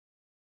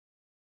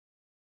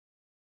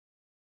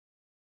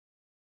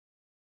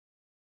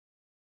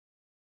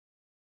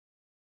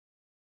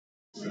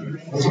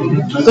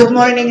Good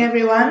morning,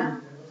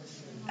 everyone.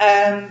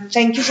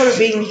 Thank you for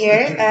being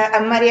here.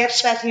 I'm Maria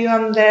Evstathiou.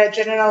 I'm the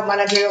General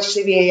Manager of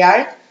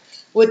CVAR.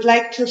 Would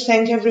like to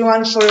thank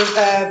everyone for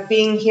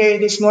being here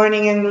this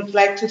morning, and would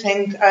like to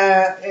thank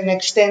and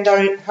extend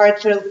our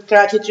heartfelt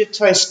gratitude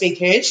to our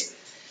speakers.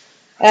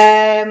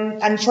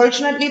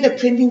 Unfortunately, the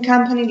printing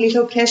company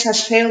Litho Press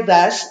has failed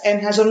us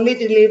and has only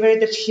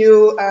delivered a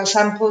few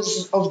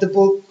samples of the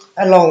book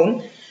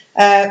alone,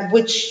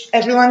 which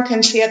everyone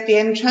can see at the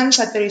entrance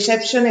at the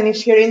reception. And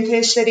if you're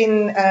interested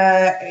in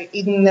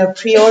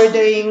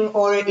pre-ordering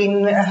or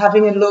in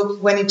having a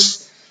look when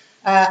it's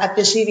at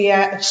the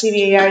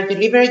CVAR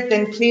delivered,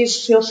 then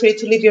please feel free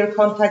to leave your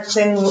contacts,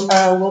 and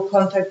we'll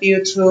contact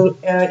you to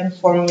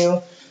inform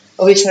you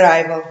of its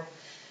arrival.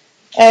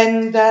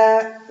 And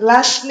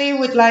lastly,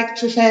 we'd like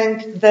to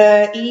thank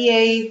the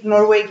EEA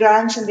Norway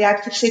Grants and the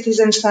Active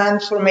Citizens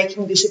Fund for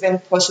making this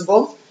event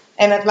possible.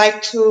 And I'd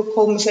like to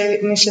call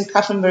Mr.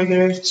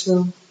 Kaffenberger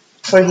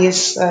for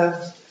his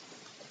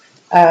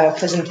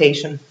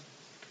presentation.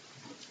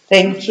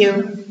 Thank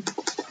you.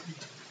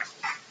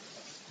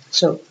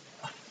 So,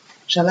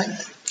 shall I?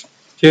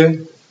 Yeah.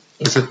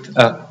 Is it?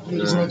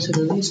 Please next to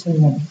the list,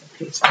 and then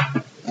please.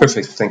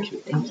 Perfect. Thank you.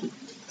 Thank you.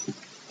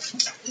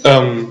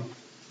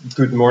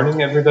 Good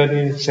morning,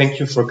 everybody. Thank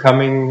you for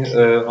coming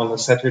on a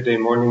Saturday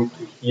morning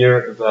to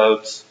hear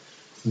about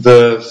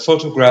the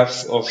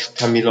photographs of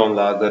Camille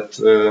Enlart that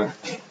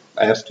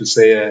I have to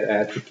say I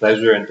had the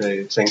pleasure, and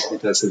I thank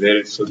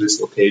Severis for this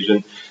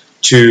occasion,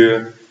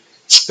 to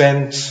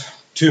spend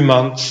 2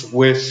 months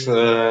with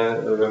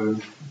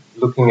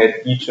looking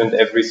at each and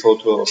every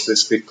photo of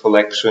this big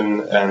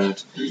collection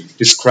and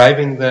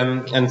describing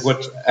them. And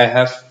what I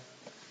have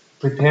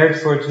prepared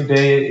for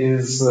today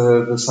is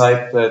the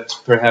site that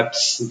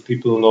perhaps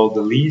people know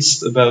the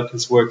least about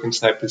his work in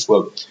Cyprus.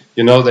 Well,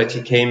 you know that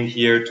he came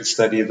here to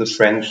study the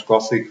French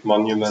Gothic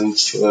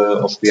monuments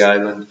of the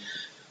island,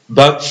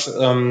 but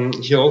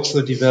he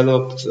also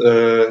developed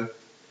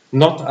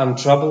not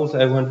untroubled,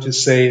 I want to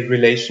say,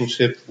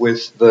 relationship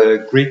with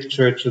the Greek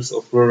churches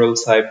of rural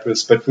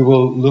Cyprus. But we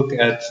will look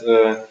at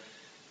the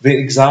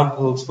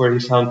examples where he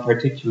found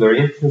particular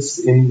interest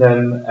in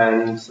them,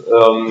 and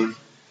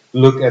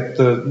look at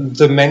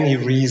the many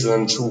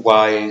reasons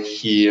why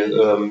he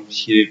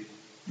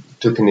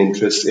took an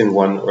interest in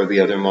one or the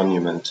other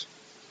monument.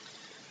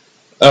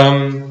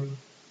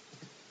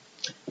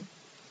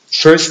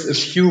 First, a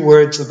few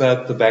words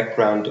about the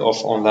background of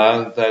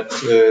Enlart that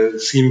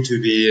seem to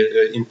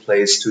be in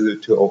place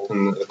to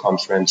open a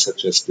conference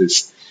such as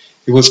this.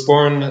 He was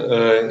born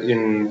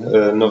in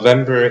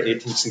November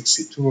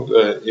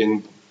 1862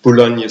 in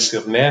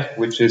Boulogne-sur-Mer,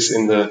 which is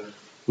in the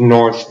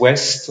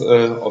northwest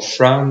of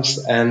France,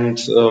 and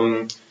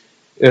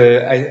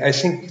I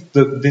think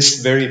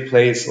this very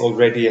place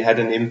already had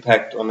an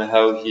impact on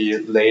how he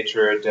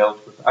later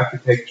dealt with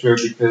architecture,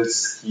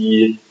 because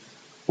he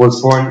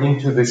was born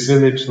into this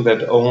village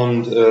that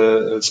owned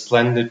a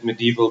splendid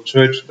medieval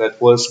church that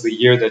was, the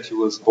year that he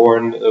was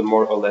born,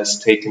 more or less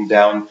taken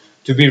down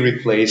to be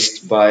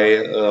replaced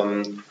by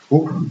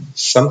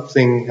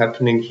something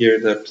happening here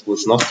that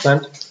was not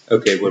planned.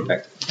 Okay, we're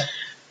back.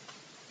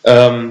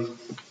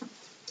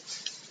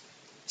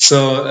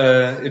 So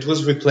it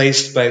was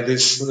replaced by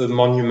this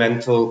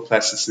monumental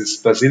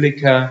classicist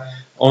basilica,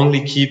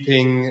 only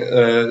keeping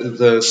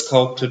the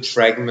sculpted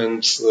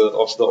fragments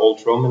of the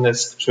old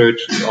Romanesque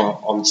church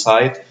on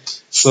site.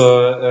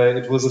 So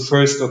it was the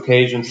first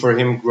occasion for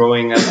him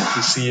growing up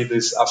to see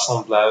this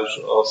assemblage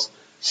of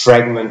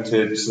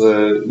fragmented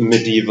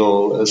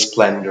medieval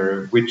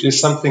splendor, which is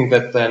something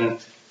that then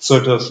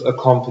sort of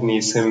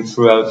accompanies him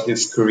throughout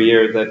his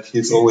career, that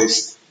he's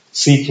always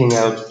seeking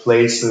out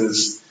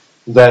places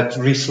that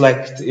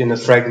reflect in a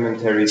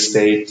fragmentary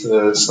state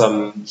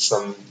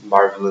some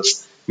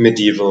marvelous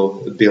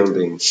medieval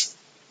buildings.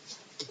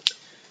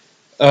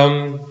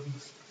 The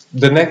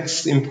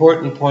next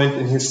important point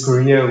in his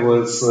career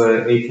was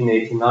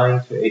 1889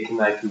 to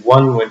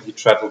 1891, when he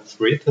traveled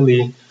through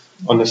Italy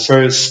on the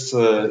first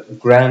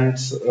grant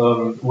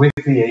with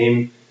the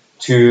aim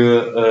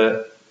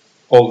to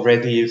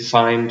already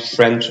find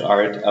French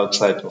art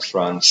outside of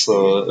France.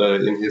 So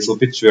in his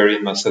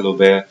obituary, Marcel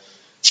Aubert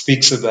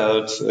speaks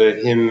about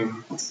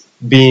him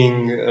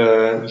being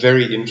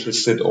very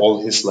interested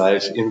all his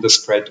life in the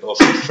spread of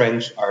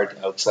French art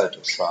outside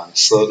of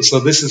France. So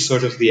this is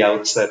sort of the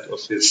outset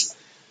of his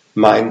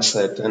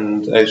mindset,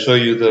 and I show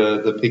you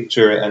the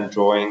picture and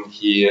drawing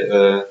he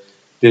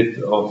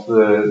did of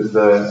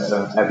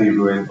the Abbey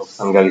ruin of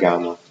San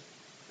Galgano.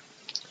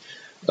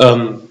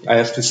 I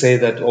have to say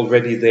that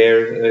already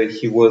there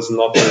he was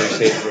not very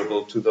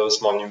favorable to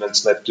those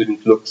monuments that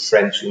didn't look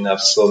French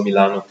enough. So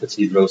Milano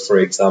Cathedral, for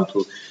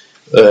example,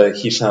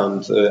 he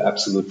found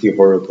absolutely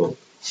horrible.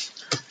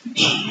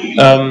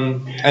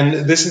 And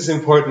this is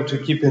important to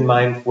keep in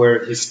mind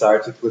where he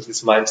started with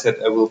his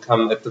mindset. I will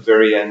come at the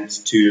very end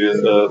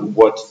to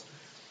what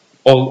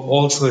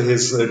also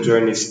his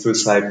journeys through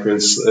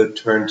Cyprus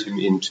turned him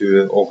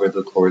into over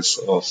the course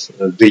of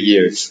the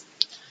years.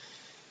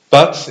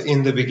 But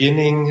in the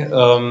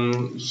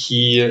beginning,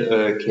 he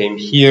came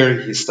here,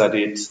 he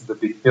studied the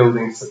big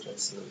buildings such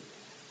as the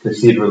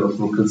Cathedral of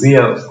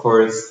Nicosia, of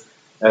course,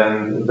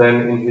 and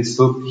then in his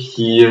book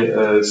he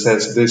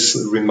says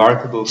this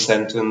remarkable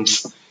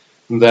sentence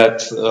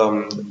that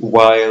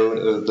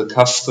while the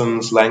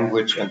customs,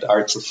 language and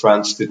arts of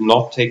France did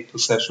not take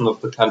possession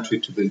of the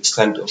country to the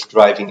extent of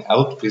driving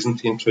out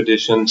Byzantine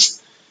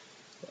traditions,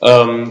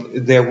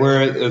 there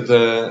were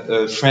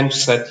the French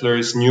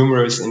settlers,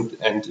 numerous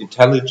and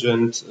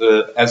intelligent,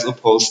 as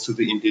opposed to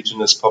the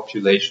indigenous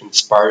population,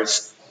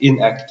 sparse,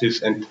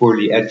 inactive, and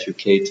poorly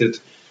educated.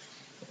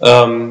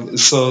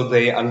 So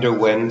they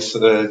underwent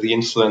the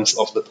influence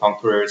of the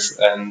conquerors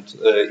and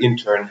in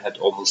turn had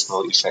almost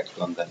no effect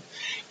on them.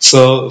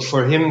 So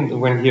for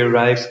him, when he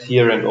arrived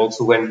here and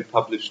also when he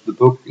published the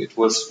book, it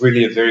was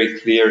really a very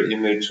clear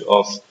image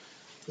of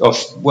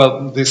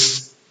well,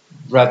 this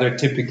rather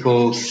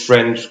typical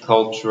French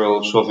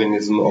cultural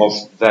chauvinism of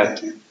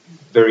that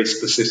very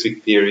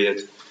specific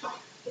period,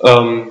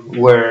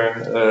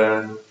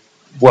 where,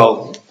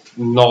 well,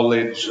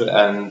 knowledge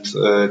and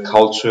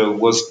culture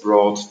was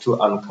brought to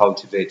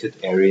uncultivated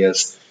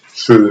areas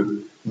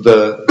through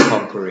the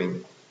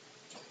conquering.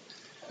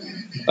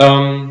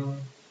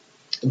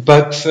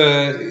 But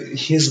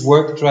his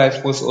work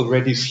drive was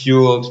already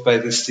fueled by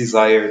this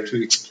desire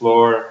to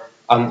explore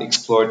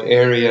unexplored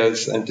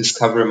areas and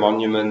discover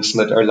monuments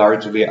that are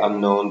largely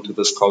unknown to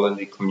the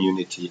scholarly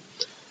community.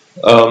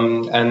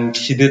 And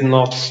he did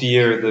not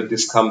fear the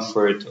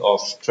discomfort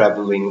of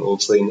traveling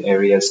also in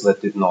areas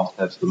that did not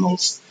have the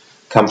most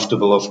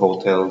comfortable of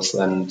hotels,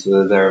 and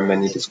there are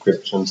many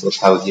descriptions of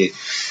how he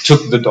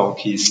took the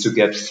donkeys to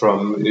get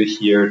from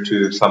here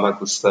to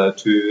Famagusta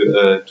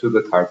to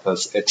the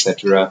Karpas,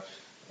 etc.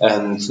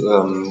 And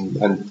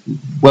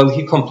well,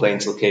 he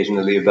complains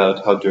occasionally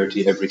about how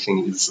dirty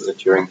everything is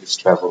during his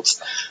travels,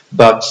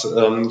 but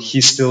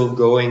he's still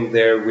going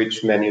there,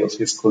 which many of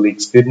his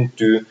colleagues didn't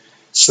do.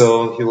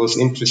 So he was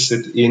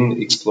interested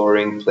in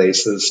exploring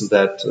places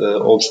that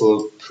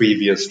also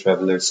previous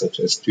travelers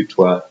such as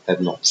Dutoit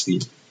had not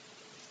seen.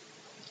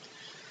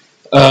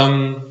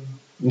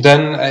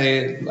 Then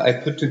I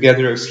put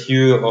together a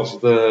few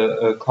of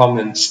the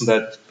comments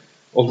that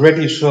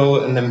already show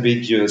an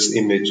ambiguous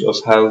image of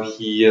how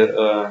he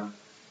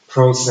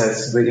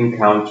processed the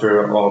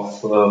encounter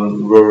of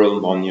rural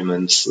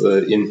monuments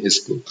in his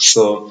book.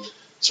 So,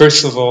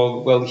 first of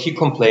all, well, he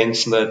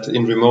complains that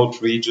in remote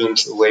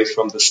regions away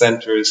from the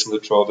centers, the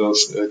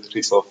Troodos,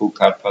 Chrysophou,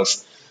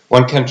 Karpas,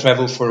 one can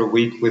travel for a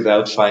week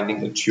without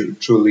finding a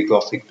truly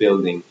Gothic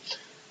building.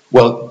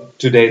 Well,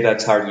 today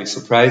that's hardly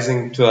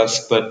surprising to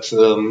us, but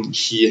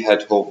he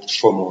had hoped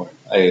for more,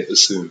 I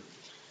assume.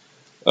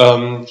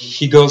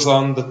 He goes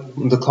on,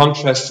 the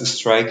contrast is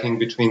striking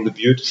between the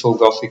beautiful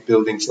Gothic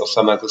buildings of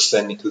Famagusta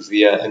and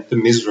Nicosia and the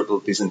miserable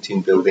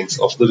Byzantine buildings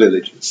of the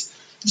villages.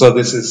 So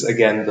this is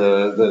again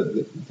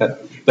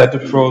that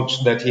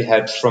approach that he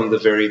had from the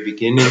very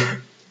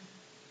beginning.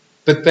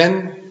 But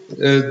then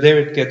there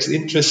it gets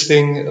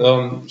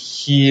interesting.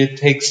 He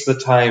takes the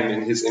time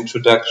in his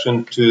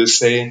introduction to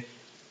say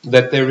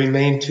that there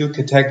remain two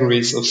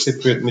categories of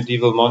Cypriot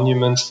medieval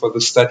monuments for the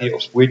study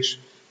of which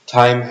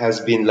time has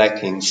been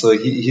lacking. So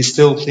he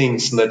still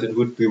thinks that it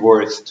would be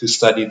worth to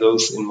study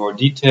those in more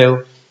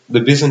detail. The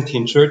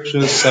Byzantine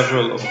churches,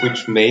 several of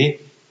which may,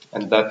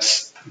 and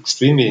that's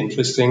extremely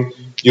interesting,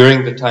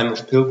 during the time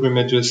of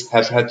pilgrimages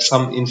have had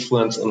some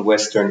influence on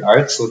Western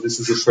art. So this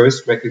is the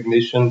first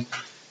recognition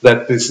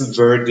that this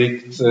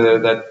verdict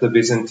that the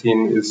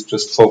Byzantine is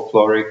just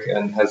folkloric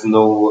and has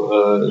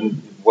no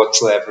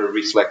whatsoever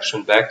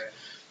reflection back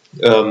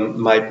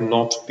might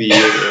not be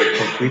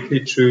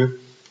completely true.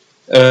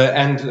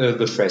 And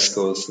the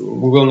frescoes.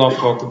 We will not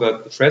talk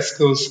about the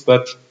frescoes,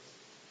 but,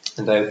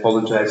 and I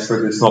apologize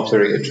for this not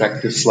very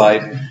attractive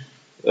slide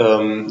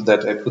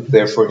that I put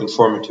there for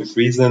informative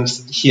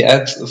reasons. He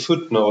adds a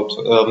footnote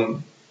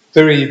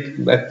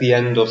very at the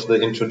end of the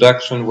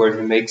introduction where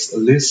he makes a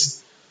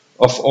list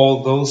of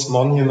all those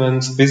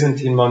monuments,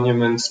 Byzantine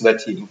monuments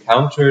that he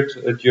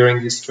encountered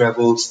during his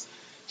travels,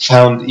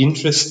 found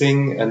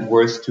interesting and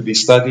worth to be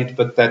studied,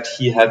 but that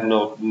he had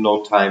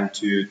no time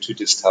to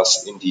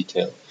discuss in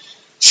detail.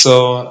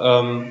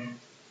 So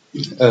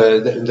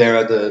there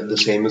are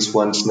the famous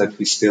ones that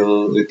we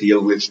still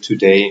deal with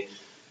today,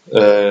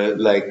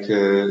 like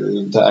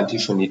the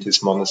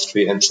Antiphonitis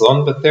monastery and so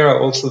on. But there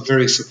are also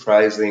very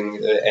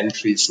surprising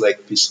entries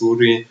like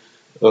Pisuri.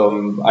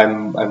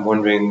 I'm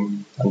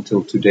wondering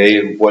until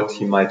today what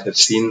he might have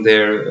seen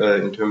there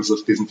in terms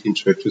of Byzantine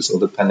churches, or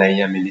the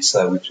Panagia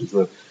Melissa, which is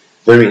a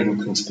very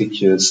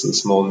inconspicuous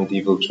small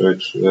medieval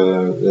church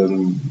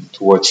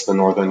towards the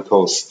northern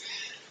coast.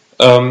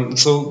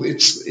 So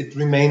it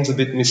remains a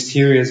bit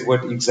mysterious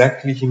what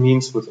exactly he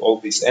means with all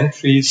these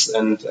entries,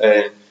 and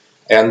I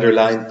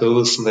underlined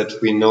those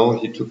that we know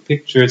he took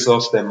pictures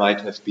of. There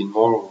might have been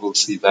more, we'll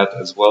see that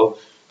as well.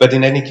 But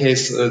in any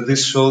case,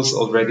 this shows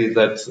already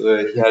that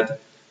he had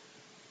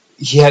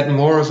he had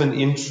more of an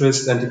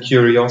interest and a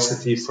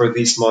curiosity for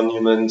these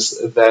monuments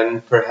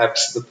than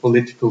perhaps the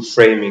political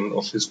framing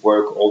of his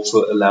work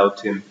also allowed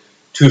him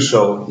to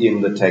show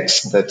in the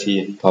text that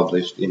he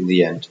published in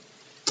the end.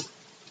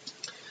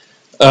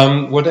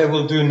 What I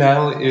will do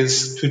now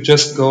is to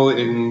just go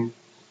in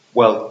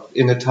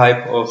a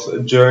type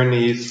of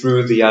journey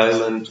through the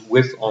island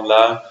with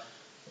Enlart,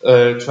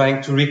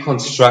 trying to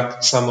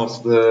reconstruct some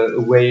of the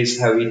ways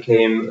how he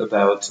came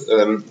about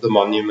the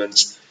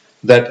monuments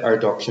that are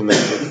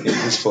documented in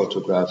his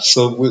photographs.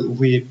 So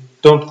we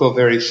don't go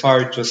very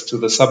far, just to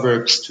the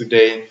suburbs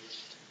today,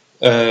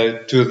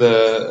 to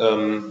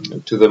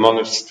the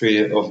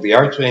monastery of the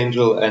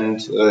Archangel,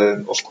 and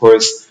of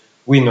course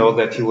we know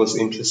that he was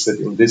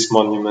interested in this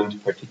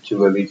monument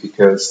particularly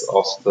because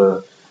of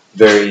the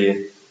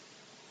very,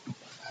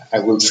 I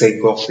will say,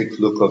 Gothic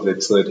look of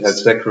it. So it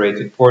has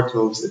decorated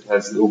portals, it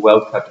has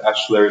well-cut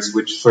ashlars,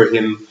 which for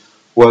him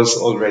was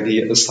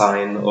already a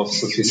sign of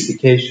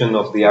sophistication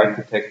of the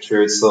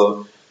architecture.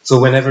 So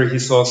whenever he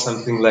saw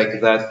something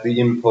like that, the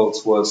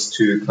impulse was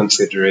to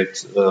consider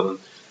it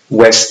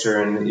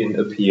Western in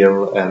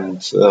appeal, and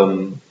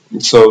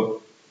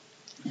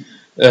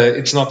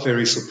it's not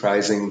very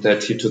surprising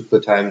that he took the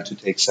time to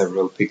take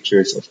several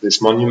pictures of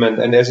this monument.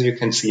 And as you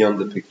can see on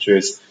the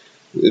pictures,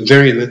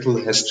 very little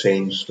has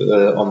changed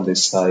on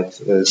this site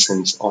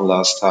since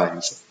Enlart's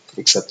times,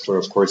 except for,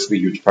 of course, the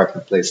huge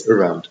parking place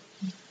around.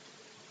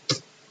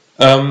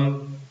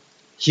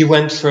 He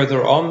went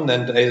further on,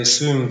 and I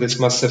assume this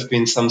must have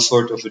been some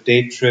sort of a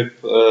day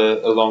trip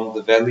along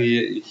the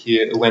valley.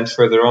 He went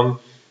further on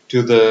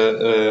to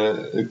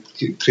the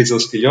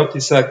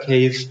Chrysostyliotisa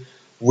cave,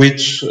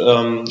 which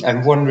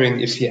I'm wondering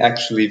if he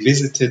actually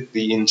visited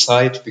the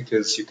inside,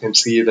 because you can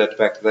see that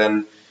back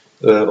then,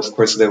 of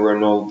course, there were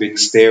no big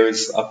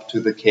stairs up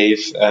to the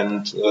cave,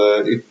 and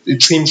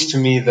it seems to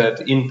me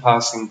that in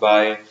passing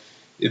by,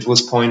 it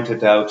was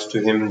pointed out to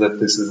him that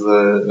this is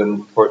an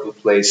important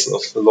place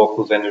of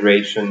local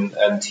veneration,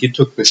 and he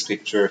took this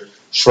picture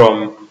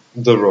from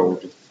the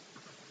road.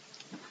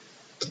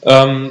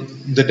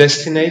 The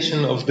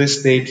destination of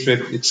this day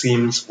trip, it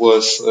seems,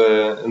 was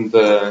in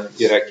the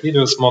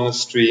Irakidos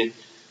monastery,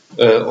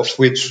 of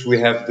which we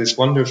have this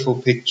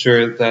wonderful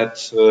picture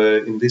that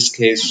in this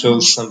case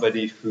shows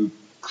somebody who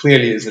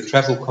clearly is a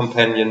travel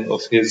companion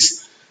of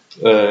his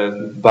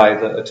by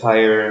the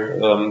attire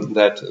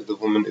that the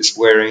woman is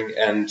wearing,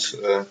 and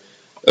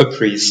a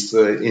priest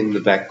in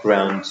the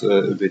background,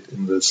 a bit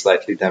in the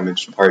slightly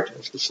damaged part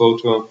of the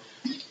photo.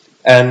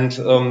 And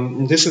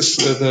this is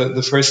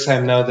the first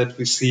time now that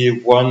we see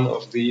one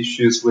of the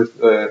issues with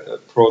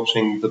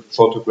approaching the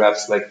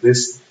photographs like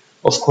this.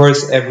 Of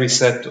course, every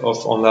set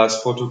of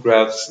Enlart's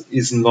photographs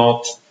is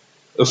not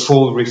a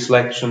full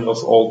reflection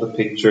of all the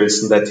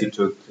pictures that he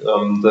took.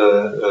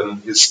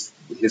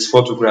 His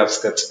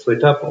photographs got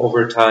split up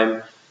over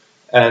time,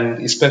 and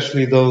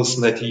especially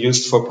those that he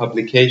used for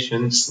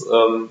publications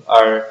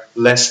are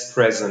less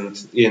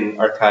present in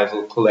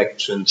archival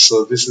collections.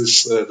 So this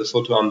is the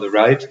photo on the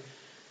right.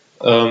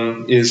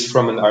 Is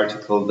from an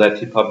article that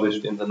he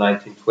published in the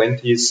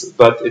 1920s,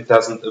 but it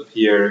doesn't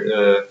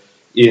appear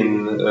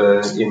in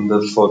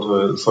the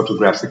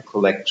photographic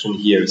collection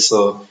here.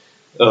 So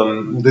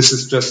this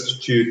is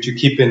just to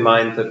keep in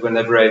mind that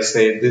whenever I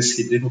say this,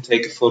 he didn't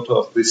take a photo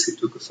of this, he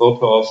took a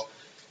photo of,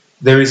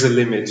 there is a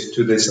limit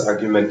to this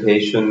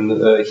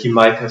argumentation. He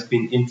might have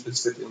been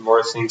interested in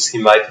more things, he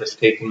might have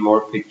taken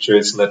more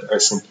pictures that are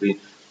simply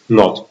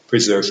not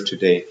preserved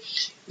today.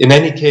 In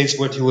any case,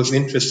 what he was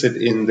interested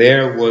in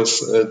there was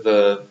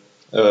the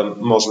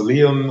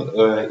mausoleum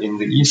in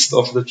the east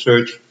of the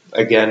church.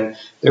 Again,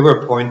 there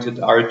were pointed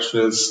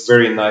arches,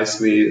 very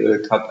nicely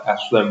cut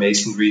ashlar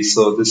masonry,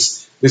 so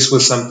this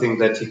was something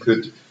that he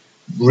could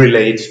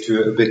relate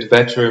to a bit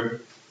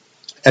better.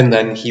 And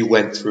then he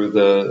went through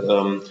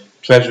the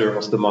treasure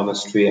of the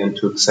monastery and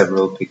took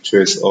several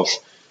pictures of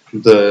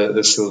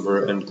the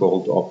silver and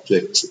gold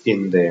objects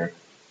in there.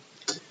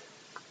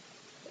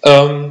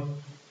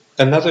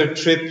 Another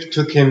trip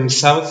took him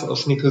south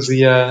of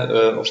Nicosia,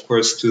 of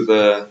course, to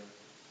the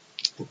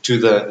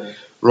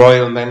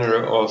royal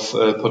manor of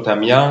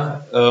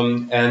Potamia,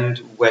 and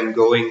when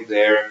going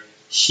there,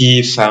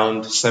 he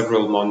found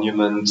several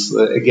monuments,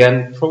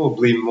 again,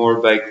 probably more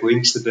by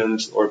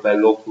coincidence or by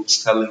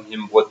locals telling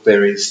him what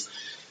there is,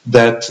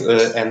 that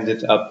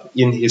ended up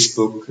in his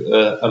book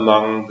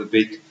among the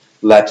big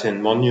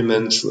Latin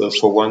monuments.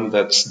 For one,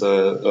 that's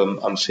the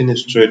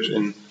unfinished church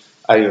in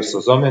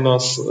Iosif.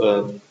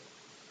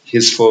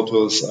 His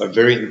photos are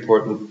very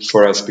important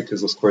for us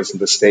because, of course,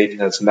 the state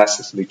has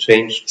massively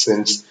changed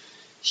since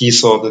he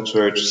saw the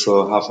church,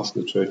 so half of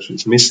the church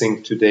is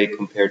missing today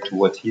compared to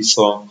what he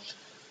saw.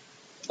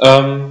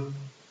 And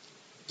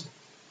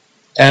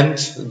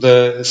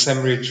the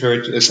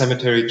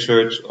cemetery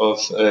church of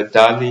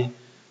Dali,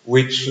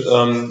 which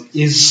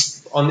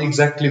is on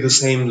exactly the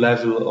same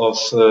level of,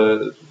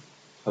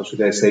 how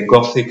should I say,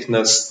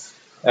 Gothicness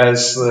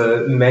as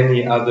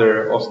many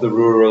other of the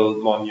rural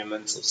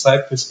monuments of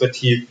Cyprus, but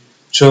he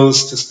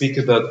chose to speak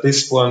about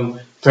this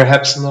one,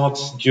 perhaps not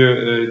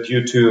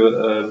due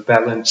to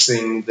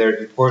balancing their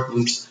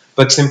importance,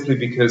 but simply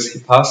because he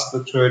passed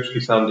the church, he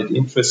found it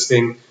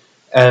interesting,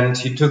 and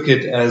he took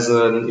it as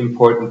an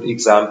important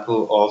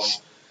example of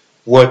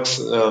what,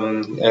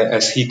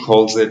 as he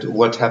calls it,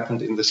 what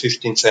happened in the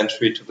 15th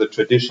century to the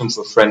traditions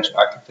of French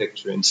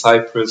architecture in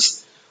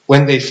Cyprus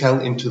when they fell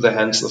into the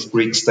hands of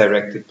Greeks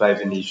directed by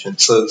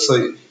Venetians. So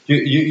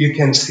you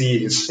can see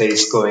his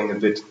face going a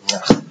bit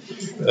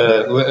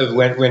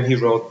when he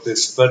wrote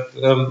this, but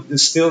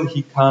still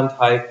he can't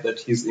hide that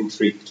he's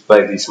intrigued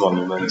by these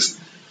monuments.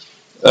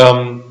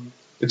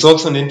 It's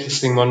also an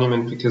interesting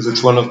monument because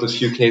it's one of the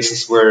few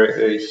cases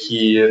where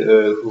he,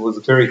 who was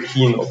a very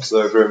keen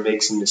observer,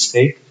 makes a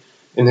mistake.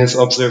 In his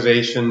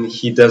observation,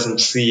 he doesn't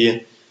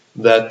see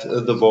that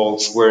the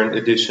walls were an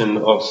addition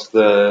of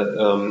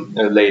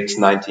the late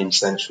 19th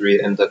century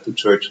and that the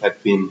church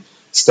had been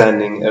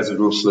standing as a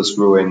roofless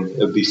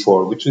ruin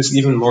before, which is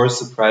even more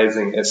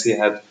surprising as he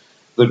had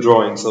the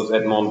drawings of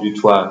Edmond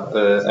Dutoit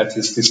at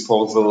his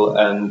disposal,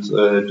 and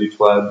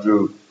Dutoit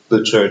drew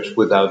the church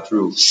without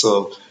roof.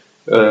 So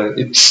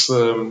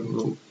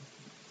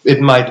it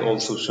might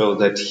also show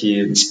that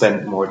he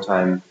spent more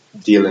time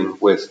dealing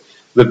with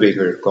the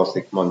bigger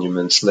Gothic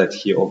monuments, that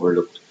he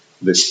overlooked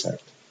this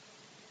fact.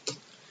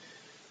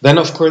 Then,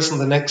 of course, on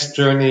the next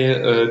journey,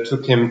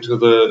 took him to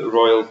the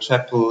royal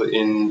chapel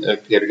in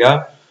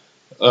Pirga,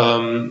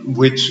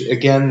 which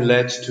again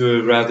led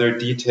to a rather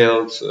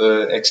detailed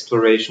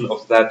exploration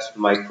of that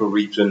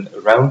microregion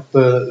around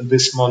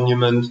this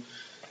monument.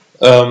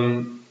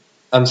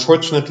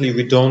 Unfortunately,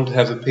 we don't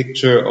have a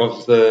picture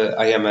of the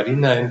Aya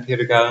Marina in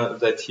Pirga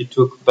that he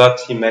took, but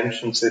he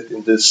mentions it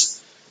in this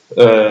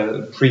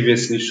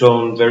previously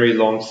shown very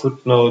long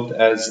footnote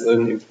as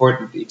an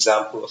important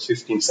example of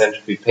 15th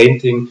century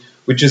painting,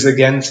 which is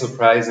again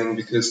surprising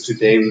because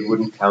today we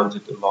wouldn't count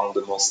it among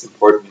the most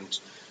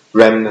important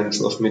remnants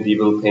of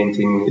medieval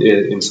painting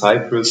in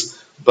Cyprus.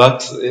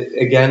 But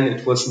again,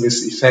 it was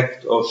this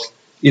effect of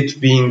it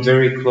being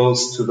very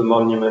close to the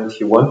monument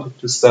he wanted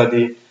to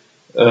study,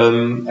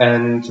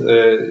 and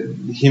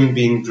him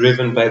being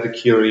driven by the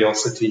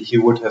curiosity. He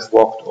would have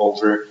walked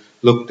over,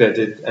 looked at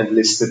it, and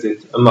listed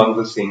it among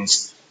the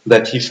things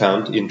that he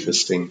found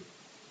interesting.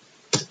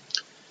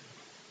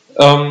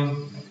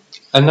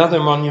 Another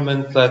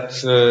monument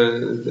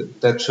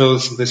that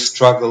shows this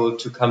struggle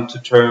to come to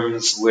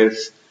terms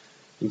with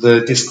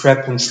the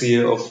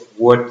discrepancy of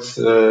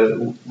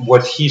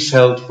what he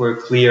felt were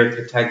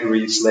clear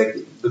categories, like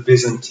the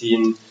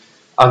Byzantine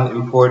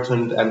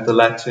unimportant and the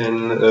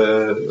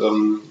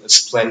Latin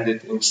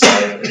splendid in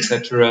style,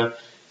 etc.,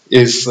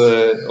 is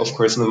of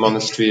course in the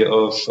monastery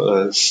of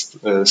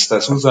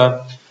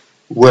Stasusa,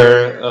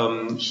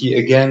 where he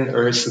again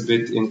errs a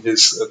bit in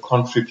his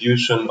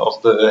contribution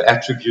of the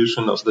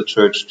attribution of the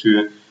church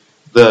to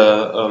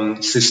the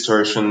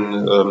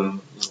Cistercian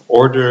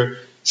order.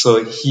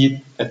 So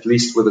he, at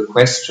least with a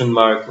question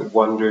mark,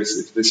 wonders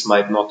if this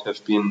might not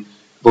have been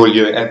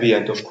Beaulieu Abbey,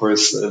 and of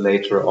course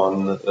later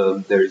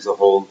on there is a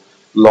whole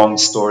long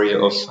story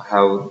of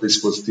how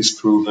this was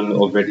disproven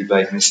already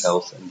by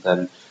himself and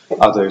then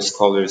other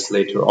scholars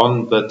later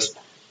on. But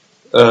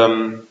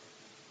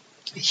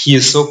he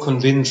is so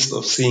convinced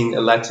of seeing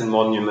a Latin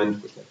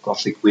monument with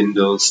Gothic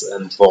windows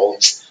and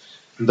vaults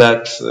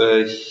that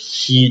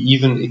he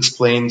even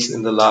explains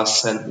in the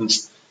last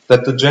sentence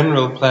that the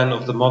general plan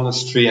of the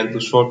monastery and the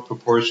short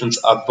proportions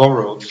are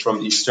borrowed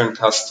from Eastern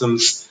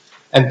customs,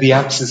 and the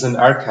apse is an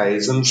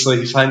archaism. So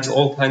he finds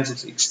all kinds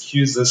of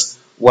excuses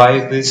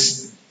why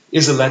this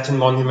is a Latin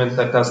monument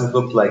that doesn't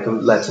look like a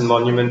Latin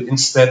monument,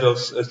 instead of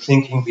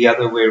thinking the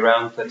other way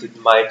around, that it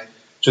might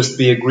just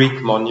be a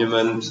Greek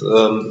monument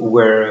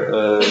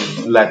where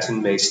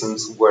Latin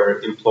masons were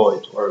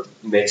employed, or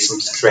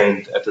masons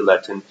trained at a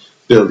Latin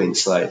building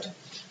site.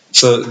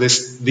 So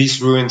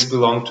these ruins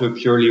belong to a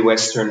purely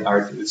Western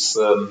art is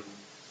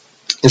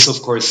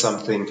of course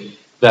something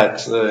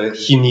that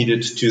he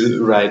needed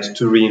to write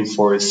to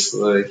reinforce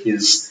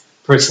his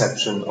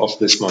perception of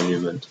this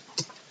monument.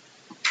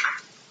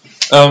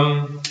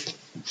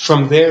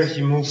 From there,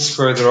 he moves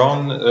further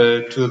on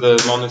to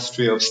the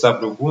monastery of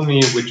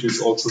Stavrovouni, which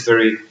is also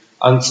very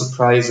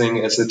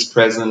unsurprising as it's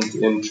present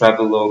in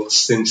travelogues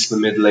since the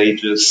Middle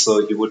Ages.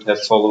 So he would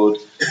have followed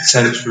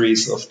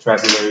centuries of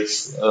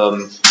travelers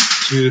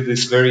to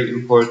this very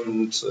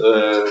important,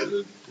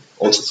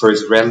 also for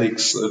his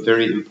relics, a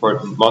very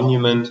important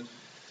monument.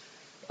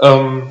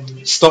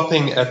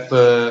 Stopping at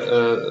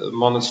the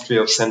monastery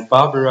of St.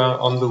 Barbara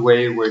on the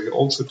way, where he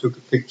also took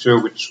a picture,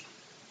 which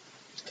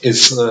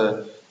is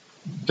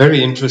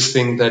very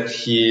interesting that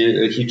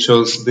he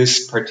chose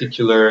this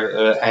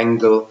particular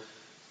angle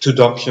to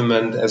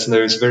document, as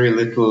there is very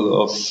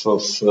little of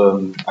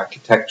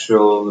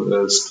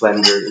architectural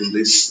splendor in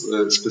this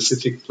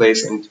specific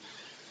place. And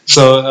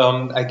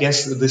so I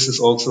guess this is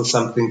also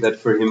something that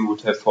for him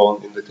would have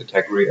fallen in the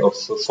category of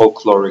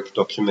folkloric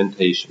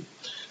documentation.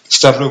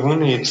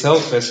 Stavrovouni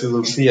itself, as you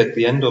will see at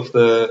the end of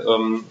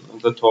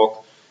the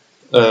talk,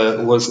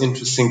 was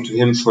interesting to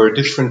him for a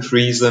different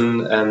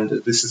reason, and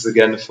this is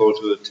again a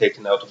photo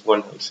taken out of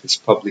one of his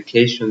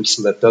publications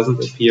that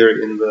doesn't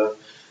appear in the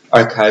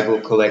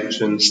archival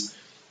collections,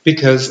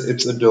 because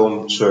it's a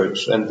domed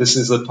church, and this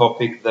is a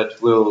topic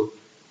that will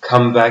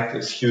come back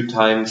a few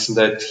times,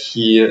 that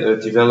he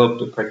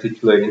developed a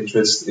particular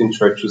interest in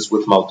churches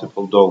with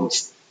multiple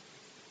domes.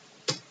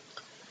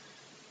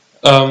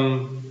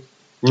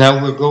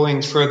 Now we're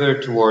going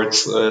further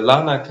towards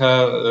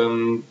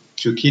Larnaca.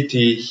 To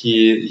Kitty,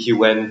 he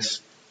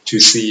went to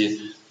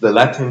see the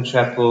Latin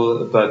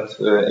chapel, but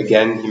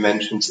again he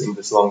mentions in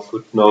this long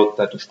footnote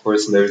that of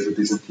course there is a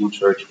Byzantine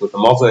church with a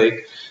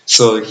mosaic,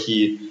 so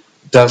he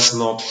does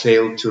not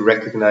fail to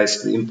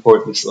recognize the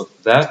importance of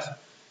that.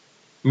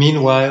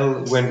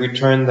 Meanwhile, when we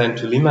turn then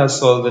to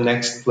Limassol, the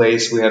next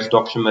place we have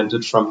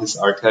documented from his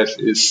archive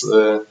is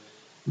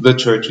the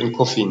church in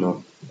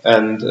Cofino.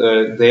 And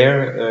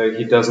there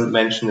he doesn't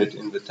mention it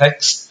in the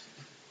text.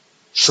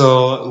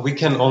 So we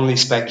can only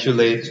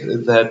speculate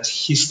that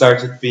he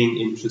started being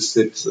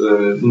interested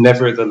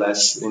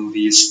nevertheless in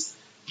these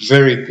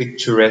very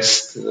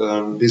picturesque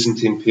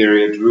Byzantine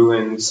period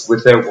ruins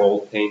with their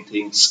wall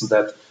paintings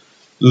that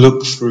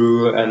look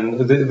through, and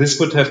this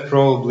would have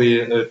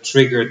probably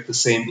triggered the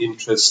same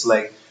interest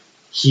like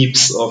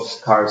heaps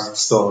of carved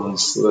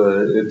stones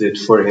did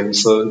for him.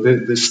 So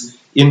this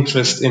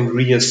interest in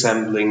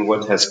reassembling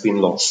what has been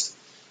lost.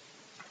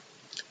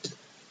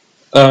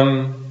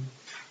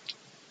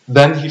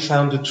 Then he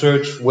found a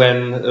church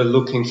when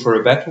looking for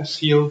a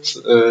battlefield.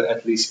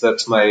 At least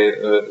that's my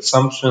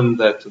assumption,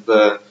 that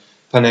the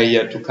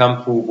Panagia to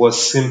Campu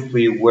was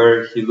simply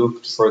where he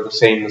looked for the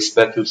famous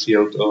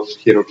battlefield of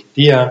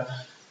Hierokitia.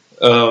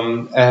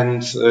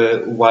 And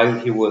while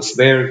he was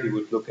there, he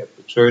would look at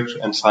the church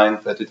and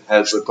find that it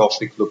has a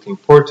Gothic-looking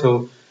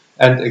portal.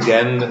 And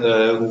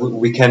again,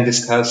 we can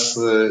discuss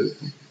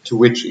to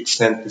which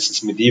extent this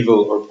is medieval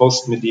or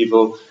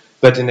post-medieval,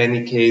 but in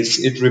any case,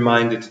 it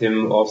reminded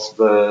him of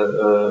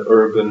the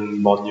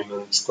urban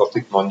monuments,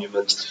 Gothic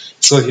monuments.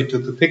 So he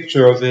took a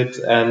picture of it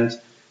and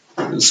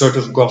sort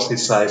of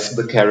Gothicized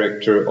the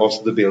character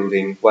of the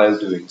building while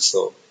doing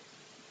so.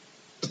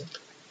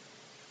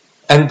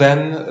 And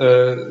then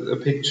a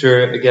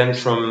picture again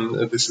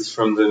from, this is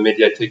from the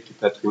Médiathèque du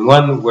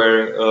Patrimoine,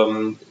 where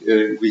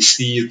we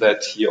see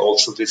that he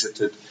also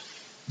visited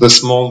the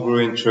small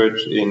ruined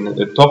church in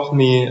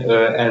Topni,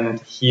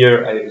 and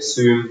here I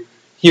assume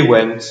he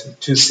went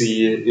to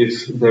see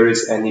if there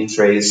is any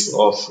trace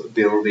of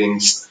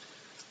buildings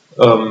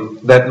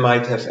that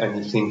might have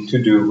anything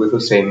to do with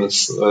the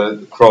famous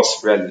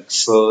cross relics.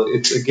 So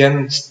it's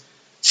again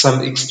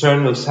some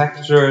external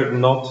factor,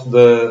 not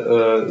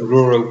the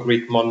rural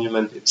Greek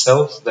monument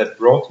itself that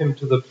brought him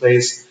to the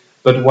place,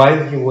 but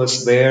while he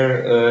was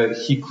there,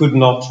 he could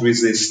not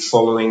resist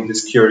following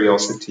this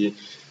curiosity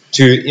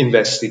to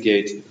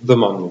investigate the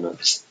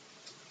monuments.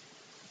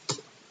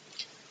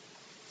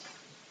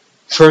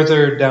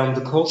 Further down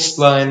the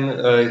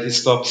coastline, he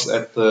stops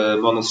at the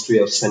monastery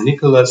of St.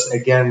 Nicholas,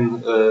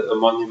 again a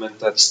monument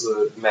that's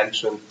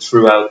mentioned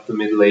throughout the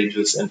Middle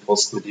Ages and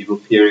post-medieval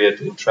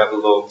period in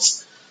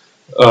travelogues.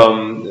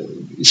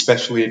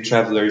 Especially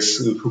travelers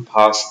who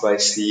pass by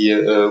sea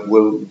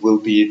will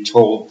be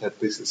told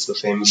that this is the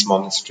famous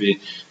monastery.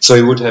 So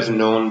he would have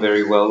known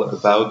very well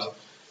about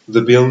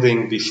the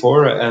building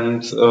before,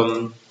 and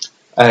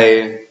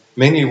I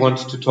mainly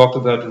want to talk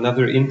about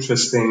another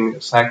interesting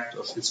fact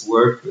of his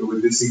work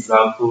with this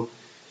example.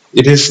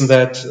 It is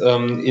that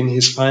in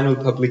his final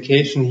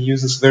publication he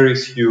uses very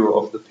few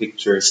of the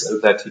pictures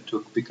that he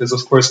took, because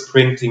of course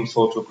printing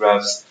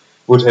photographs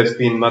would have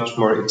been much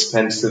more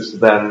expensive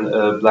than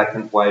black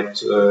and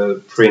white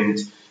print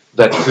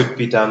that could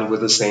be done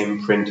with the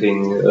same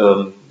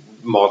printing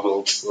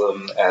models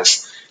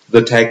as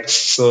the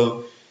text.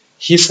 So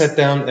he sat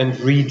down and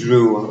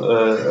redrew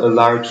a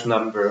large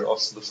number of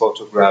the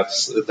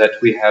photographs that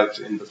we have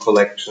in the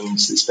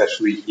collections,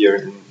 especially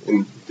here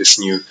in this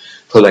new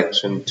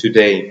collection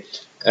today.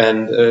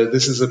 And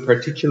this is a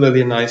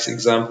particularly nice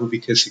example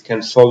because you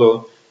can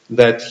follow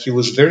that he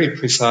was very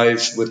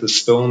precise with the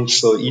stones,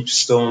 so each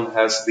stone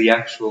has the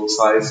actual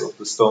size of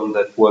the stone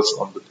that was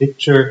on the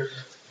picture,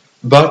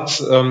 but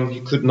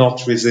he could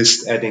not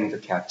resist adding the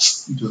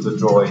caps to the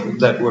drawing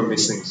that were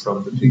missing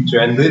from the picture.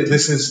 And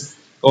this is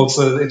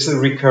also, it's a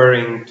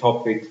recurring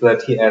topic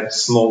that he adds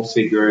small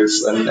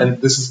figures, and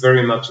this is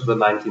very much the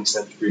 19th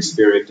century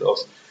spirit of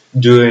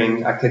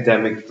doing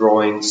academic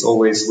drawings,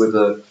 always with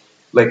a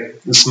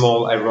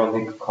small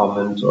ironic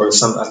comment or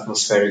some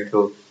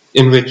atmospherical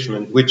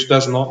enrichment, which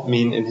does not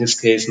mean in his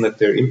case that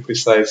they're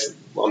imprecise.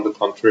 On the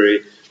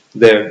contrary,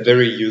 they're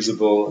very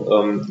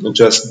usable.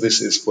 Just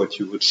this is what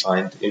you would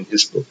find in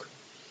his book.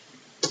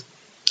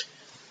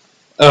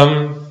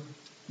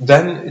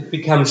 Then it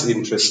becomes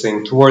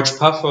interesting. Towards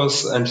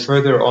Paphos and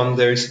further on,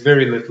 there is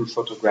very little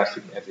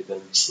photographic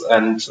evidence,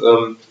 and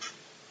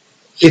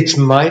it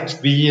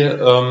might be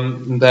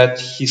that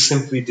he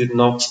simply did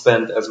not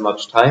spend as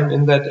much time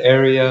in that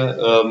area.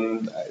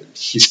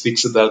 He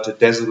speaks about a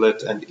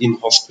desolate and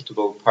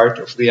inhospitable part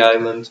of the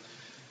island.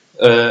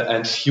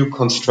 and few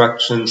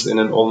constructions in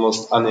an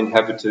almost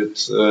uninhabited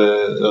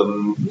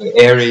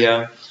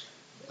area,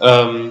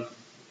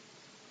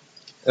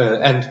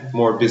 and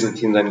more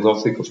Byzantine than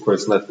Gothic, of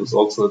course, that was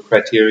also a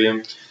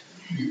criterion.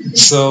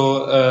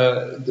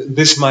 So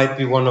this might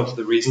be one of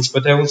the reasons,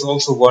 but I was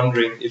also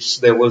wondering if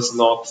there was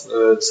not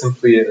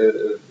simply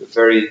a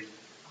very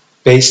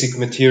basic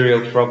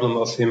material problem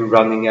of him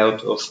running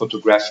out of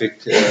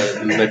photographic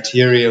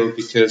material,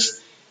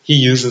 because he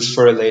uses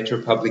for a later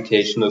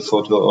publication a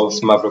photo of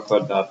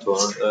Mavrocordator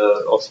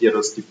of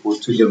Hierostypou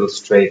to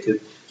illustrate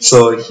it,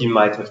 so he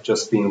might have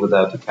just been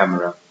without a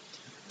camera.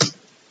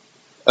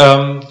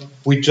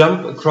 We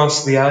jump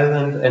across the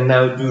island and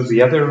now do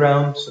the other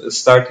round.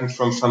 Starting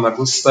from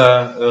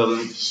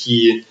Famagusta,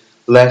 he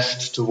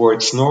left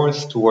towards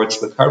north, towards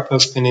the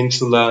Karpas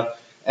Peninsula,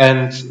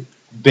 and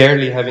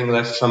barely having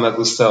left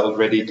Famagusta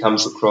already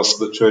comes across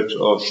the church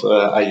of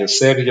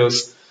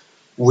Iosif,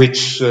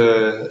 which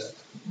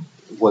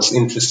was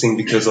interesting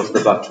because of the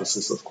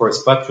buttresses. Of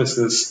course,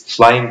 buttresses,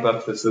 flying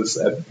buttresses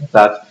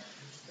that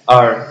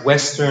are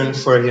Western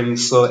for him,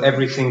 so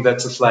everything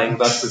that's a flying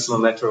buttress, no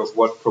matter of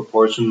what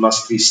proportion,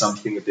 must be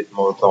something a bit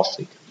more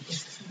Gothic.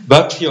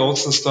 But he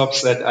also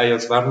stops at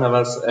Ayos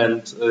Varnavas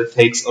and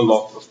takes a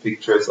lot of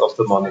pictures of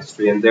the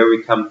monastery, and there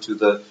we come to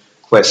the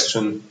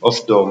question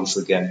of domes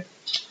again.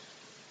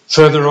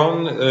 Further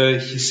on,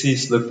 he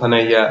sees the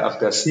Panagia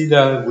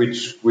Avgasida,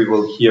 which we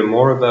will hear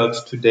more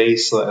about today,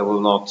 so I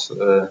will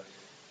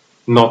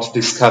not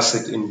discuss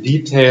it in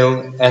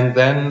detail. And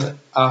then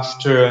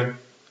after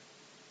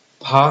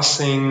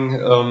passing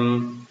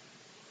an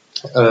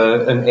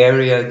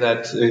area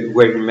that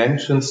where he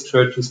mentions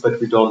churches, but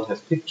we don't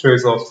have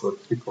pictures of, so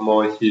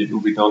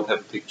we don't have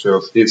a picture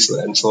of this,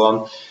 and so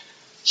on.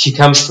 He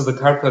comes to the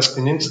Karpas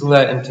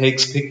Peninsula and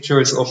takes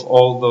pictures of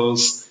all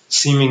those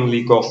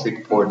seemingly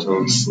Gothic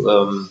portals.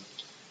 So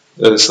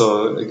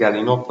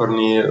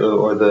Galinoporni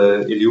or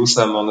the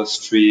Iliusa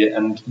monastery,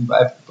 and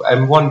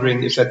I'm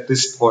wondering if at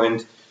this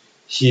point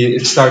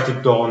it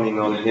started dawning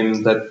on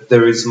him that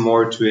there is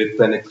more to it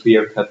than a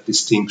clear-cut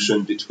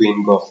distinction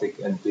between Gothic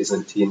and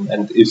Byzantine,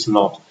 and if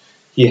not,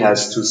 he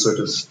has to sort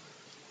of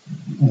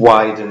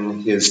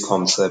widen his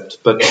concept.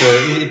 But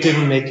it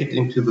didn't make it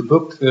into the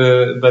book,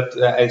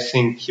 but I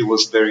think he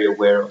was very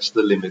aware of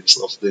the limits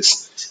of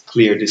this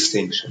clear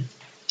distinction.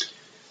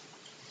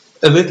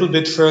 A little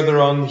bit further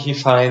on, he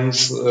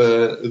finds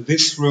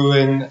this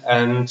ruin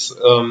and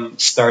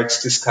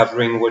starts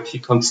discovering what he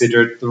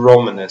considered the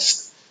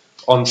Romanesque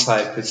on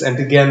Cyprus. And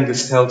again,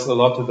 this tells a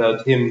lot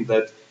about him,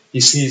 that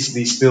he sees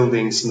these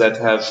buildings that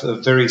have a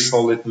very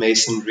solid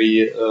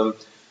masonry,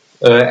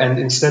 and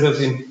instead of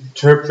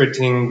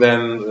interpreting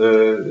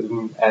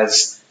them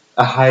as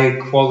a high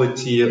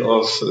quality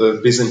of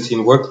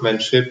Byzantine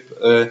workmanship,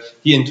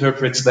 he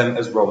interprets them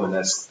as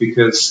Romanesque,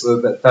 because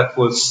that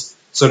was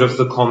sort of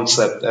the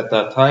concept at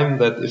that time,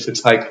 that if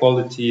it's high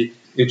quality,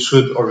 it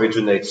should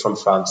originate from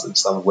France in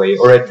some way,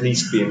 or at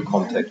least be in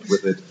contact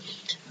with it.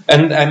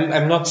 And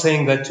I'm not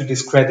saying that to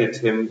discredit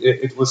him.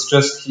 It was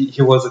just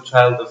he was a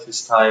child of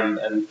his time,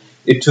 and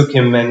it took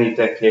him many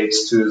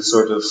decades to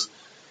sort of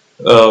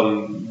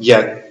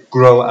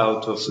grow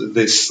out of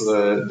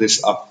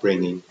this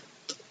upbringing.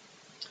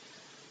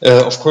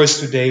 Of course,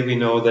 today we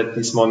know that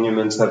these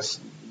monuments have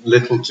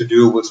little to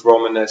do with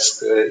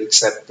Romanesque,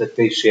 except that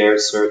they share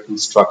certain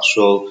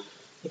structural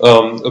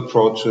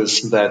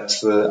approaches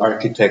that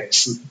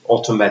architects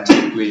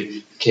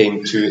automatically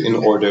came to in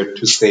order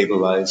to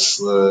stabilize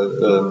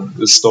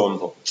the stone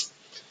walls.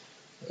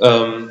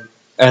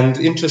 And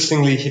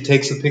interestingly, he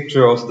takes a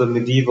picture of the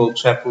medieval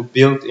chapel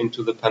built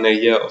into the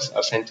Panagia of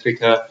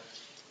Afentrika,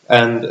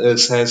 and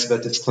says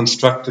that it's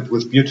constructed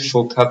with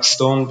beautiful cut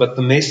stone, but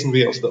the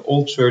masonry of the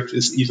old church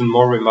is even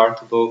more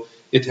remarkable.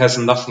 It has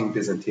nothing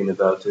Byzantine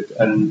about it,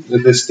 and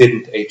this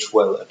didn't age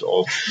well at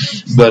all.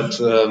 But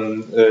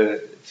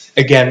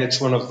again, it's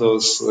one of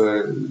those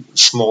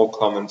small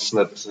comments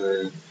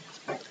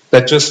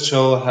that just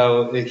show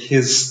how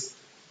his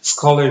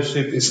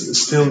scholarship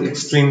is still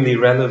extremely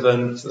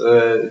relevant,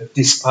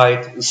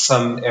 despite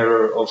some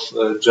error of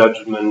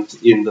judgment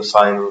in the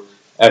final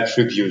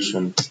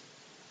attribution.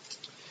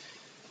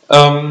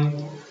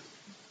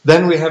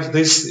 Then we have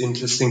this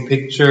interesting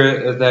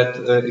picture that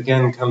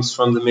again comes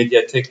from the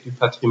Médiathèque du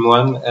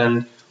Patrimoine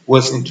and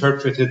was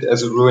interpreted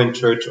as a ruined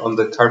church on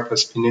the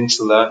Karpas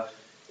Peninsula.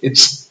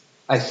 It's,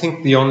 I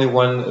think, the only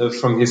one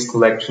from his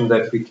collection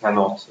that we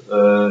cannot,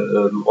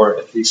 or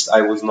at least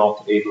I was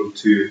not able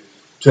to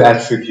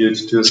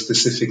attribute to a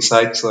specific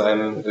site, so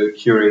I'm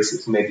curious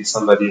if maybe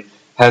somebody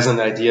has an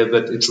idea,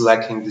 but it's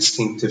lacking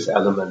distinctive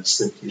elements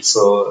simply.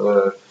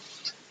 So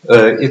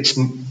it's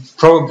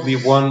probably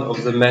one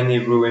of the many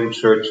ruined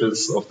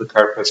churches of the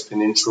Karpas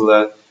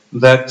Peninsula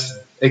that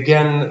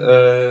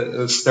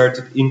again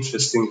started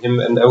interesting him,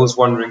 and I was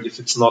wondering if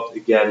it's not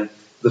again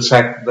the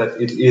fact that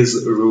it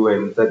is a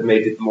ruin that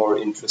made it more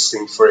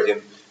interesting for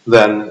him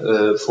than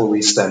a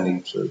fully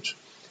standing church.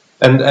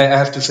 And I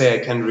have to say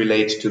I can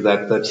relate to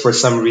that for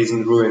some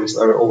reason ruins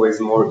are always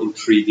more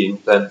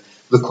intriguing than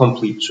the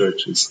complete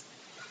churches.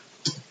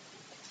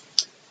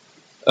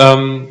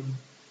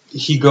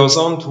 He goes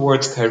on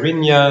towards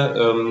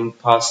Kyrenia,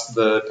 past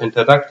the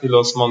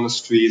Pentadactylos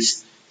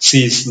monasteries,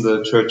 sees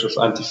the church of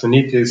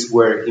Antiphonitis,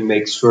 where he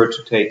makes sure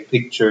to take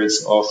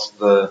pictures of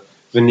the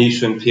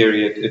Venetian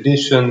period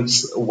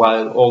editions,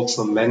 while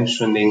also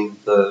mentioning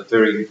the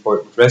very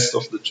important rest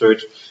of the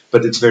church,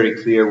 but it's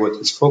very clear what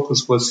his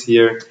focus was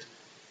here.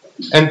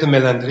 And the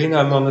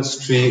Melandrina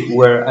monastery,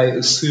 where I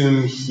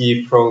assume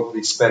he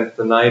probably spent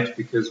the night,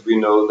 because we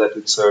know that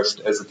it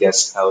served as a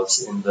guest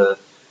house in the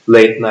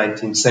late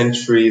 19th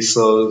century,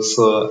 so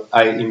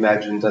I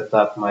imagine that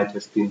that might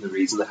have been the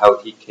reason how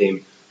he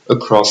came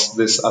across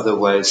this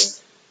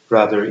otherwise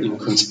rather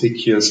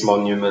inconspicuous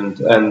monument,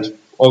 and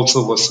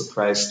also was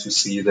surprised to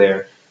see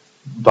their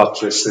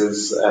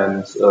buttresses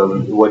and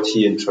what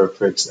he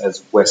interprets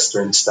as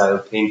Western-style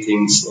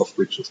paintings, of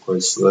which, of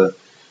course,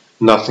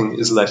 nothing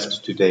is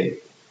left today.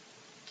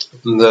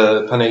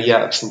 The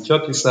Panagia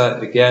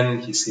Avgasida, again,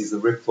 he sees a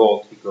rib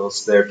vault, he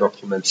goes there,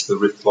 documents the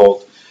rib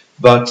vault,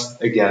 but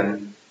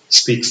again,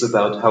 speaks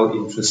about how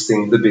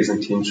interesting the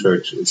Byzantine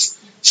church is.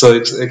 So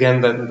it's again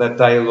that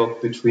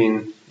dialogue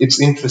between, it's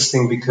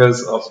interesting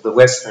because of the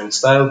Western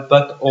style,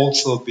 but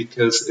also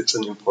because it's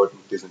an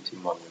important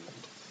Byzantine monument.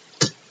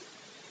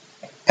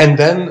 And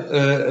then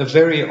a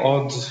very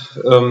odd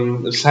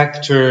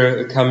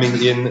factor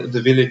coming in,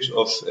 the village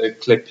of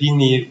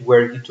Klepini,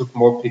 where he took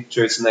more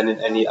pictures than in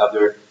any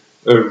other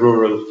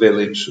rural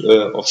village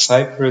of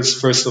Cyprus.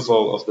 First of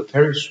all, of the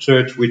parish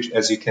church, which,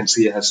 as you can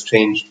see, has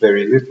changed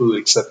very little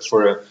except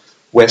for a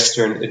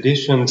Western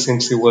addition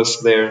since he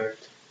was there.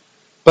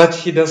 But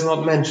he does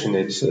not mention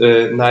it,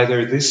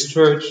 neither this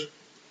church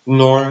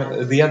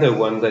nor the other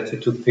one that he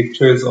took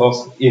pictures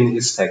of in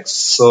his text.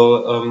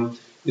 So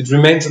it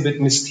remains a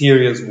bit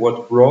mysterious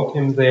what brought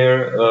him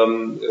there,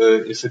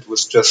 if it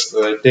was just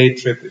a day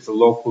trip, if a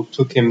local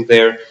took him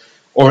there,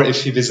 or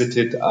if he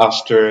visited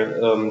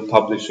after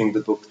publishing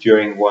the book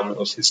during one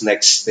of his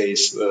next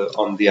stays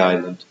on the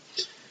island.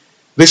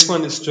 This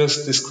one is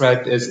just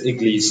described as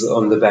Iglis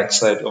on the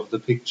backside of the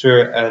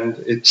picture, and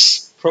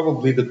it's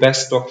probably the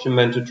best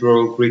documented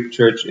rural Greek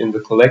church in the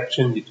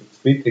collection. He took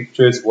 3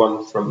 pictures,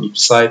 one from each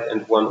side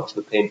and one of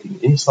the painting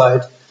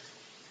inside,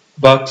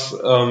 but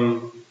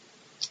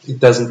it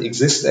doesn't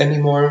exist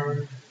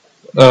anymore.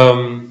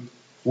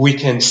 We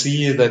can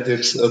see that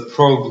it's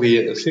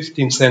probably a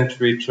 15th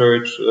century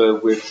church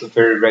with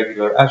very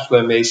regular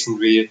ashlar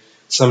masonry,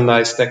 some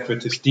nice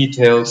decorative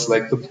details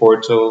like the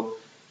portal.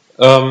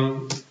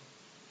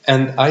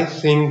 And I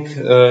think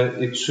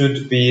it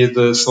should be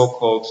the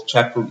so-called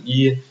Chapel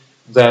E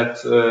that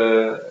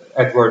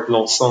Edward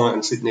Lanson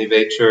and Sidney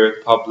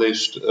Wacher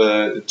published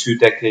 2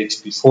 decades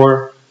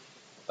before.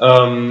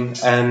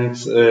 And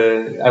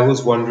I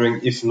was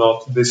wondering if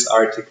not this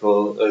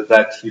article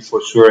that he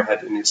for sure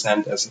had in his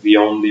hand as the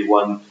only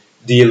one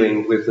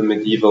dealing with the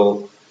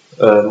medieval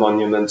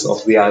monuments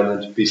of the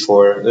island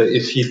before,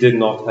 if he did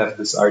not have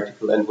this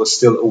article and was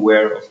still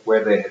aware of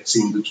where they had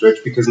seen the church,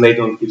 because they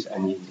don't give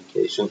any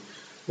indication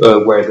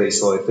where they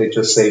saw it. They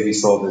just say we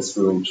saw this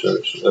ruined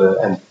church,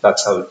 and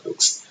that's how it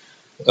looks.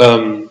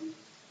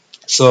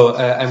 So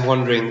I'm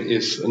wondering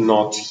if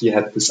not he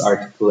had this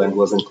article and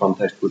was in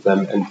contact with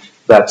them, and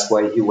that's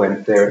why he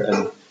went there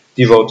and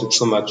devoted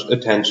so much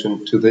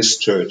attention to this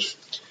church,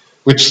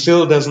 which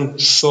still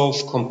doesn't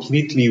solve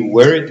completely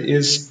where it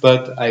is,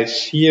 but I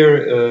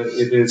fear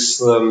it is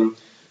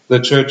the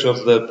church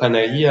of the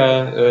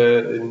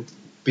Panagia,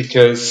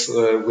 because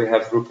we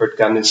have Rupert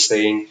Gunnis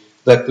saying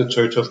that the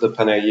church of the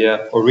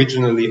Panagia,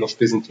 originally of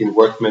Byzantine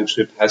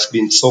workmanship, has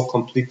been so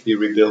completely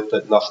rebuilt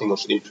that nothing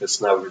of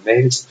interest now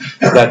remains.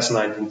 That's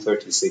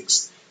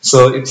 1936.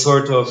 So it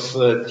sort of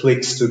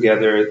clicks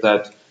together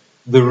that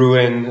the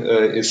ruin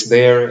is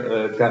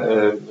there,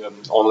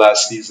 Enlart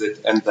sees it,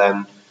 and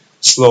then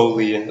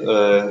slowly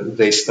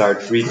they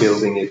start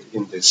rebuilding it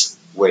in this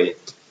way.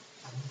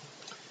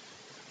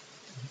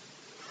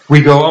 We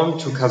go on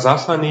to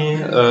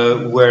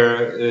Kazafani,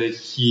 where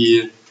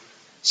he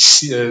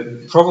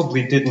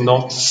probably did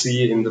not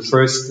see in the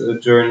first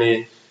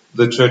journey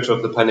the church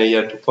of the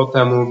Panagia to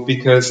Potamu,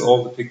 because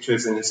all the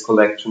pictures in his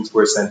collections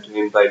were sent to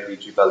him by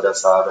Luigi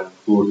Baldassare,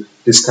 who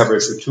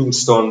discovers a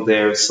tombstone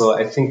there. So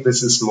I think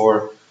this is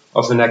more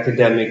of an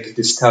academic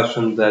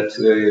discussion that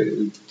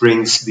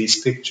brings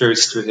these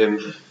pictures to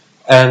him,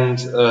 and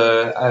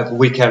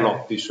we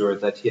cannot be sure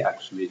that he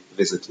actually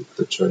visited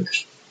the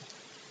church.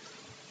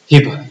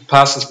 He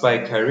passes by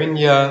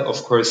Kyrenia,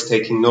 of course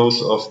taking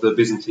note of the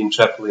Byzantine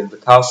chapel in the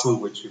castle,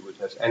 which he would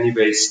have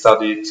anyway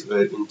studied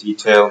in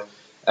detail,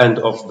 and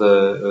of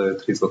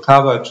the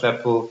Chrysokava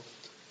chapel.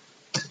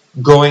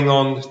 Going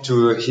on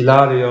to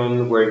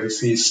Hilarion, where he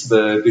sees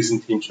the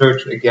Byzantine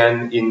church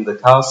again in the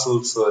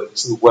castle, so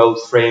it's well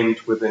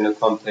framed within a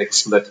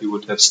context that he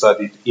would have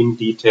studied in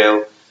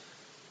detail.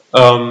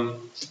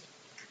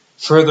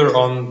 Further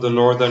on the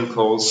northern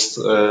coast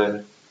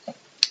to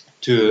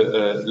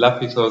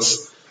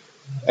Lapithos,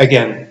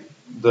 again,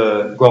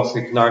 the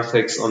Gothic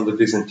narthex on the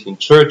Byzantine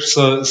church.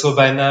 So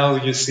by now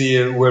you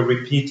see we're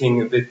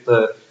repeating a bit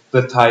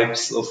the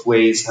types of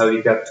ways how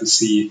you got to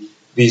see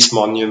these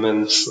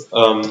monuments.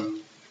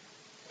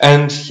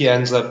 And he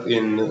ends up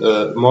in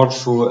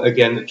Morphu,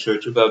 again a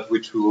church about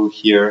which we will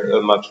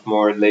hear much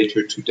more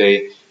later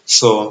today,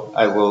 so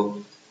I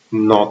will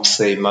not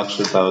say much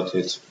about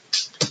it.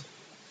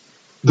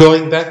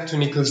 Going back to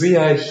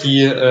Nicosia,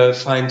 he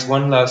finds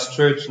one last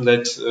church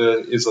that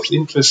is of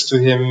interest to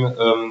him,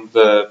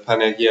 the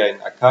Panagia in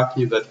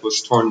Akaki, that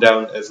was torn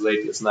down as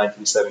late as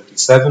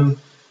 1977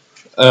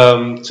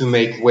 to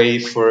make way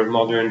for a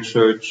modern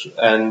church.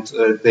 And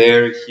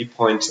there he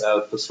points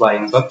out the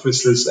flying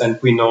buttresses, and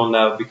we know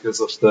now because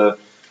of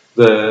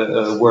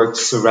the work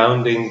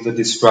surrounding the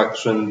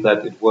destruction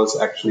that it was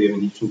actually a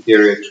Venetian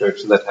period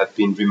church that had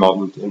been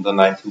remodeled in the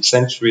 19th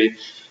century.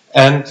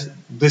 And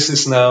this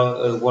is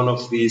now one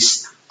of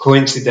these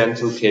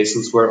coincidental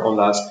cases where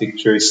Enlart's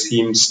picture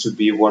seems to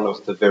be one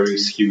of the very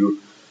few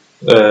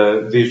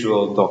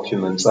visual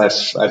documents.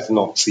 I've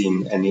not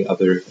seen any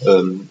other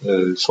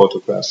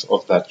photograph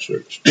of that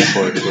church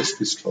before it was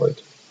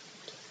destroyed.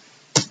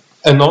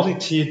 A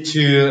novelty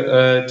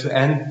to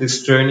end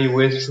this journey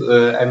with,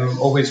 I'm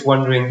always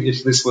wondering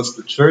if this was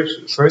the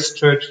first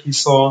church he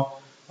saw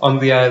on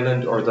the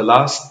island, or the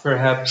last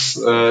perhaps,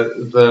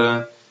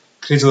 the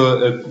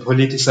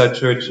Chrysopolitissa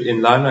church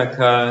in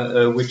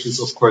Larnaca, which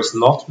is of course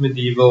not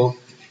medieval,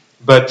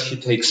 but he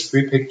takes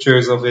 3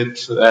 pictures of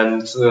it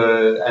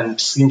and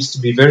seems to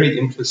be very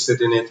interested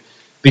in it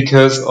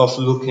because of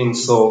looking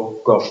so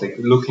Gothic,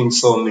 looking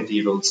so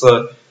medieval.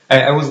 So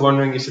I was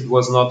wondering if it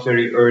was not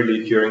very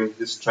early during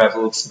his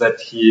travels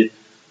that he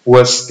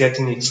was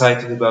getting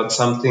excited about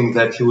something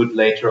that he would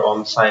later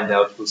on find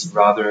out was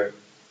rather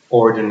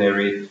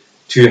ordinary,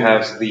 to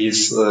have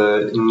these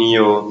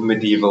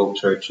neo-medieval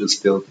churches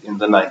built in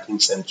the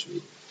 19th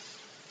century.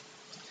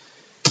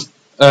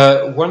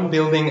 One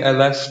building I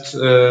left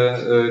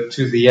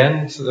to the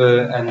end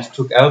and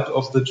took out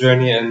of the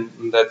journey,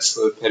 and that's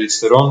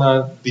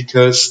Peristerona,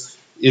 because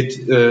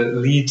it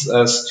leads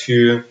us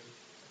to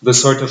the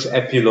sort of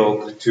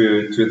epilogue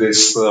to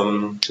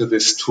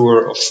this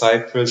tour of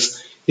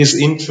Cyprus. His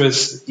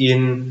interest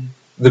in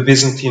the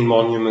Byzantine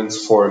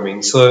monuments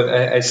forming. So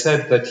I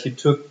said that he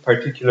took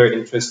particular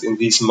interest in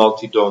these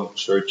multi-domed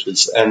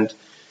churches and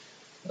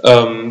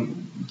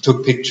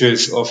took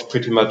pictures of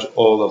pretty much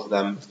all of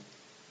them.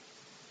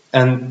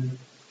 And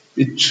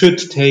it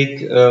should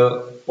take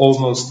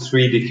almost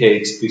 3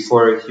 decades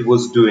before he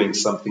was doing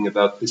something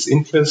about this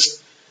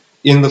interest,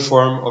 in the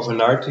form of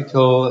an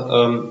article,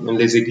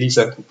 Les Églises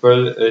à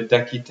coupole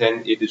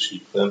d'Aquitaine et de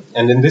Chypre.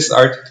 And in this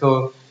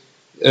article,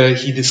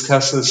 he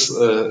discusses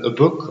a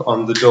book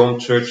on the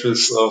domed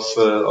churches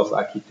of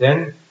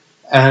Aquitaine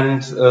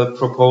and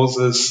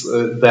proposes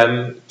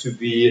them to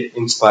be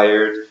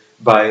inspired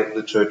by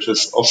the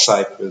churches of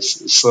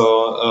Cyprus.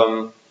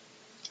 So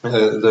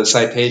the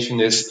citation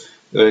is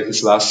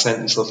his last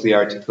sentence of the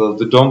article: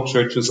 "The domed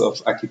churches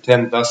of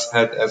Aquitaine thus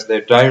had as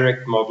their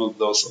direct model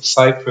those of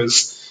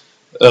Cyprus,"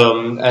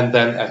 and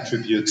then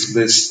attributes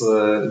this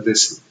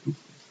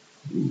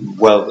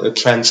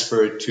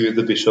transfer to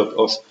the Bishop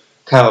of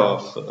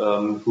Cahors,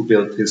 who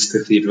built his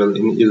cathedral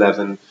in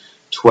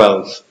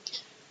 1112.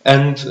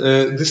 And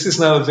this is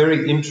now a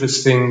very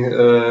interesting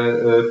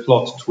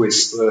plot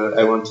twist,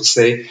 I want to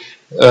say,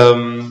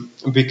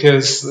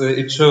 because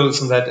it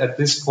shows that at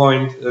this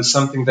point,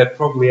 something that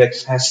probably had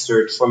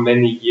festered for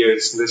many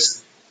years,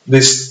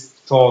 this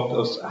thought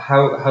of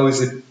how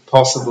is it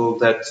possible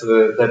that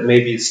that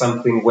maybe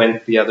something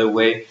went the other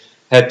way,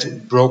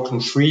 had broken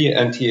free,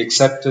 and he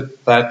accepted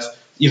that,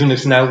 even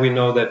if now we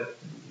know that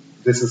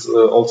this is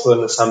also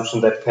an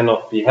assumption that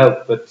cannot be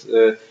helped, but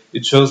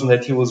it shows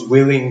that he was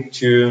willing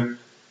to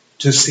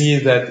see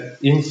that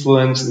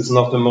influence is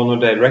not a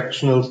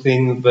monodirectional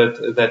thing,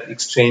 but that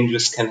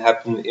exchanges can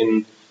happen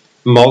in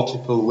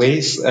multiple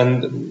ways.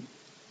 And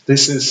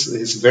this is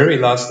his very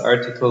last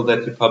article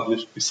that he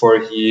published before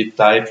he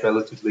died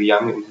relatively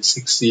young, in his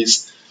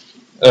 60s,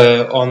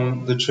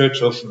 on the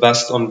church of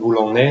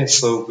Basse-en-Boulonnais.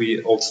 So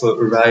we also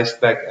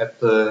arrived back at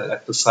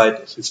the site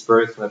of his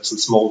birth. That's a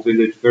small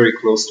village very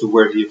close to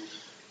where he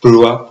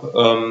grew up.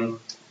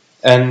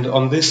 And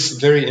on this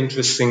very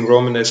interesting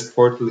Romanesque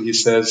portal, he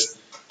says,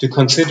 "To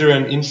consider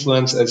an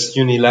influence as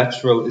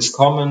unilateral is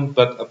common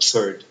but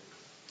absurd.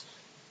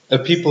 A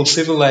people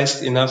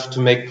civilized enough to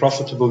make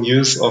profitable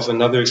use of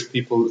another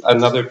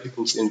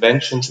people's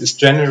inventions is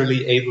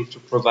generally able to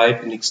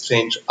provide in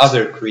exchange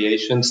other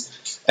creations,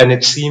 and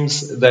it seems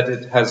that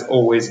it has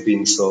always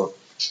been so."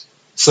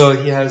 So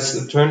he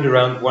has turned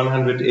around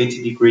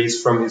 180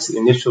 degrees from his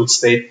initial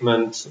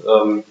statement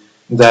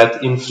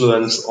that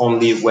influence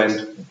only went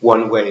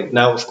one way.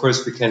 Now, of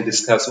course, we can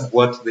discuss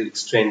what the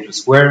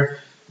exchanges were,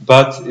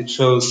 but it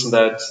shows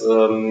that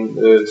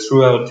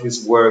throughout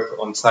his work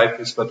on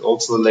Cyprus, but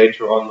also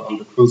later on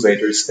the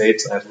Crusader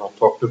states, I have not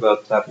talked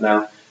about that now,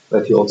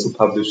 but he also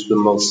published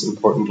the most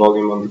important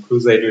volume on the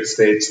Crusader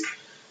states,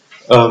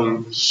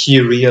 he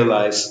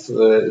realized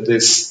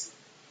this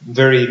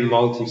very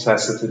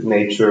multifaceted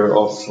nature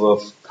of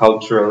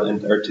cultural and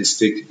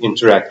artistic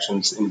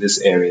interactions in this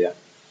area.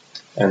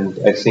 And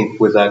I think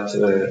with that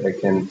I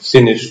can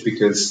finish,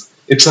 because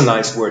it's a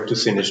nice word to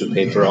finish a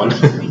paper on.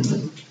 Thank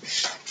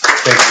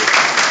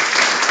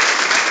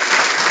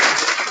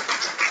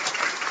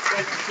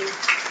you.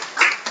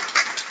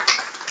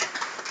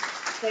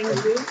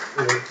 Thank you.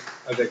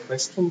 Are there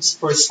questions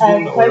for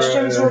Sim?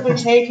 Questions will be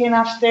taken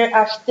after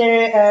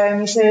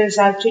Mrs.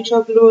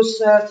 Alçıcıoğlu's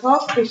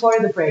talk before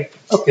the break.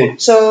 Okay.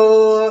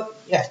 So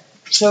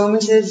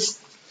Mrs.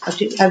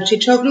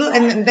 Alçıcıoğlu,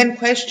 and then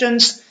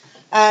questions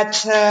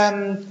at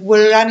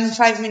we're running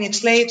 5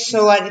 minutes late,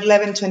 so at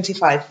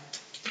 11:25.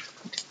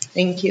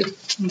 Thank you.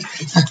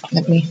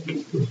 Let me.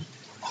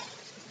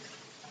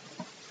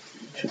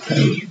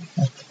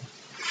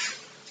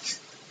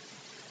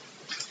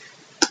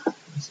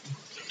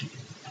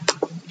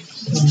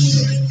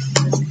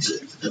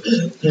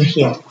 You're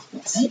here.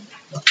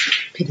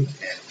 Pity.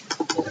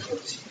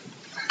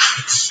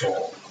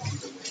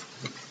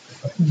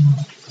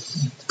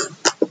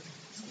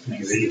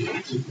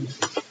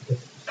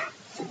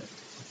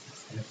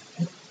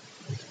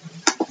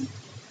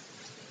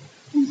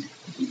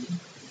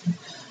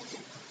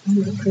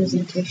 The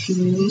presentation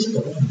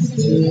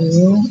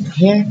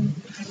here.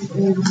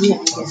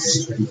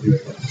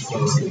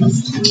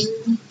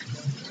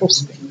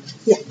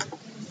 Yeah.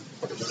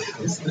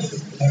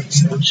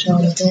 Show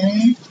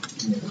there.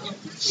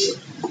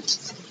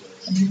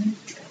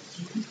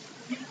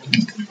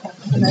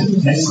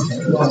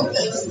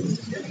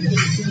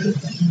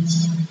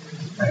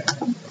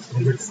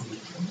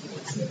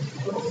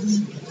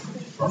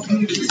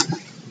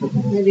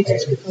 Maybe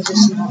just because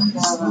it's not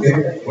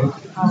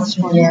our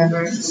small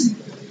universe.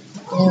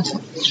 Yeah,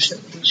 it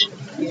should be.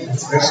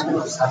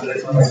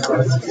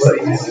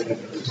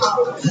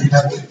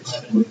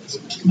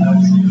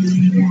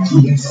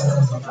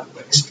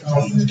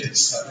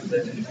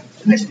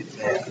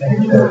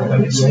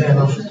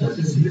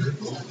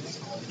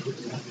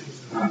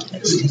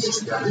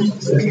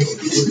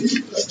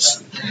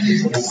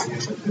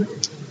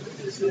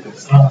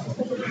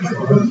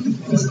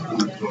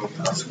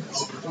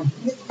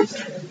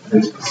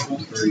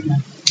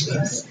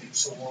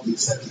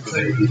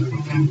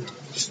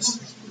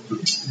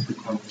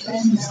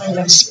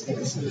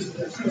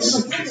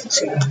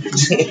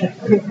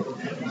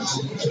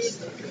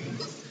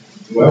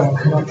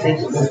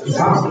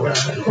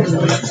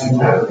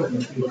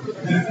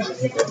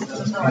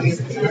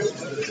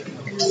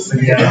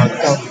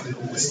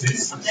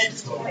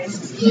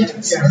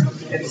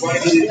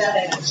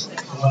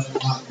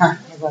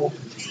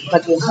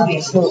 But you have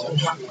to look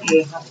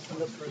here.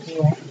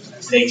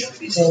 Here.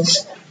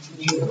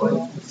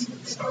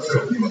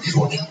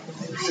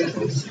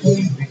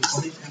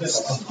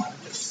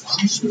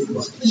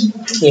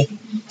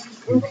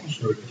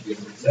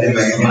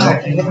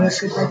 Let me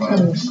see if I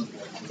can.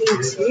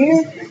 It's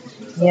here.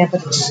 Yeah,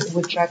 but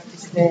we track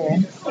this there.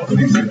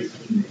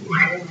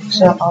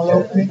 So I'll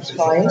open it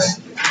twice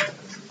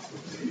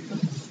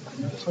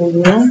for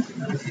you.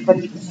 But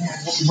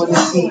what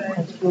is the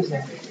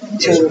confusing?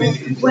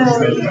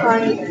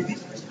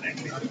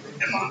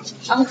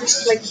 I'll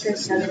just click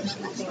this and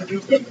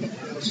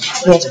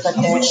yes, but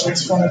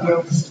it's going to be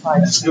open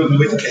twice.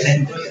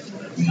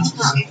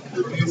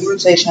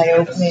 So should I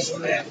open it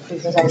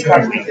because I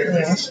tried it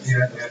here?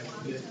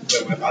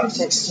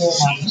 So it's here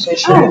now. So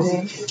should I do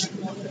it?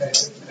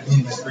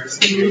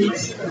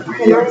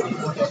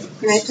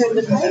 Can I turn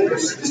the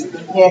page?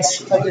 Yes,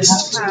 but you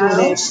have to do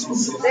this.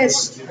 This?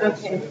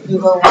 Okay. You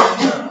go on.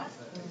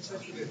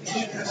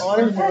 Or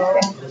you go.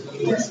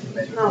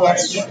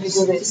 Yes, you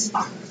do this.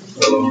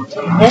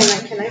 Yes.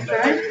 Can I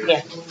try?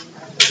 Yeah.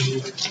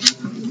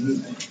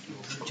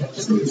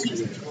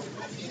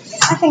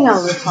 I think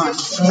I'll be fine.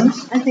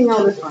 I think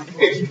I'll be fine.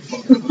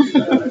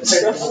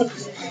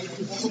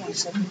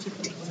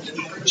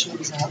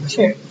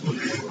 Sure.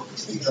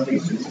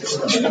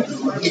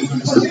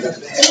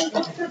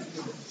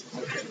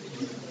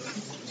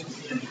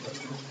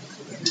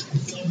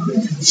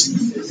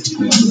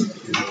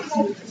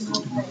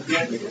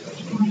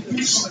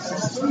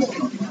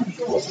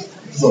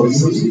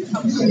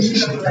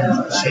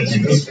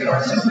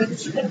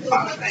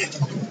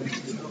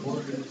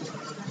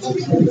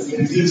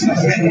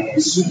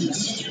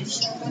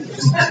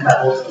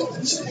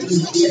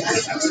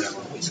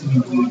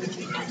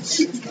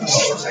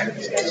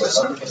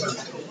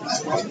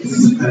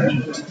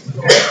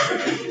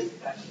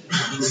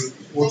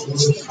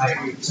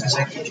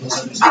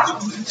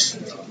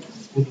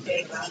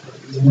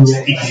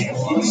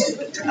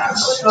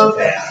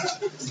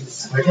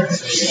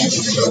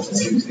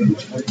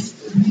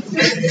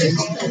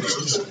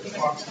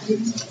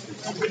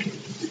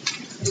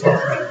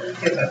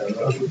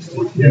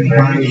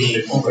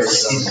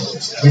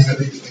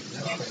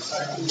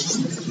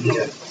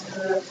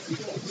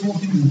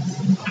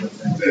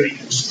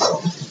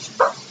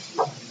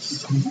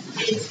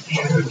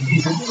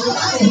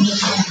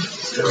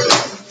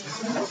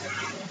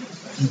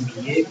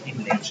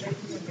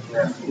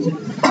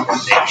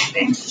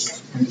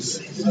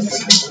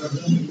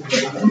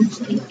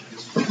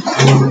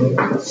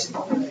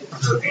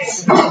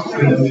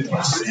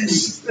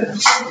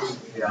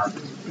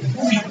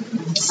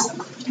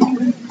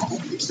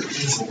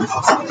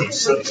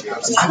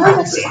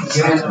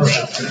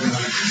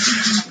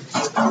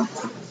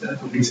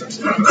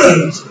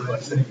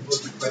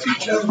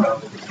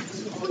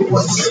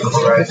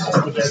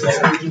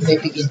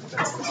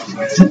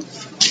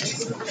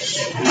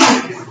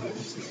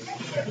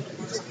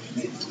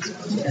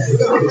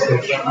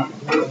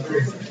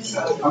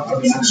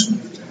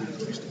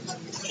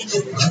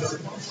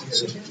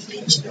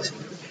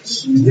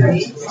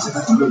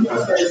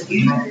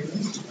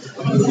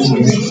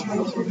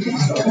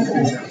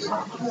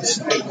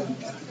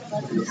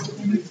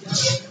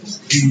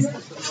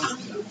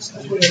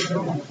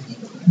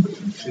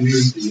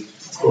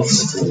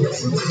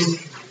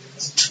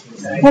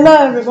 Hello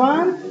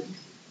everyone.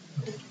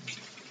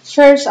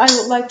 First, I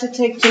would like to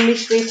thank to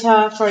Miss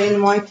Rita for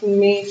inviting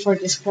me for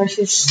this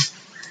precious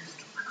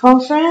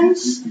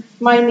conference.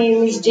 My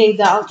name is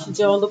Ceyda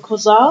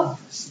Alçıcıoğlu.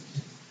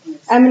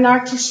 I'm an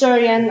art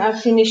historian. I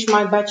finished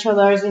my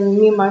bachelor's in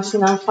Mimar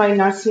Sinan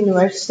Fine Arts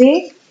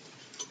University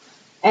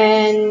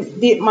and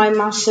did my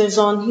master's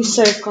on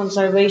historic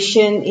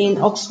conservation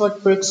in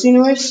Oxford Brookes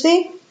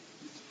University.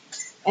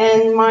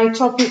 And my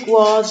topic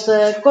was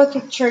the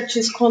Gothic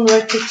churches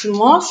converted to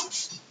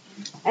mosques.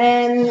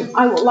 And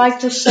I would like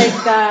to say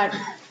that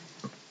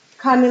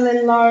Camille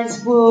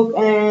Enlart's book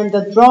and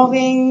the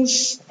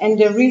drawings and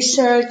the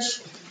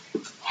research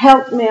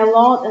helped me a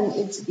lot, and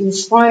it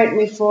inspired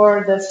me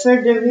for the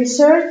further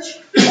research.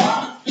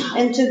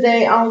 And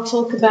today I'll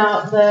talk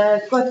about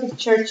the Gothic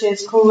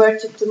churches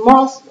converted to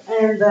mosques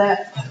and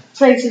the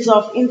traces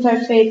of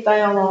interfaith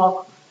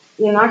dialogue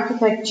in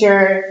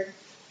architecture,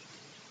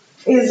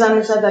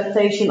 Islamist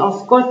adaptation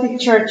of Gothic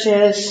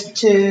churches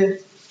to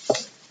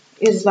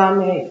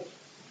Islam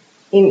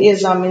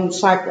in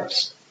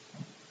Cyprus.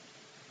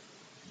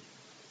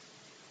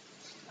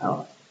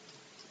 Oh.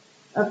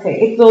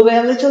 Okay, it will be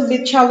a little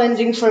bit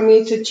challenging for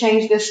me to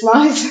change the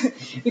slides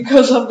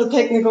because of the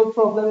technical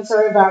problems.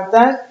 Sorry about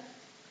that.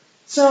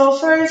 So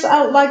first,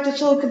 I would like to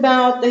talk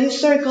about the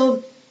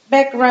historical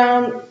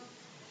background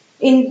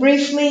in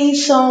briefly.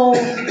 So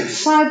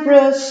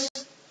Cyprus,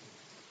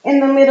 in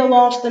the middle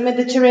of the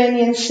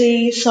Mediterranean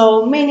Sea,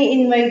 so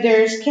many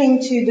invaders came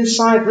to the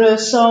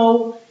Cyprus.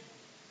 So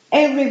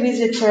every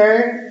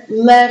visitor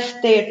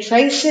left their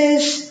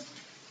traces,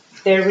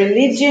 their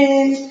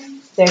religion,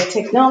 their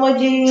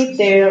technology,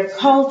 their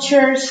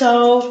culture.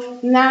 So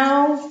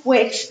now we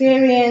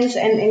experience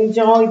and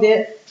enjoy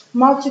the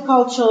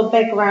multicultural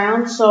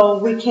background, so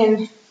we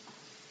can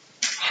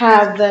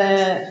have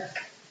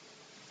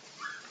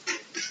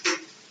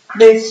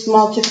this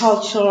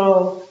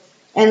multicultural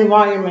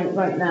environment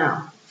right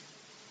now.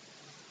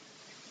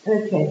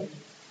 Okay.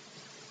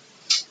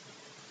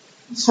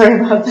 Sorry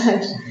about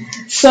that.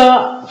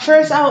 So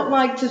first I would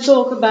like to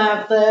talk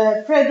about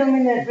the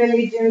predominant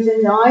religions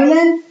in the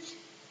island.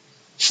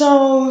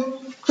 So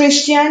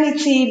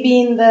Christianity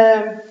being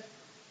the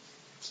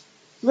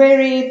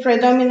very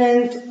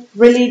predominant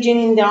religion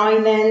in the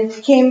island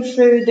came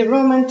through the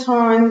Roman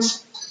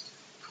times.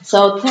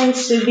 So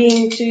thanks to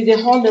being to the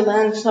Holy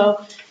Land, so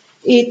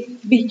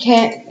it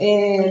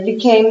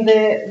became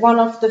one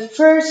of the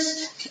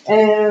first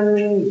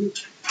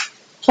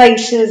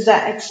places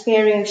that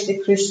experienced the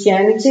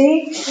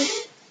Christianity,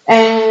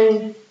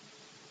 and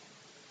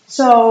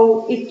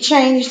so it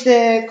changed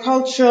the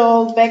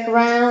cultural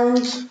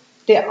background,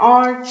 the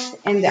art,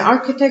 and the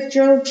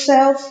architecture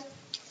itself.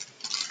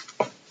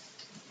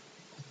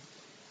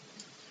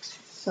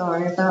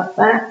 Sorry about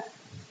that.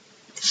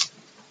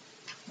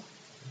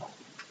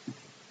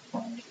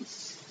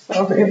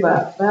 Sorry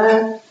about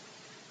that.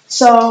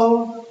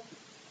 So,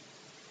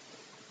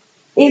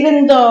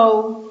 even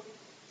though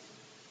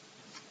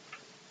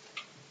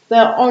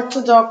the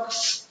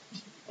Orthodox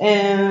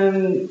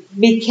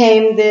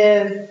became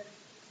the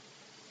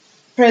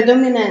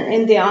predominant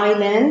in the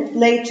island,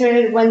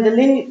 later when the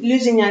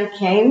Lusignan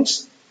came,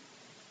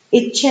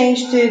 it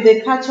changed to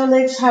the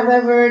Catholics.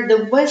 However,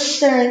 the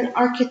Western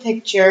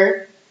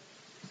architecture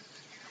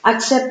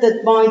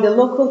accepted by the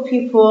local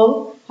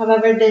people,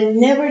 however, they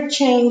never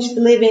changed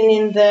believing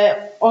in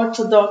the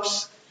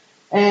Orthodox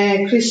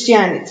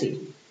Christianity.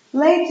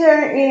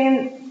 Later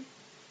in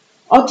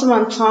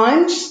Ottoman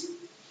times,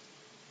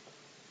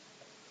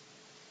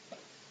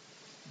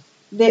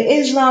 the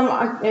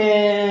Islam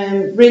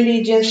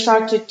religion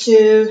started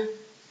to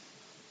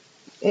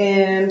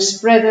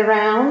spread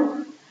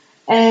around,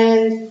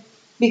 and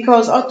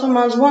because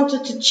Ottomans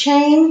wanted to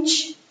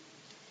change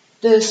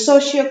the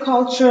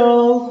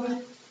socio-cultural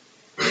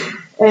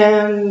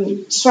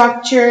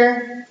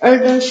structure,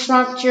 urban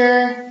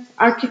structure,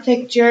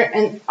 architecture,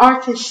 and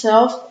art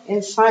itself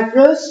in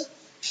Cyprus.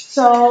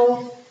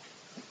 So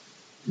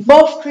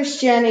both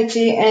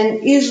Christianity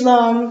and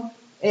Islam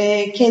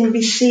can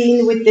be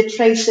seen with the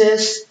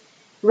traces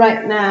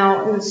right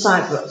now in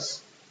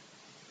Cyprus.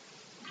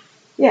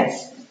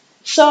 Yes.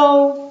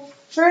 So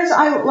first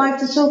I would like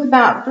to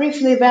talk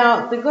briefly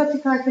about the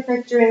Gothic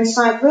architecture in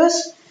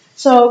Cyprus.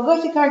 So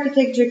Gothic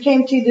architecture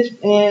came to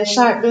the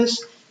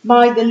Cyprus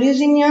by the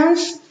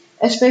Lusignans,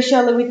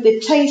 especially with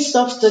the taste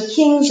of the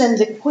kings and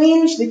the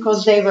queens,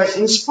 because they were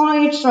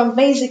inspired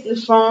basically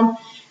from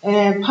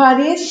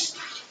Paris.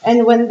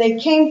 And when they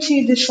came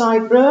to the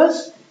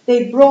Cyprus,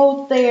 they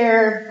brought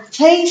their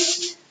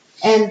taste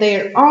and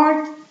their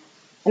art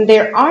and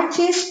their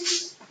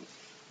artists.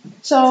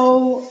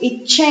 So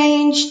it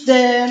changed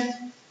the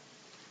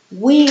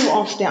view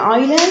of the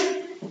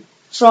island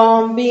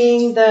from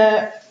being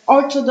the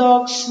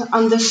Orthodox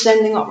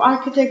understanding of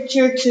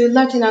architecture to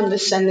Latin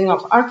understanding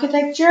of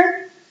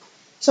architecture.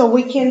 So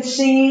we can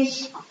see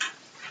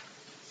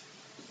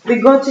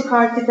the Gothic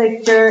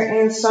architecture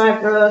in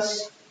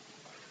Cyprus.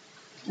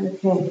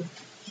 Okay,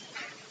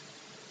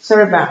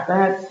 sorry about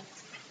that.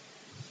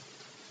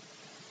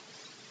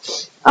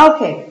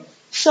 Okay,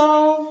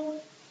 so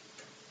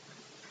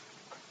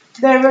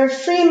there were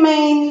three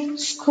main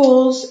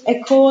schools,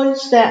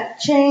 écoles that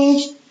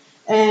changed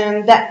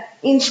and that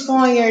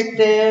inspired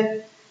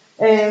the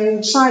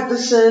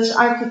Cyprus's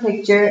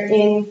architecture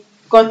in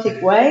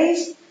Gothic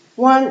ways.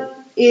 One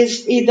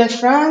is either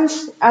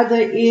France,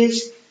 other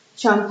is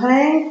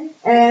Champagne,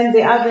 and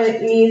the other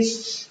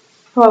is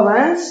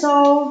Provence.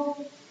 So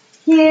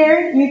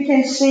here you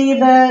can see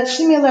the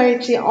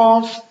similarity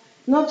of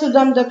Notre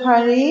Dame de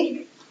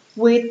Paris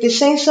with the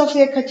Saint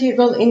Sophia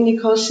Cathedral in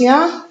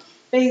Nicosia.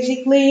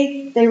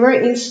 Basically, they were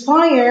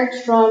inspired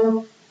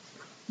from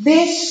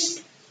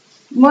this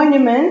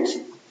monument,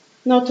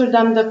 Notre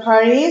Dame de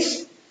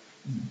Paris.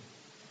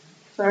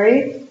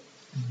 Sorry.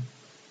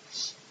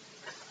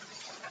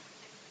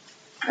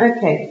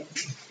 Okay.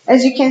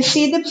 As you can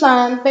see the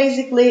plan,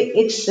 basically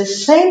it's the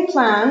same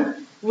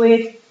plan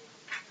with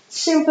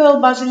simple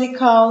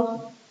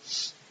basilical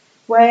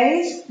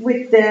ways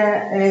with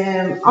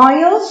the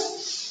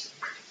aisles.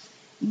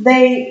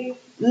 They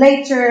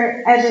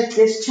later added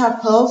these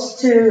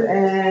chapels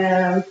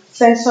to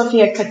St.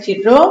 Sophia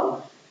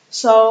Cathedral.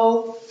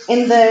 So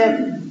in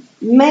the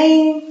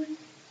main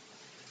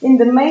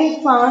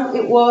plan,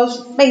 it was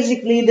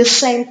basically the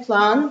same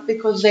plan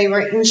because they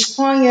were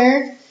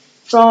inspired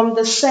from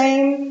the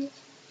same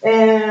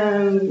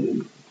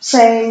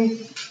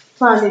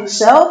plan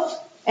itself.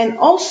 And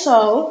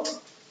also,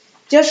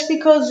 just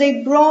because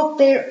they brought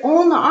their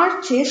own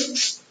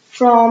artists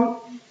from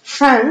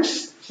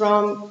France,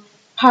 from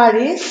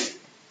Paris,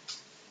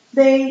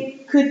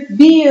 they could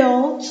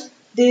build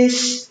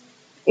these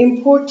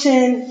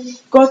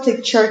important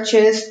Gothic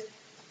churches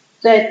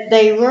that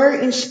they were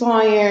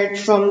inspired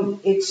from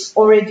its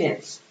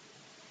origins.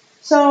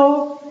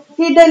 So,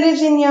 Guy de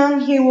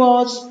Lusignan, he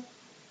was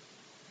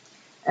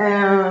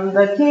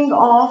the king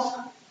of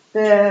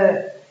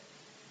the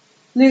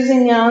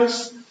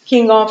Lusignans,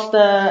 king of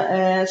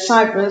the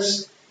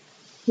Cyprus,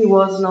 he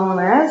was known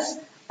as,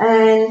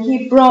 and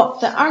he brought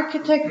the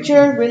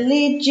architecture,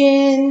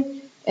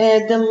 religion,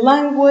 the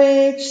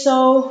language,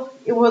 so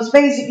it was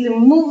basically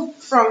moved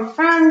from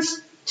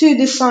France to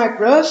the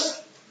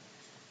Cyprus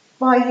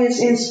by his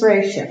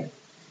inspiration.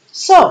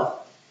 So,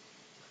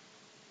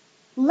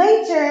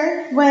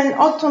 later, when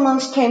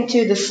Ottomans came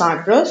to the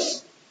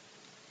Cyprus,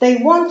 they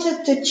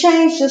wanted to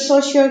change the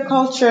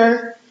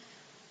socio-culture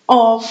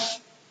of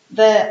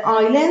the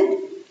island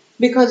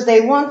because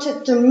they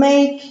wanted to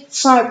make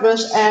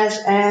Cyprus as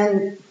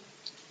an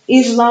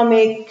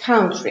Islamic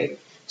country.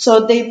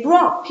 So they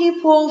brought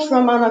people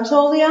from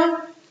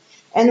Anatolia,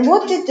 and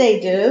what did they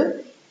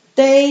do?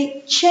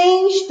 They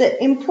changed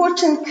the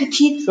important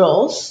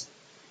cathedrals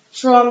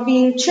from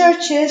being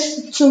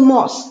churches to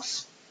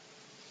mosques.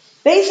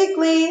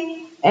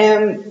 Basically,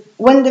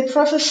 when the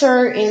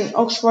professor in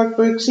Oxford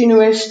Brookes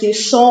University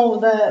saw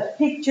the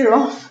picture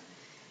of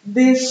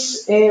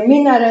this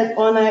minaret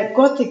on a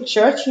Gothic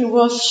church, he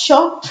was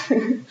shocked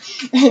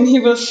and he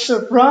was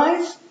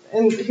surprised,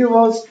 and he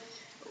was,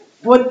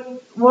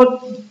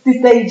 what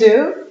did they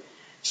do?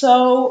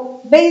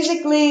 So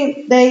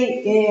basically,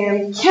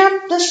 they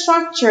kept the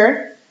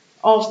structure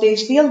of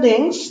these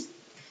buildings,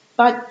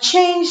 but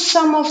changed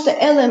some of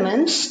the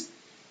elements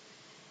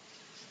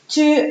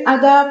to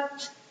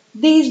adapt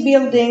these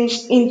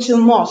buildings into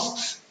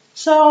mosques.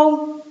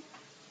 So,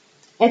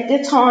 at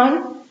the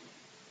time,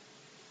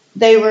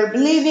 they were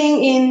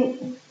believing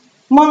in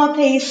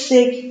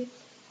monotheistic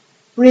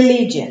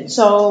religion.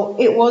 So,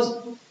 it was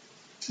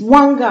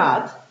one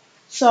God.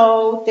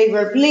 So, they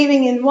were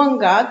believing in one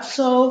God.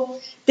 So,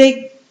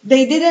 they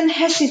didn't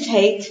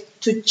hesitate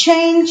to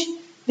change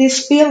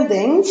these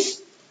buildings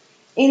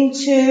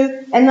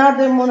into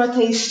another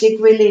monotheistic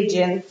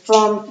religion,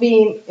 from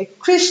being a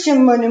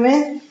Christian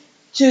monument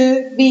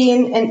to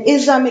being an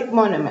Islamic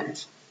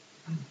monument.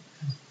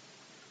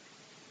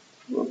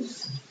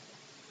 Oops.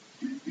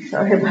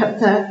 Sorry about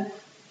that.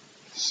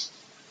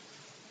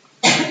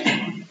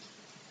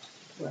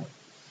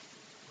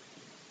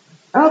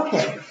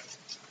 Okay.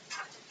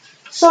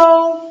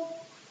 So,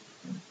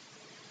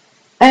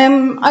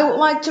 I would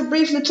like to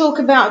briefly talk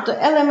about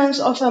the elements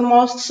of a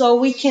mosque so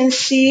we can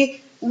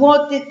see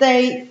what did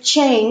they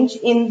change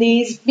in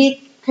these big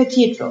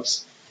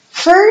cathedrals.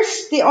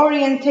 First, the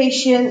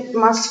orientation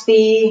must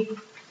be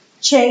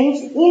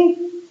changed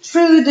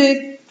through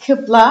the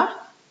Qibla,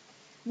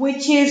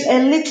 which is a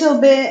little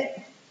bit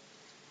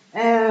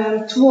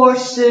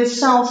towards the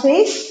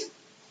southeast.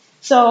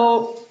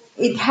 So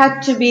it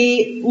had to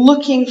be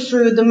looking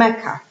through the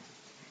Mecca.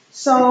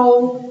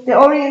 So the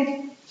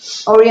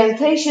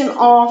orientation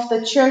of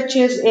the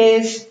churches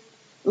is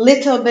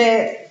little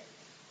bit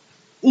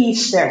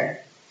eastern.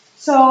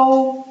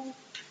 So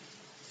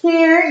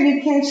here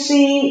you can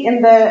see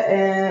in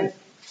the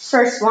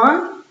first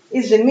one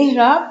is the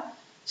mihrab.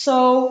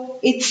 So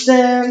it's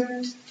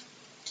the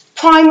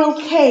primal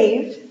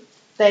cave.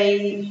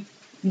 They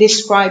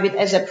describe it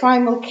as a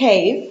primal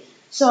cave.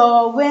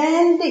 So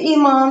when the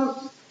imam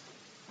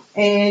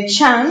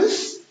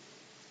chants,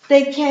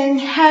 they can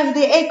have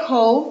the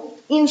echo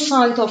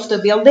inside of the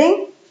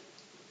building.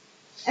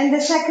 And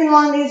the second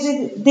one is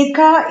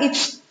dika.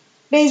 It's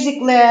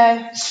basically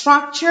a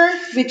structure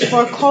with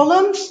 4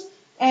 columns.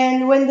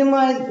 And when the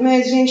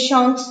muezzin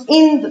chants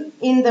in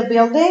the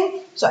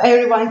building, so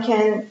everyone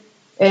can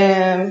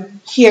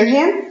hear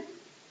him.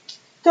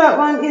 Third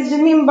one is the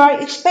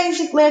mimbar. It's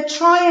basically a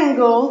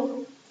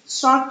triangle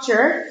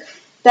structure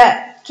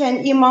that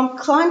imam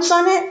climbs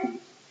on it.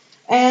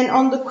 And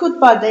on the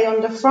khutbah day,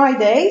 on the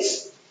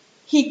Fridays,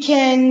 he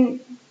can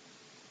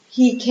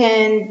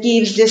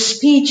give the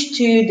speech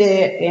to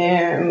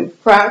the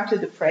crowd, to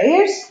the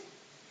prayers.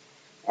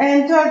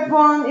 And third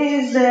one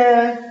is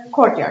the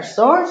courtyard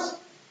doors.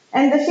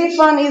 And the fifth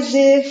one is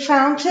the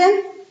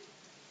fountain.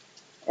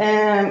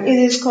 It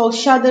is called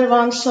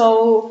Shadırvan,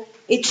 so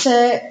it's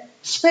a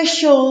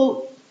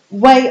special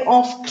way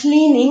of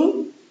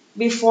cleaning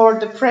before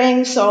the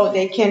praying, so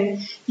they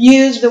can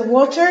use the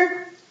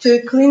water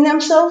to clean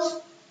themselves.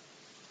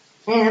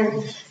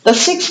 And the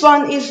sixth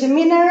one is the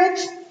minaret.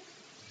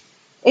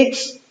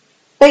 It's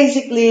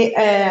basically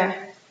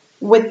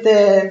with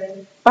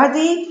the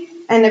body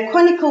and a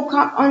conical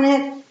cup on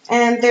it,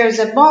 and there's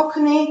a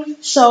balcony,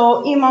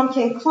 so imam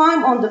can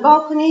climb on the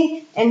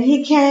balcony and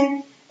he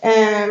can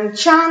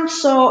chant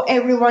so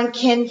everyone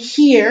can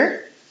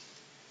hear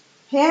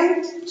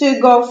him to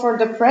go for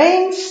the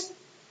prayings.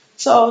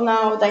 So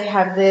now they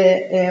have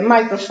the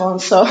microphone,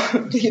 so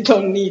you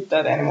don't need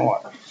that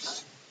anymore.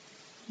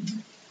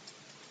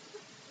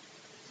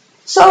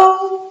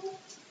 So,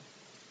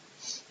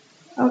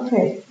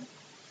 okay.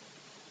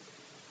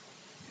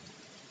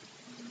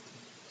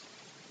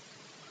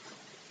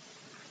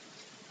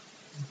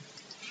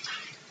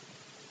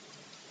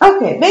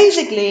 Okay,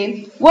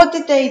 basically, what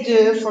did they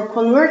do for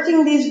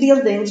converting these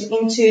buildings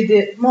into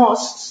the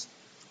mosques?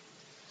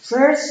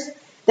 First,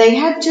 they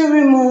had to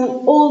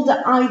remove all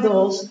the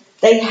idols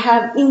they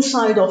have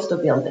inside of the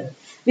building.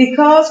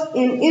 Because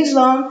in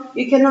Islam,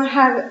 you cannot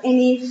have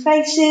any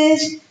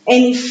faces,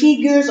 any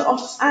figures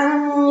of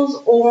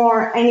animals,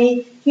 or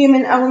any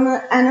human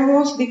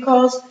animals,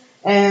 because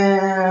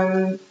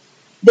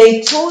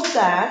they thought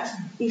that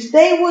if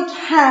they would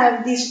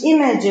have these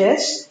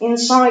images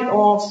inside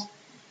of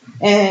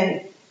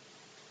a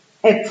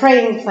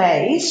praying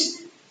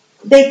place,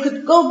 they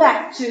could go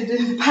back to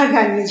the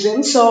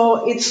paganism.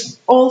 So it's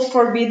all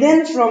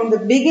forbidden from the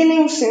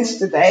beginning since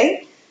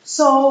today.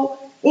 So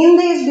in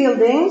these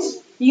buildings,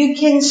 you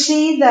can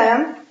see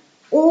them,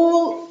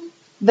 all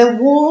the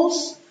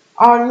walls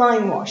are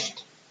lime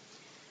washed.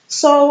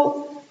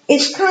 So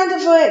it's kind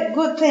of a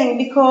good thing,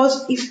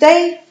 because if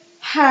they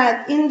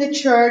had in the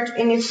church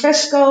any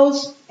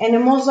frescoes, any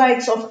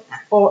mosaics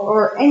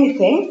or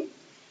anything,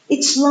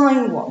 it's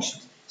lime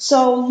washed.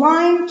 So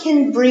lime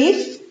can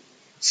breathe.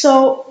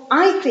 So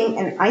I think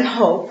and I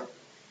hope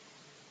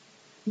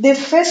the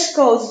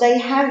frescoes they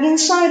have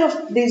inside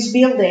of these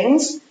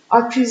buildings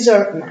are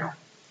preserved now.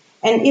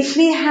 And if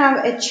we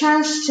have a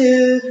chance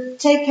to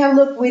take a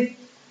look with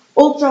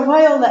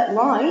ultraviolet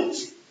light,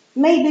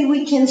 maybe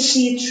we can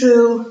see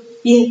through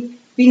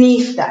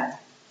beneath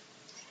that.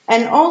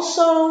 And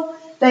also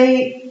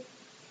they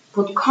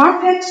put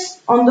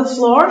carpets on the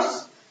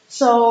floors.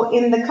 So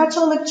in the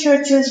Catholic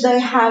churches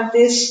they have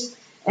this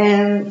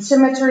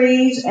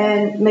cemeteries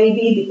and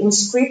maybe the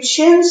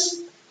inscriptions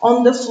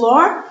on the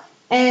floor.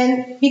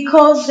 And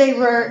because they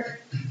were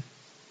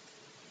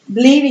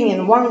believing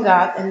in one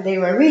God and they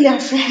were really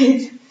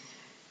afraid,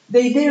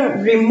 they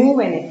didn't remove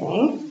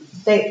anything.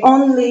 They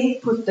only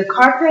put the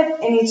carpet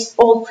and it's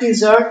all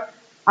preserved,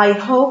 I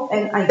hope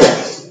and I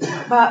guess.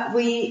 But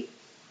we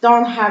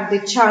don't have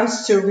the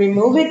chance to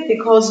remove it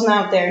because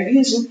now they're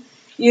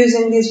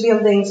using these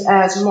buildings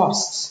as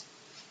mosques.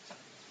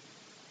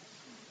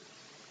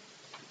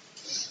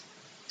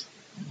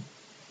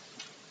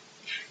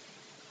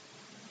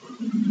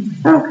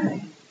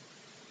 Okay.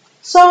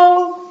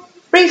 So,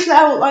 briefly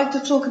I would like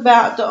to talk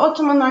about the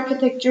Ottoman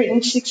architecture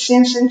in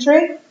 16th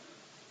century.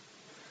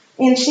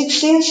 In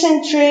 16th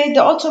century,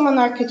 the Ottoman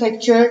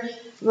architecture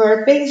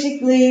were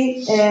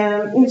basically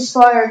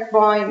inspired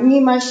by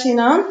Mimar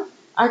Sinan,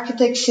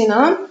 architect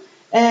Sinan.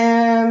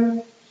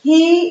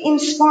 He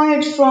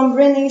inspired from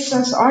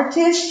Renaissance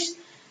artists.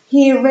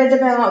 He read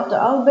about the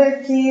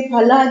Alberti,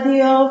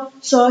 Palladio,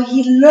 so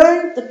he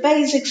learned the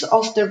basics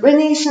of the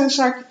Renaissance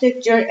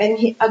architecture and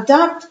he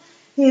adapted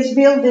his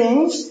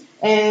buildings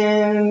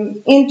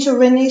into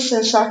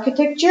Renaissance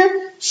architecture.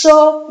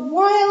 So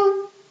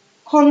while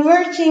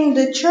converting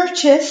the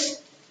churches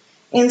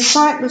in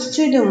Cyprus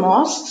to the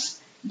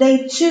mosques,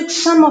 they took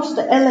some of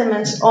the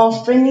elements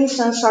of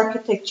Renaissance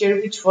architecture,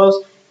 which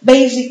was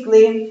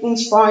basically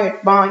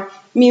inspired by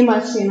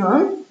Mimar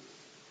Sinan.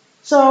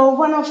 So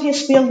one of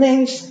his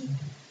buildings,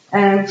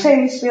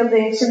 famous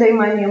building,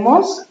 Süleymaniye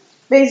Mosque,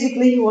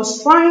 basically he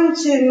was trying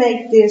to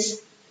make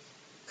this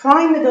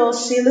pyramidal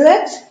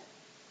silhouette,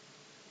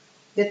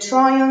 the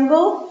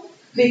triangle,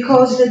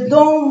 because the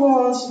dome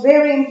was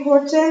very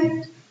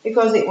important,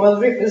 because it was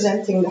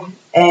representing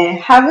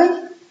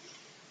heaven,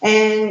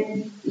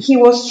 and he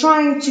was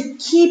trying to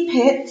keep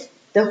it,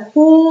 the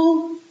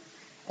whole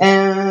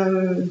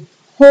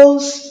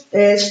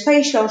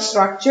spatial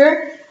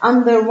structure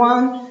under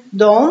one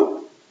dome.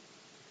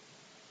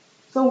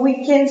 So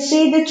we can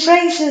see the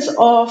traces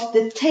of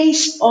the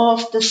taste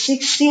of the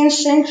 16th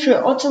century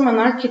Ottoman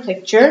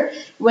architecture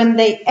when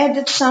they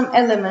added some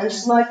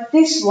elements like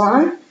this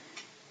one.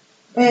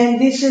 And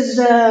this is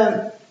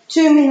the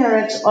two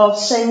minarets of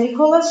St.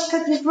 Nicholas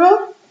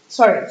Cathedral,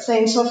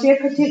 St. Sophia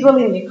Cathedral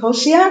in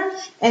Nicosia.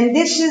 And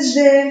this is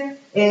the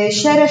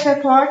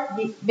Şerefe part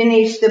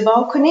beneath the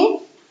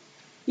balcony.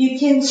 You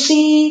can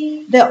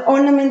see the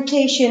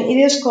ornamentation.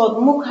 It is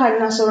called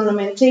Mukharnas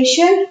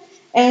ornamentation,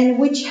 and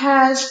which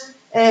has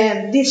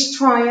these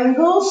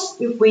triangles.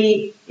 If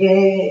we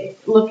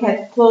look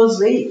at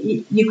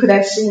closely, you could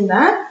have seen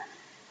that.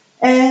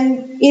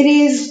 And it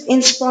is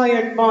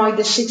inspired by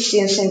the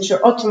 16th century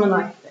Ottoman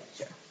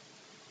architecture.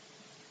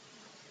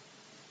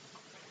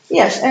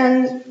 Yes,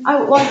 and I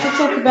would like to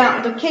talk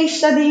about the case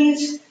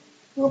studies.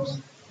 Oops.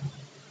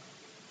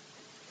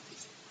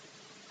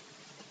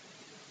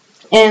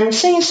 And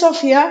St.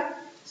 Sophia,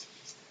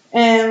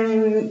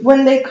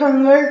 when they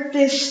convert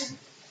this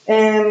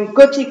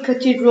Gothic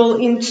cathedral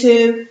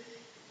into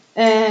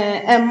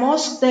a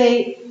mosque,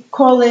 they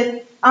call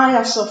it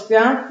Hagia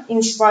Sophia,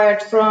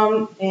 inspired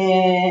from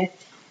the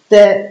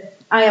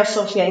Hagia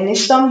Sophia in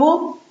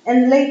Istanbul.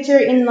 And later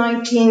in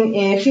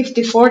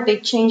 1954,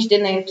 they changed the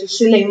name to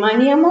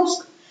Süleymaniye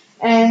Mosque.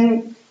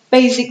 And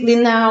basically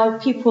now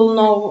people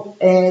know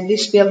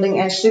this building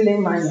as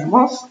Süleymaniye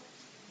Mosque.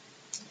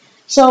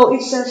 So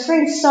it's a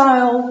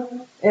French-style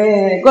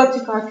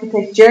Gothic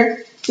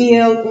architecture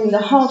built in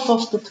the half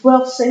of the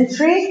 12th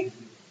century.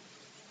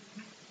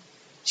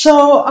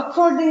 So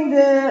according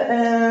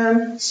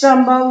to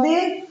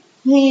Strambaldi,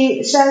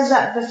 he says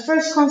that the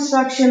first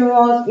construction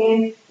was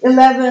in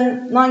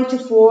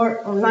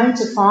 1194 or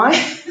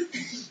 95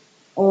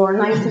 or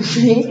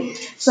 93.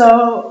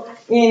 So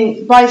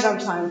in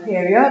Byzantine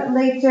period.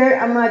 Later,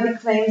 Amadi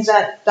claims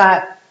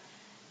that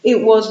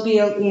it was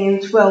built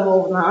in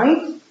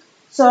 1209.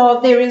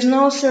 So there is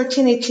no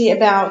certainty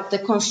about the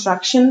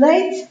construction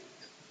date.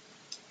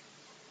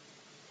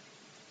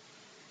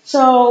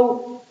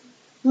 So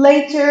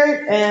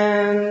later,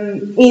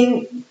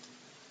 in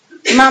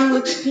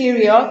Mamluks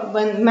period,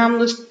 when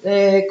Mamluks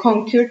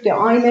conquered the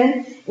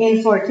island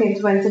in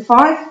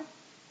 1425,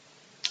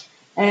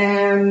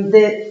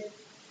 the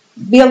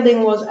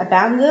building was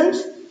abandoned,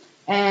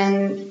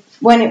 and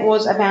when it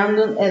was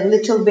abandoned, a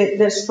little bit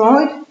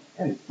destroyed,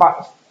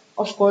 but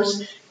of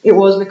course it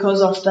was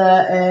because of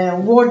the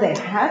war they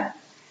had.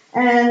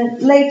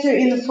 And later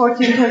in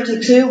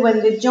 1432,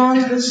 when the John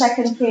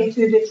II came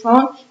to the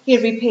throne, he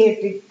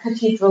repaired the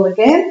cathedral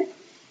again.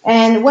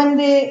 And when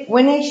the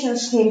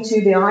Venetians came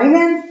to the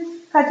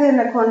island,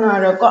 Caterina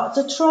Cornaro got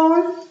the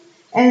throne,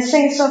 and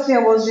St. Sophia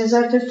was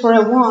deserted for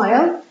a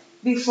while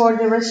before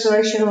the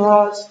restoration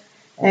was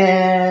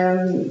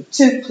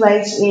took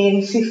place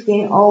in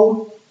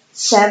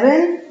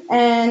 1507,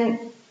 and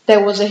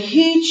there was a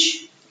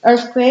huge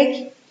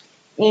earthquake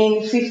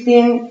in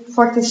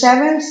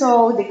 1547,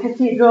 so the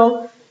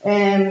cathedral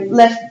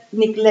left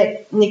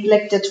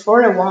neglected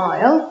for a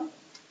while,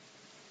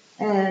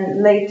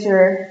 and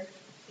later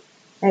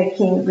a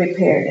king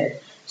repaired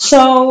it.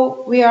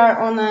 So we are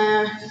on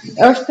an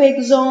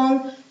earthquake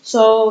zone,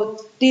 so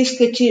this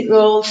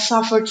cathedral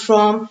suffered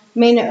from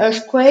many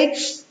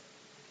earthquakes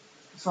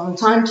from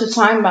time to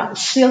time, but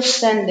still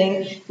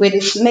standing with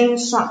its main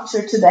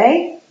structure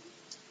today.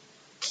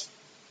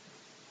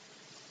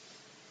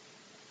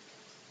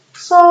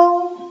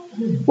 So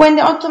when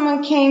the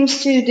Ottoman came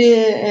to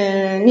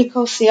the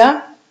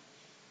Nicosia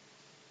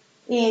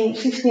in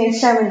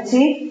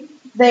 1570,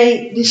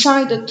 they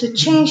decided to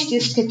change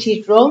this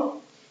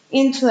cathedral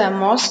into a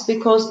mosque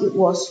because it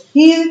was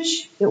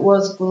huge, it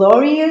was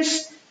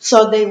glorious,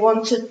 so they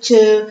wanted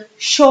to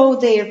show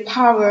their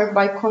power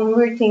by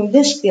converting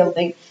this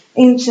building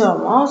into a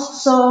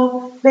mosque.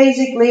 So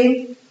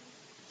basically,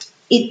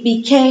 it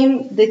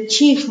became the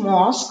chief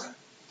mosque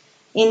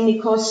in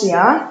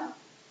Nicosia.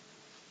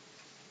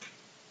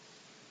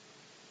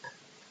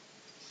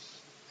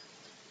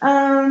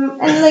 And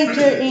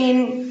later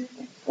in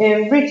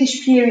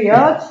British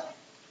period,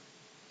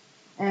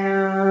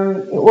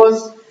 it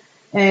was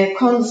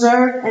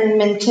conserved and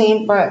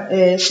maintained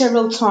by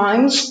several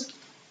times.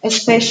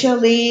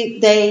 Especially,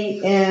 they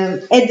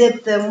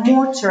added the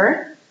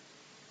mortar,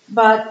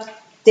 but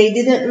they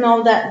didn't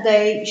know that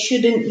they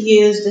shouldn't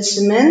use the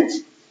cement,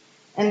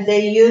 and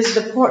they used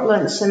the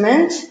Portland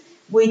cement,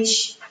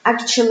 which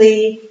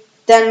actually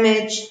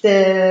damage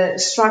the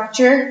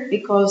structure,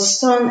 because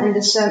stone and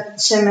the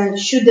cement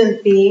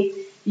shouldn't be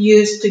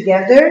used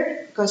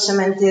together, because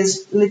cement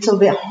is a little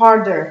bit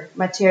harder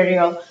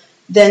material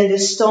than the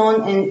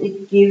stone and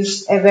it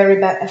gives a very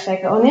bad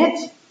effect on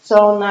it.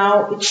 So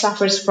now it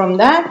suffers from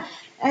that,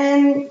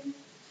 and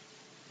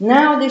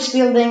now this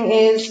building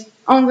is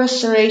on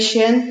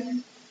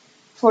restoration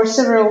for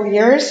several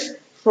years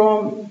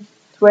from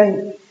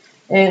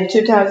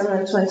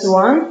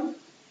 2021.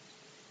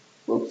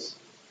 Oops.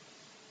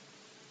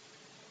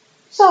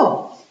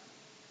 So,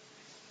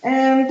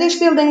 this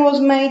building was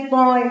made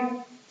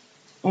by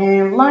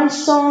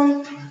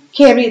limestone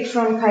carried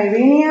from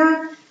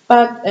Kyrenia,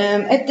 but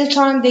at the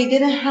time they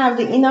didn't have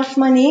enough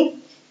money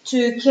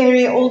to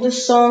carry all the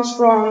stones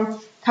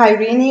from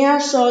Kyrenia,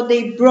 so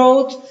they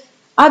brought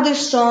other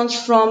stones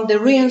from the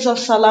ruins of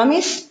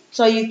Salamis.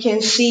 So you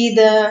can see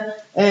the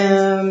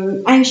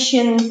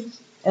ancient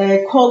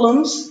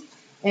columns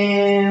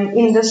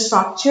in the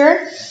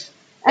structure.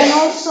 And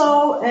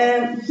also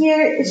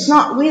here it's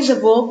not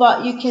visible,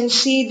 but you can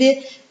see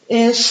the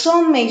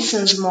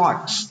stonemasons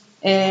marks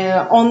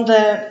on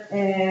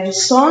the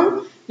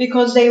stone,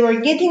 because they were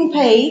getting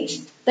paid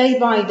day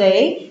by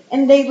day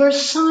and they were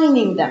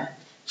signing them.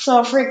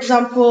 So for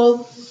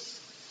example,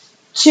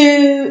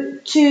 two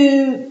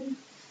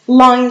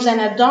lines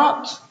and a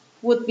dot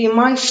would be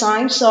my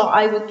sign, so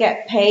I would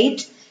get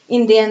paid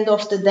in the end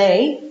of the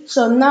day.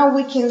 So now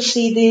we can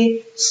see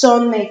the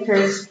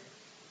stonemakers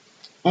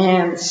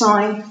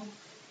sign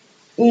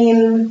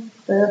in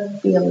the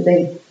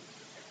building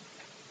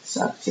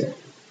structure.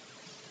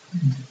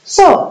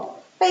 So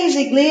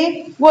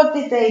basically, what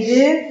did they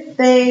do?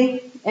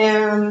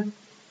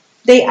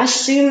 They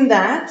assumed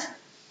that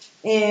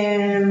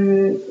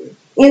inside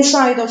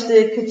of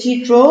the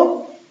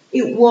cathedral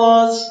it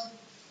was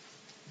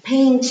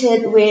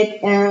painted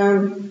with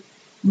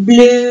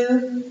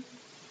blue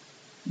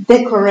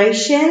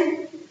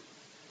decoration,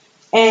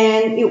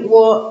 and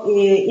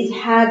it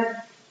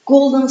had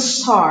golden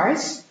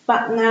stars,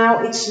 but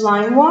now it's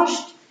lime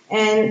washed,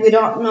 and we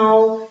don't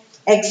know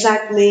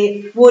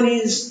exactly what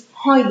is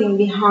hiding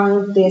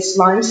behind this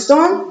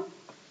limestone.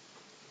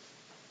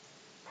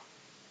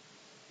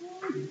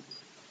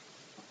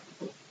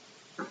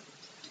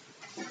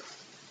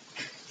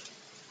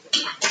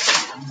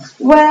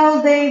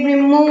 Well, they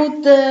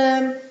removed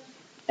the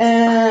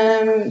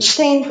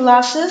stained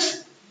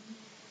glasses,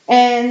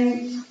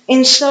 and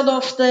instead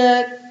of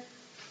the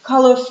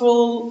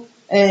colorful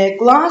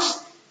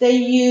glass, they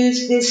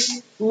used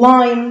this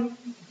lime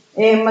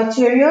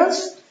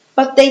materials,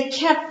 but they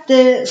kept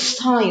the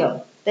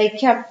style. They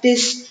kept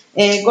this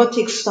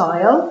Gothic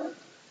style.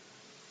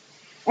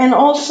 And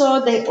also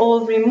they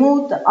all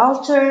removed the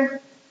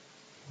altar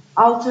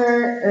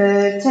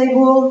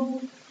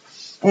table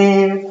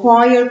and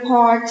choir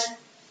part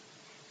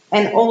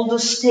and all the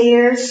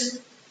stairs,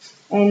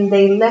 and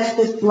they left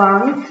it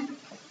blank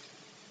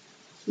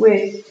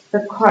with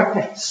the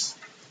carpets.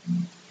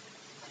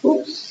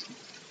 Oops.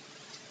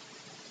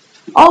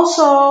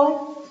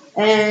 Also,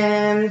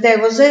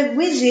 there was a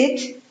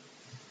visit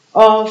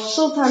of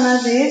Sultan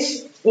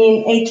Aziz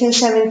in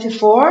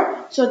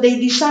 1874, so they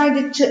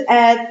decided to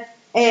add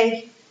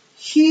a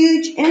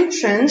huge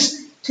entrance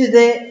to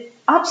the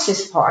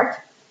apsis part,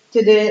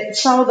 to the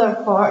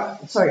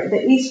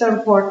the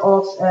eastern part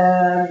of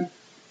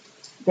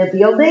the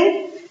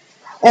building.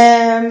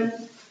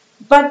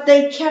 But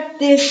they kept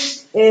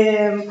this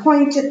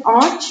pointed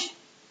arch,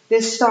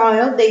 this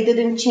style. They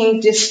didn't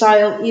change this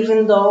style,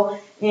 even though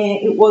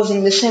it was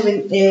in the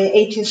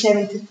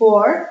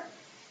 1874.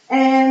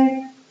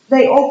 And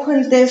they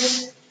opened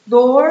this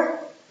door.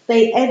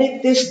 They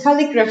added this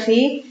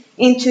calligraphy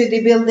into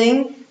the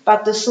building,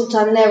 but the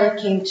Sultan never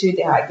came to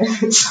the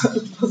island, so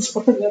it was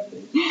for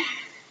nothing.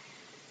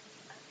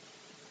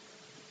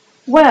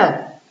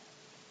 Well,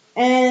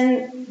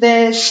 and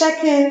the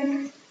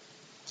second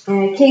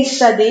case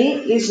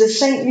study is the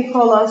St.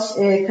 Nicholas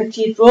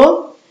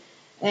Cathedral,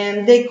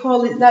 and they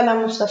call it Lala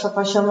Mustafa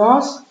Pasha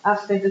Mosque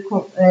after the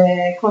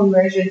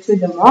conversion to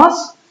the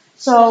mosque.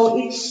 So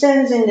it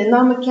stands in the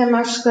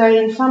Namık Square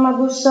in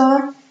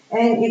Famagusta,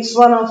 and it's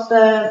one of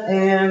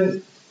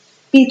the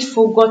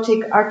beautiful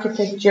Gothic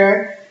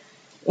architecture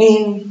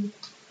in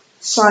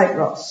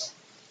Cyprus.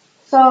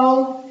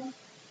 So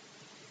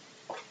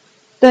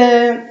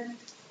the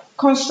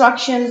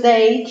construction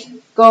date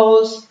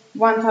goes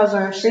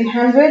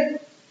 1300.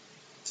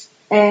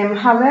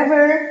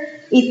 However,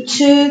 it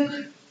took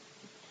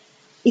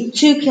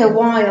a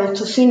while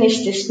to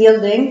finish this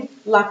building,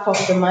 lack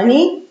of the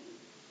money.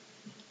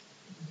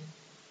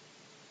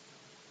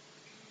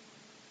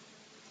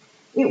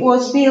 It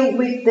was built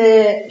with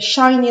the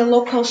shiny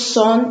local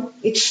stone.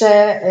 It's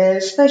a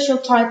special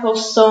type of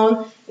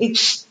stone.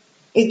 It's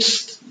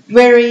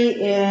very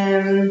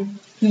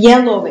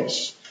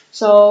yellowish.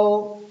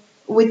 So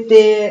with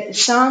the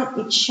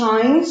sun, it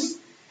shines.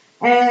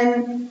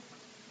 And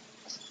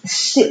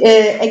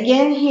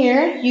again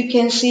here, you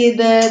can see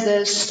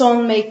the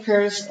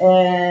stonemakers'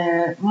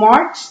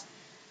 marks.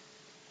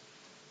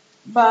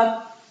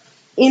 But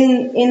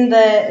In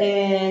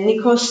the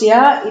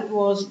Nicosia, it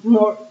was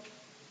more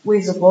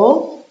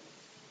visible.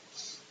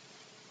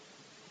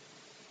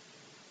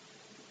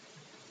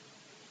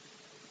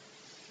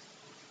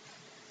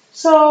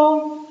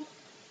 So,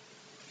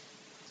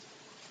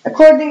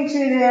 according to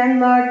the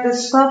Enlart, the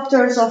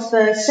sculptors of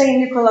the St.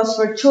 Nicholas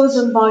were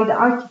chosen by the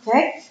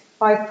architect,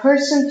 by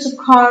person to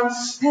carve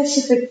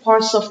specific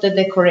parts of the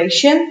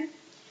decoration.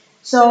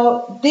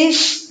 So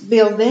this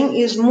building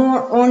is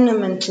more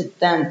ornamented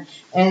than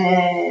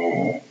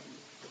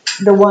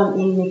the one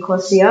in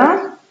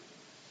Nicosia.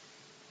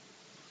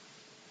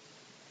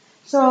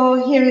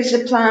 So here is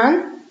the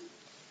plan.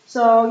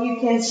 So you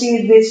can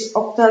see this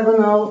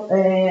octagonal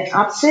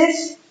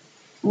apsis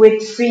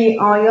with 3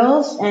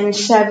 aisles and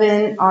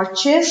 7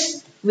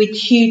 arches with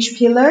huge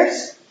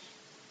pillars.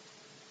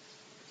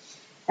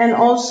 And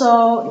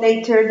also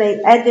later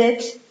they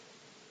added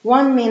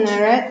 1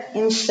 minaret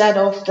instead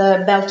of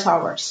the bell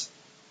towers.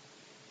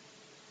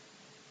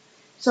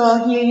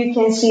 So here you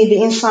can see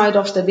the inside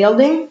of the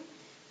building.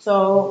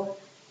 So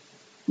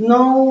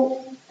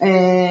no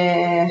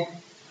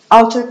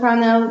altar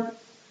panel,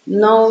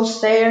 no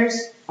stairs,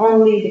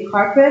 only the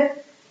carpet.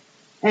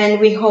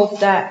 And we hope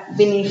that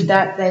beneath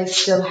that they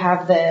still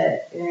have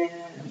the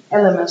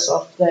elements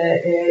of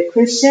the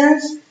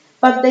Christians.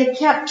 But they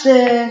kept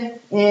the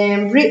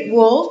brick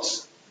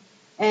walls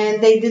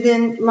and they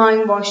didn't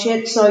line wash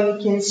it. So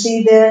you can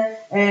see the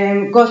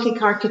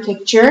Gothic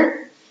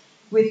architecture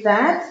with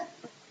that.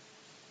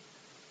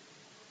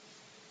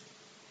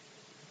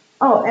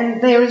 Oh,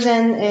 and there is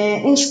an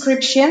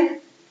inscription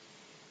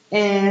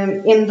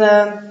in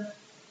the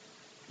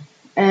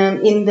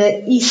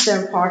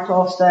eastern part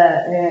of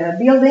the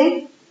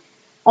building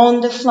on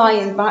the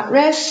flying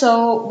backrest,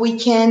 so we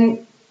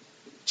can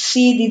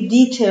see the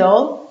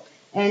detail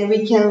and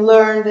we can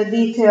learn the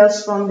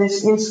details from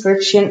this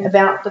inscription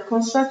about the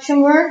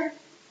construction work.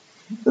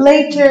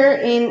 Later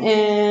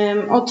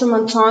in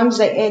Ottoman times,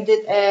 they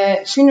added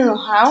a funeral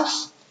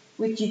house,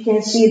 which you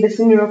can see the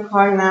funeral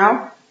car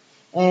now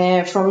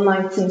from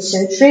 19th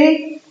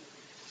century.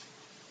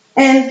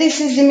 And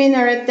this is the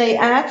minaret they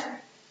add.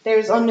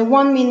 There's only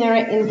 1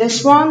 minaret in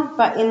this one,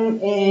 but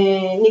in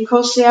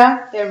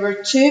Nicosia there were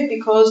 2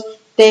 because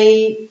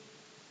they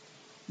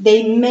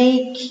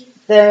make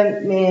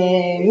the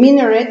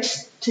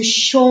minarets to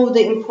show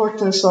the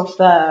importance of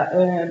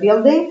the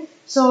building.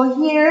 So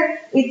here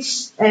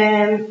it's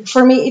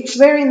for me it's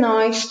very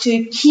nice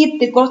to keep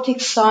the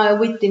Gothic style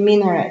with the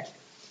minaret,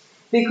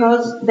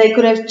 because they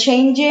could have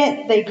changed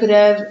it, they could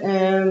have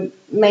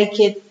make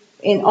it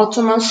in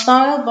Ottoman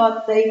style,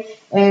 but they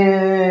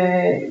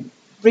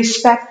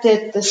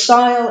respected the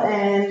style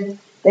and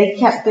they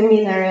kept the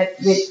minaret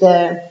with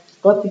the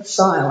Gothic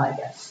style, I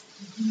guess.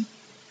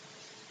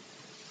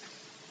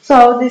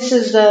 So this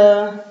is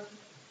the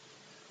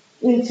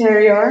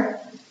interior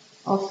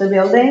of the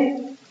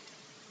building.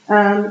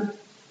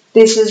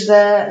 This is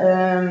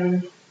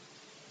the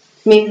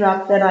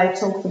mihrab that I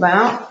talked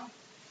about.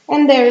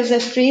 And there is a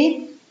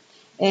tree,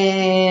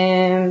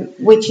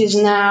 which is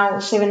now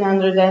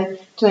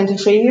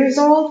 723 years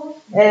old.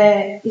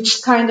 It's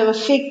kind of a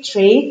fig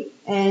tree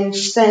and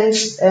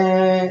stands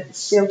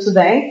still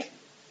today.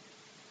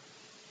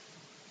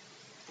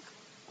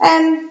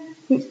 And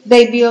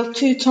they built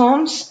 2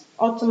 tombs,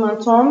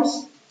 Ottoman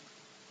tombs,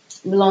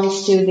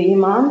 belongs to the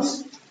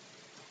imams.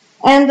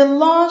 And the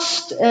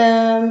last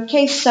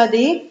case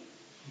study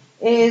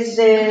is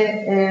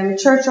the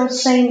Church of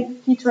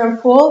St. Peter and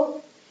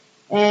Paul,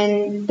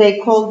 and they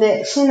call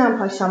it Sinan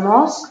Pasha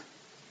Mosque.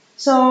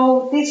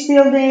 So this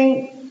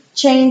building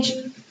changed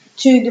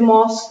to the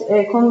mosque,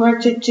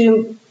 converted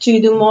to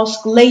the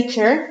mosque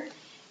later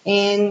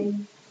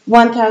in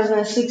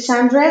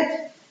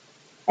 1600,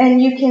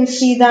 and you can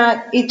see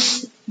that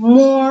it's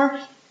more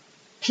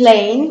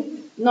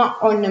plain,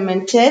 not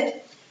ornamented,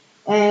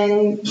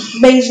 and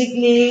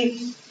basically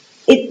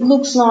it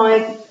looks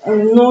like a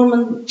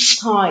Norman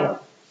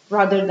style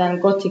rather than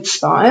Gothic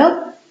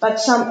style, but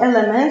some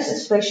elements,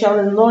 especially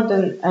in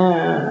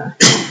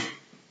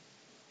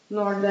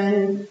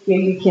northern here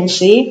you can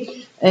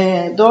see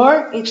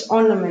door, it's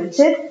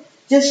ornamented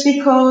just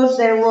because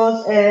there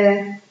was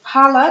a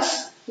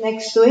palace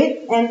next to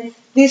it, and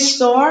this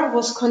door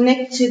was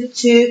connected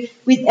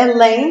with a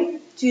lane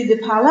to the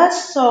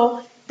palace,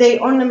 so they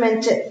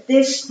ornamented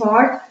this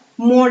part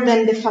more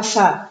than the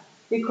facade,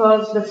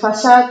 because the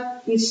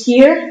facade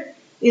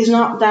is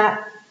not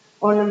that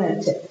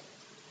ornamented.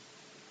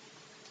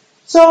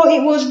 So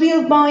it was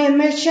built by a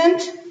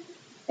merchant,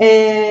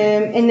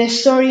 an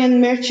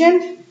Nestorian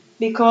merchant,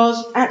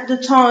 because at the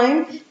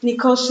time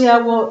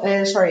Famagusta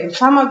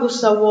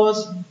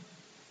was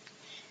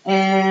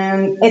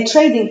a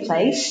trading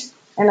place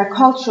and a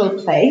cultural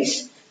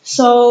place.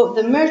 So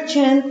the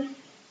merchant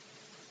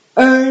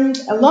earned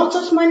a lot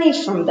of money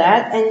from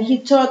that, and he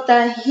thought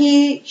that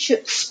he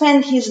should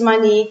spend his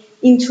money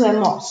into a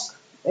mosque,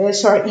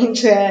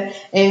 into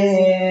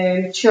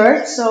a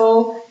church.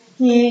 So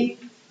he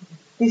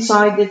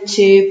decided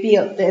to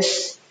build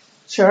this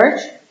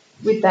church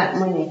with that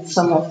money,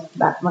 some of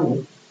that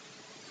money.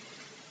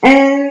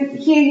 And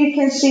here you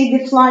can see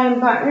the flying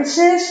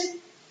buttresses.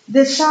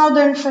 The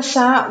southern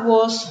facade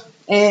was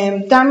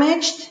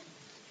damaged.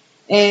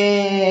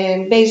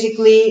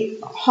 Basically,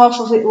 half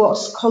of it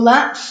was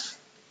collapsed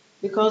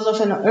because of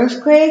an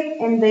earthquake,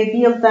 and they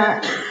built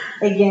that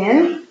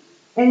again.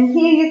 And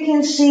here you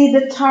can see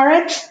the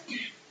turret,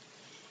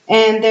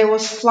 and there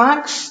was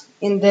flags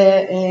in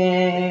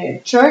the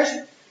church.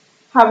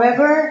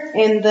 However,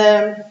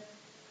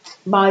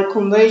 by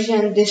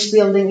conversion this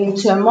building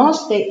into a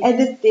mosque, they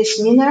added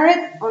this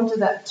minaret onto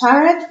that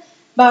turret,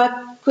 but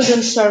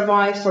couldn't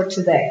survive for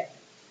today.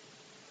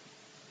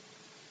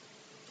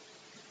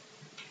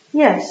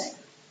 Yes.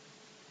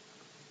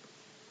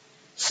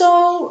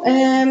 So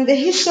the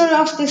history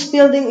of this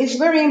building is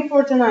very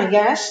important, I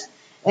guess,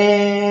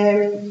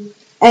 and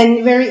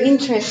very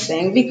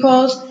interesting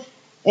because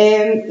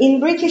in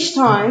British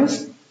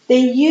times they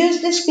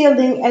used this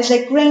building as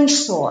a grain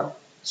store.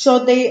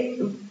 So they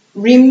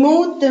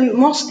removed the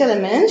mosque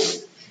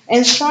elements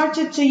and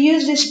started to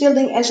use this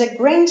building as a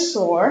grain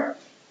store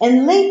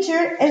and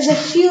later as a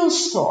fuel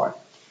store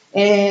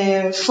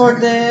for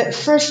the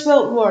First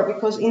World War,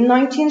 because in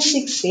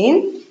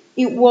 1916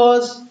 it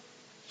was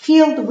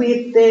filled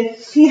with the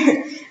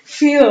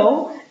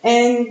fuel,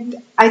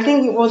 and I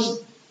think it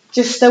was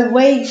just a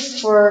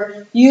waste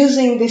for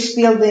using this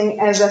building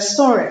as a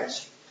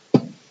storage.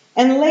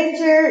 And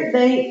later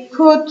they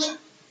put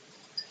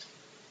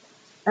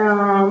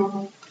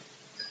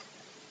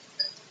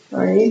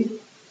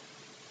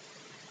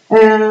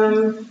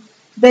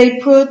they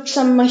put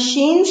some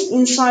machines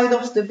inside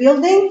of the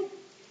building,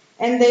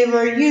 and they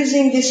were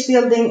using this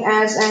building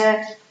as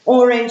an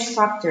orange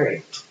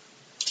factory.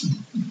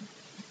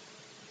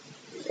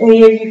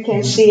 Here you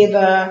can see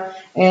the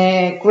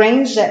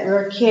grains that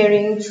were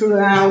carrying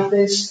throughout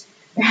this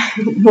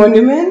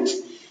monument,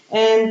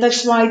 and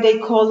that's why they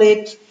call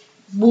it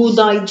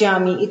Buğday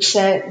Cami. It's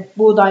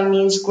buğday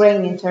means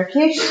grain in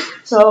Turkish,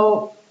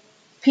 so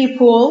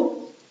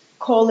people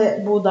call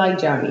it Buğday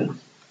Cami.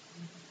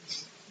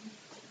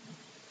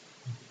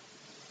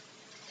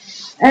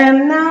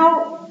 And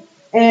now,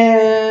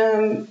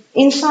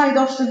 inside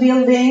of the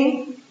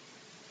building,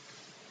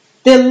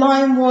 the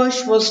lime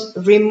wash was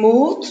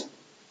removed,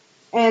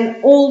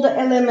 and all the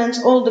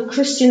elements, all the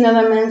Christian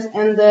elements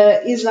and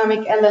the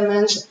Islamic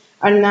elements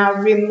are now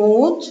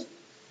removed,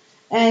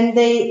 and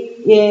they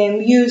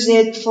use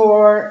it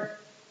for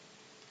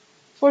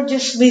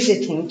just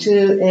visiting,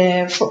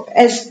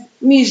 as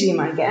museum,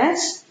 I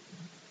guess.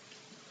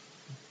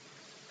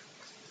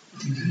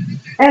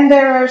 And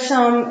there are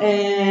some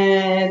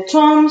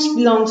tombs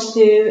belongs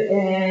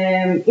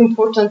to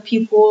important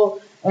people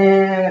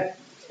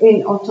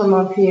in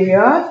Ottoman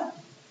period.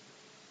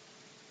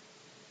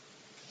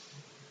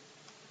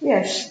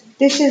 Yes,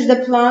 this is the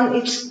plan.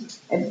 It's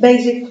a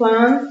basic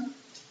plan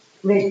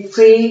with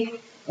 3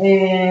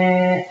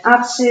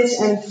 apses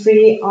and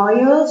 3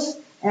 aisles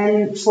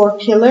and 4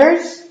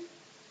 pillars.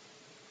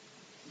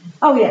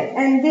 Oh yeah,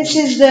 and this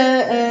is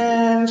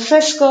the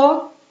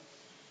fresco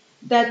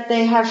that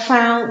they have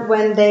found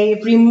when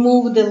they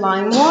removed the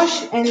lime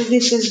wash, and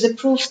this is the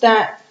proof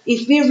that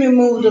if we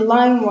remove the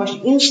lime wash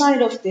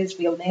inside of these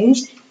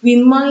buildings, we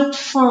might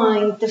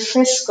find the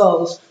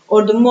frescoes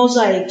or the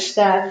mosaics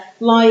that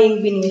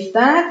lying beneath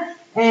that.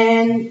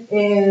 And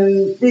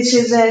this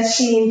is a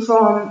scene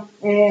from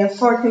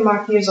 40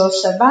 Martyrs of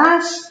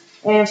Severis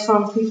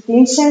from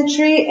 15th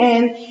century,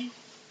 and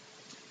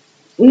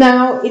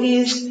now it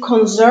is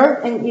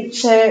conserved, and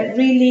it's a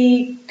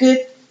really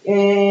good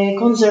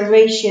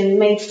conservation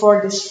made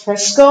for this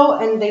fresco,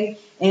 and they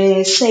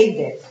saved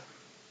it.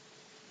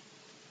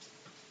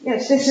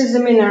 Yes, this is the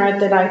minaret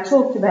that I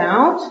talked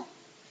about.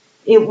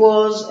 It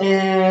was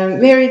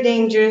very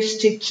dangerous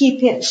to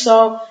keep it,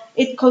 so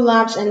it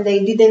collapsed and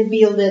they didn't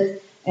build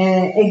it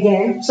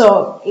again,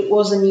 so it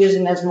wasn't used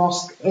as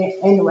mosque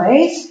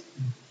anyways.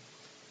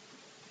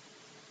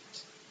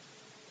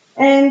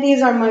 And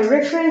these are my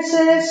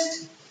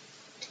references.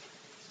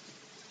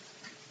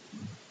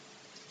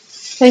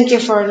 Thank you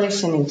for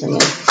listening to me.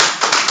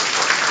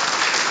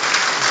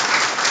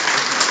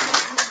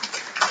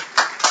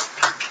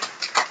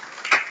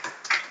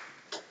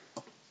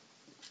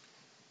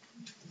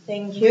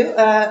 Thank you.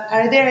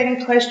 Are there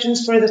any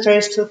questions for the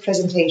first 2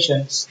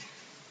 presentations?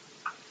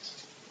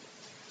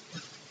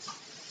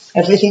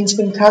 Everything's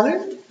been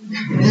covered?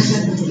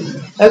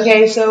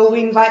 Okay, so we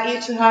invite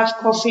you to have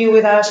coffee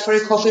with us for a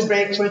coffee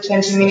break for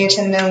 20 minutes,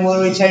 and then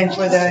we'll return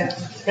for the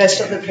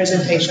rest of the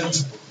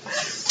presentations.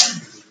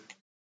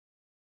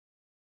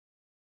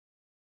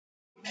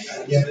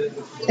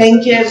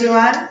 Thank you,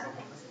 everyone.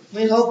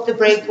 We hope the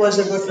break was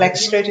a good leg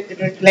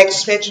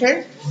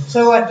stretcher.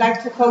 So I'd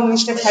like to call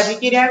Mr.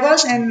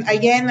 Hadjikyriakos, and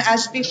again,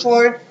 as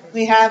before,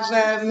 we have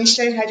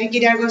Mr.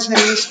 Hadjikyriakos,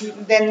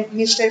 then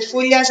Mr.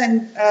 Foulias,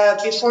 and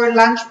before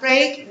lunch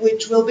break,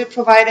 which will be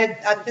provided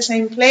at the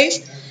same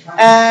place,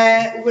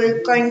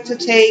 we're going to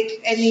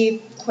take any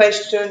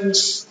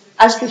questions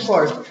as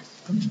before.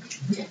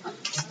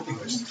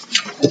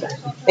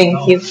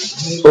 Thank you.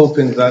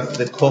 Hoping that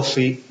the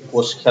coffee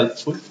was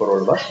helpful for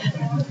all of us.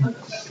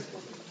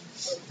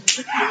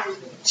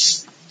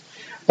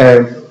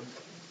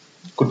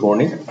 Good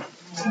morning.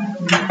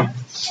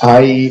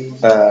 I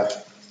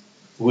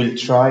will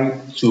try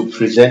to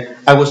present.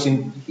 I was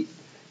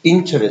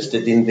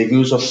interested in the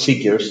use of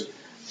figures,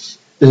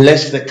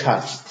 less the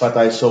cats, but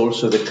I saw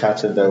also the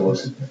cats, and I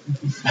was.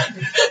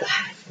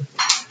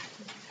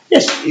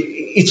 Yes,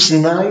 it's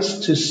nice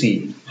to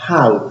see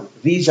how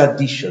these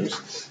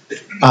additions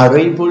are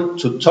able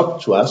to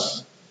talk to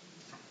us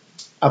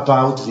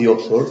about the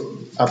author,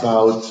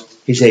 about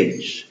his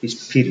age, his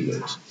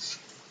period,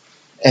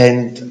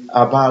 and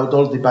about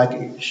all the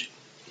baggage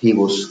he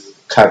was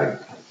carrying.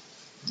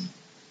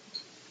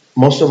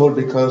 Most of all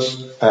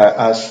because,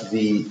 as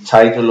the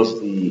title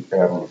of the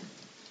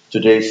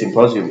today's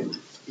symposium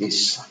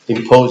is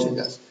imposing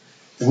us,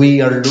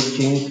 we are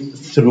looking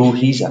through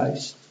his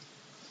eyes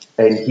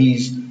and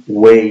his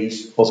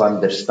ways of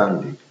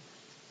understanding.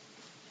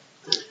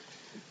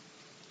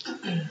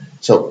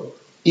 So,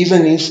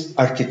 even if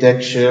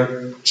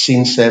architecture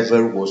since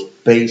ever was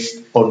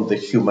based on the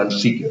human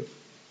figure,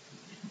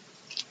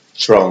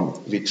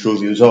 from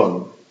Vitruvius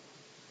on,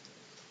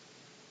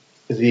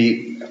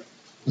 the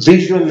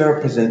visual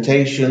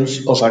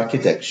representations of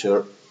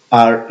architecture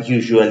are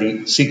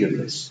usually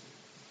figureless.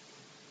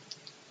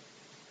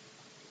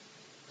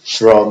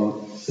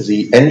 From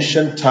the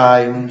ancient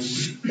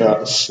times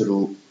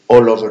through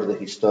all over the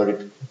historic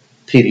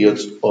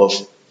periods of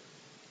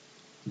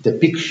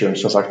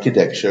depictions of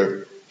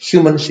architecture,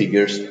 human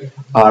figures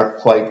are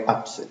quite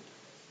absent.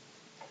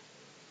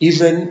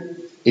 Even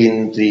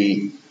in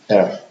the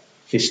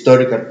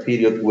historical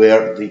period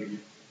where the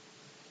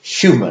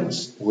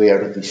humans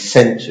were the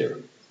center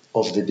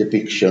of the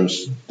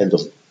depictions and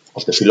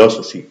of the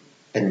philosophy,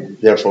 and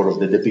therefore of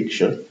the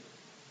depiction,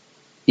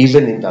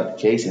 even in that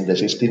case, in the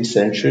 15th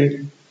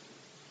century,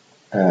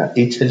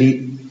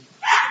 Italy,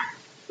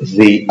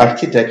 the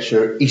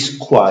architecture is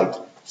quite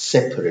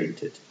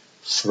separated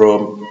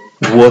from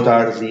what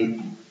are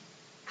the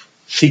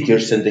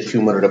figures and the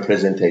human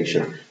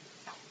representation.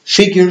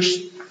 Figures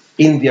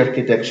in the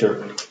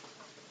architecture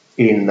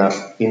in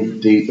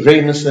the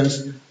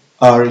Renaissance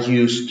are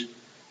used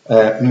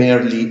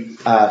merely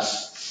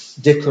as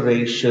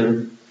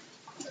decoration,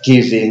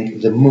 giving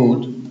the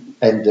mood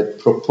and the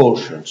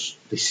proportions,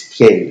 the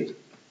scale.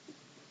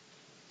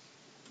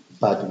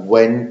 But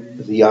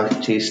when the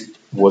artist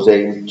was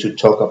aimed to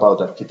talk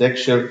about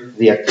architecture,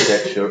 the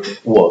architecture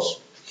was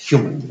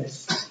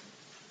humanless.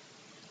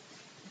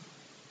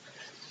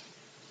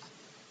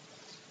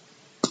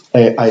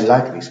 I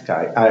like this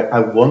guy. I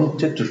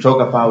wanted to talk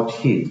about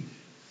him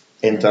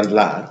and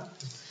Enlart,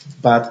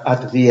 but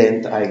at the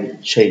end I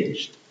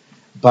changed.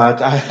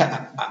 But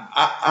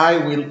I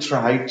will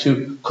try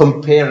to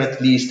compare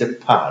at least a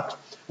part,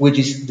 which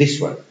is this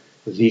one,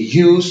 the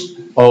use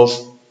of,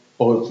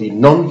 or the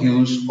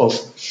non-use of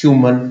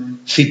human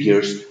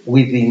figures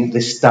within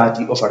the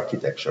study of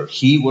architecture.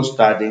 He was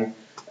studying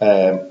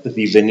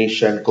the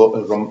Venetian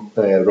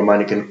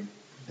Romanic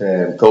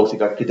and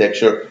Gothic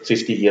architecture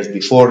 50 years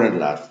before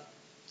Enlart.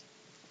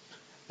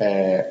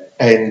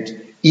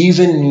 And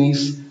even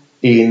if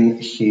in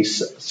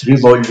his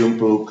 3-volume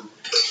book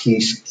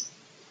he's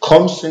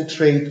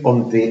concentrate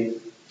on the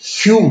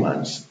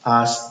humans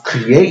as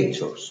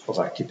creators of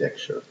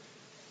architecture,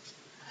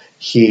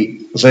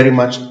 he very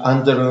much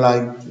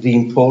underlined the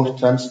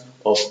importance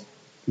of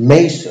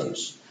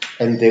masons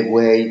and the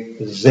way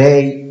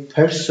they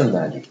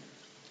personally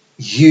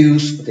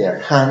use their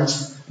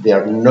hands,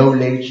 their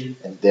knowledge,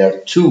 and their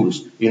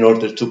tools in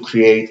order to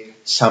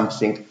create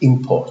something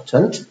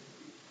important.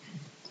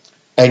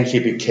 And he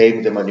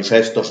became the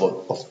manifesto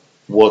of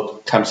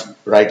what comes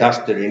right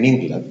after in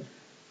England.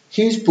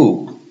 His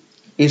book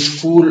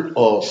is full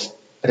of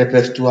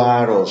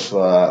repertoire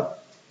of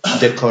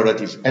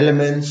decorative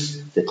elements,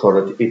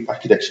 decorative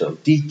architectural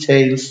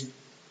details,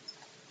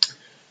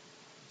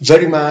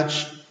 very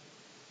much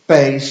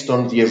based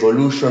on the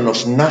evolution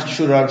of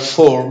natural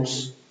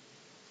forms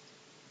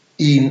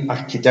in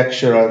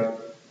architectural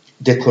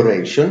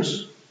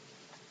decorations.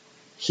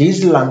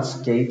 His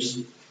landscapes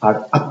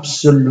are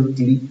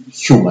absolutely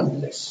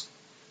humanless.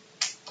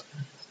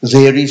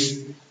 There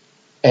is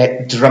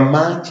a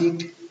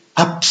dramatic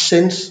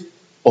absence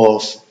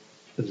of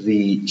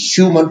the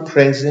human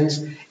presence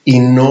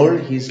in all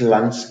his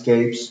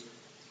landscapes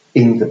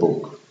in the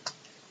book.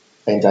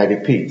 And I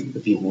repeat,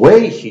 the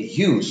way he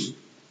used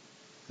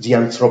the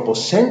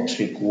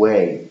anthropocentric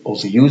way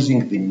of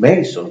using the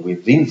mason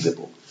within the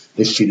book,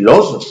 the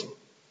philosophy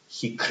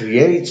he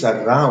creates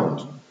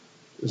around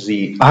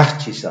the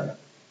artisan,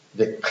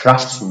 the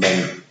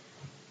craftsman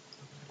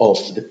of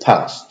the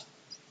past,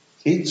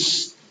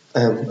 it's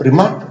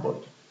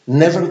remarkable.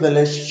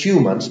 Nevertheless,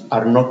 humans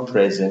are not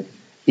present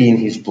in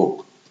his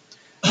book.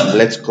 And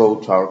let's go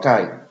to our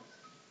guide.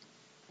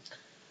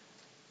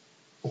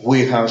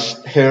 We have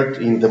heard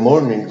in the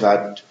morning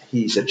that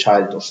he is a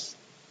child of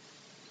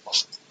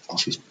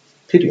his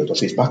period, of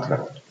his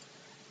background.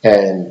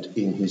 And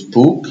in his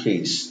book,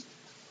 he's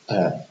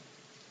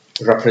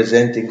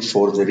representing,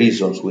 for the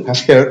reasons we have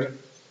heard,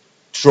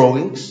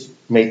 drawings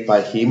made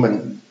by him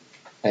and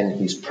and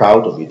he's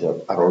proud of it,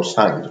 are all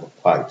signed of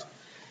white,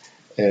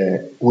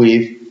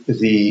 with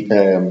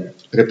the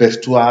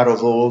repertoire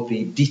of all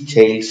the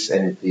details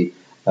and the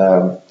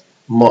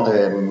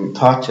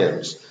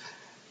patterns,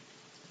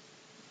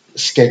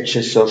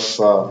 sketches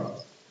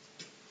of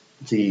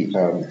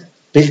the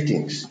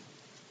buildings,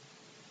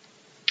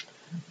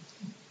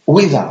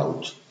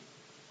 without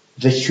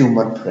the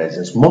human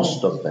presence.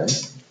 Most of them,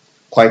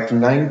 quite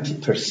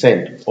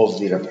 90% of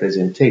the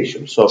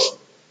representations of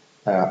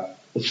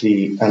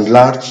the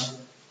enlarged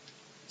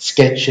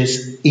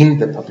sketches in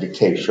the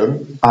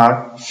publication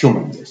are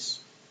humanless.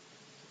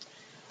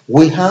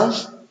 We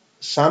have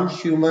some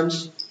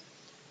humans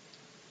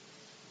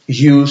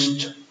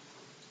used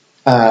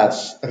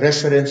as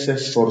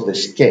references for the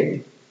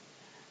scale,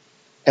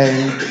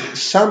 and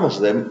some of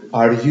them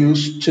are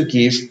used to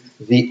give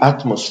the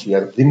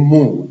atmosphere, the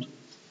mood,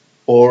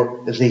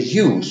 or the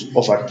use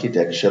of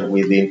architecture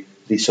within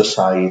the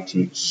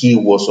society he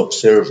was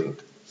observing.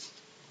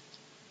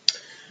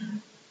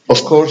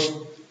 Of course,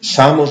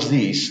 some of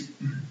these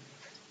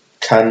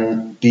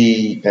can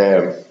be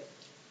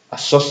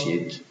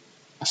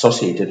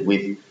associated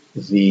with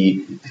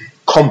the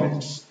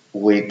comments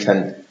we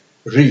can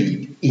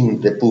read in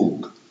the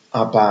book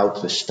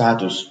about the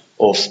status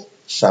of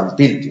some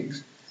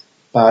buildings,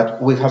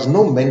 but we have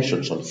no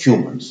mentions on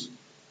humans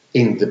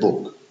in the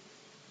book.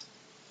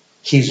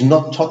 He's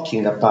not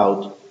talking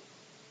about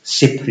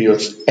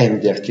Cypriots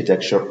and the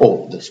architecture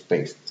of the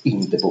space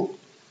in the book.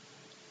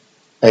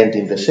 And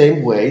in the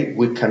same way,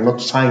 we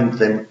cannot find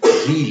them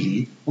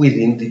really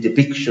within the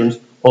depictions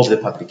of the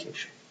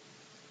publication.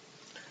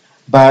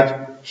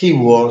 But he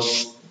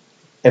was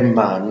a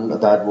man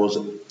that was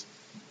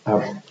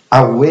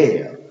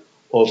aware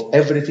of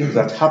everything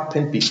that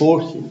happened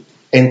before him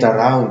and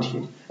around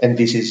him. And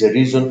this is the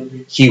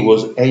reason he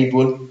was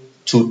able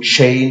to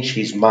change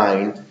his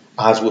mind,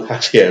 as we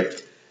have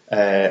heard,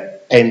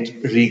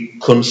 and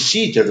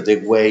reconsider the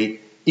way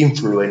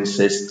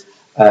influences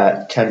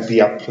can be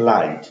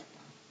applied.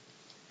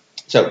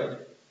 So,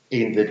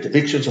 in the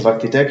depictions of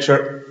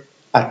architecture,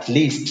 at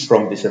least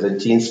from the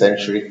 17th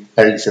century,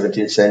 early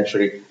 17th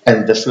century,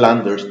 and the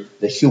Flanders,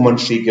 the human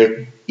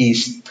figure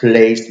is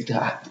placed, it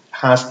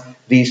has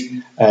this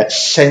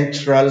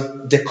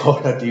central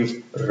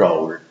decorative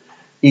role.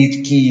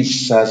 It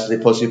gives us the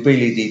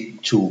possibility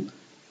to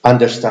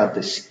understand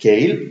the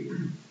scale,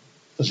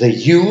 the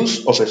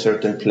use of a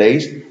certain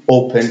place,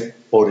 open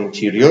or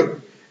interior,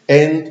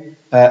 and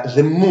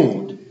the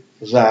mood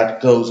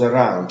that goes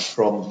around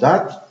from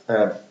that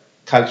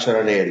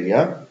cultural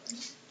area.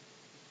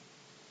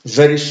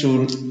 Very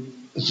soon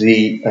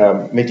the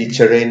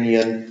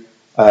Mediterranean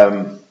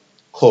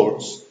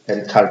courts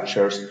and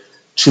cultures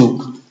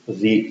took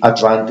the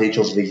advantage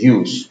of the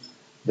use,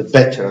 the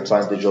better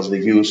advantage of the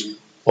use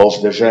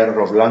of the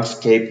genre of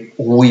landscape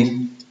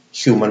with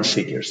human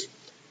figures.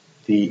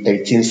 The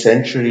 18th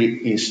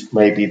century is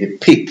maybe the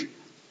peak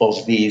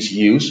of this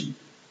use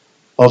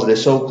of the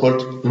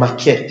so-called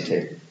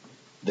maquette,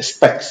 the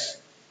specs,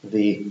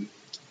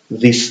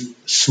 these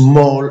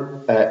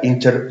small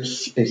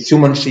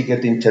human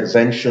figured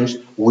interventions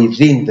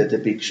within the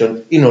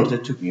depiction in order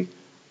to give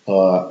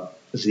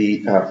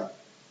the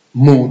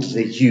mood,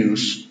 the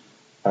use,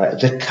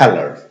 the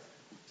color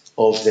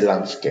of the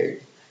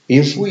landscape.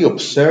 If we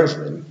observe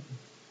them,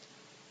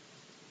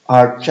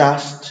 are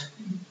just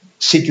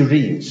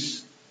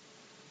figurines,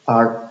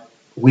 are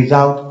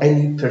without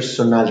any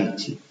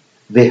personality.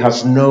 They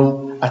have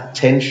no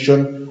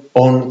attention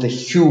on the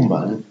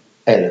human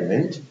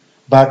element,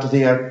 but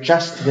they are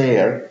just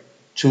there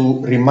to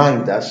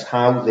remind us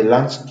how the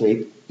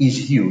landscape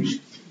is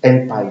used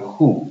and by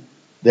who.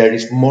 There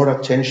is more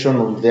attention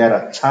on their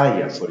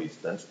attire, for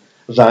instance,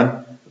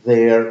 than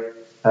their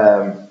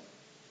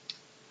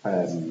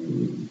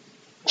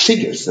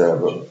figures,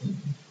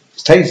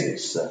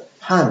 faces,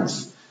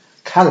 hands,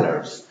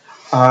 colors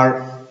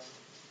are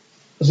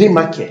the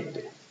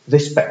maquette, the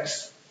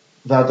specs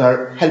that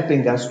are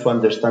helping us to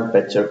understand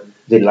better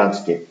the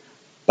landscape.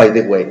 By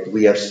the way,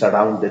 we are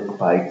surrounded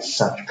by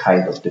such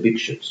kind of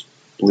depictions.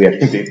 We are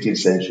in the 18th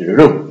century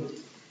Rome.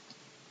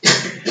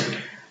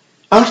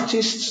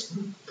 Artists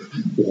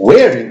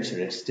were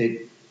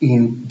interested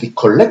in the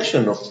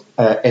collection of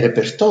a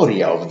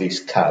repertoria of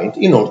this kind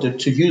in order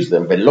to use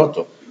them.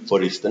 Bellotto,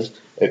 for instance,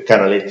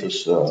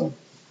 Canaletto's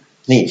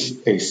niece,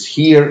 is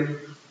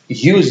here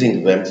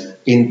using them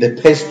in the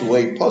best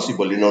way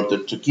possible in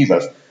order to give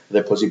us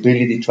the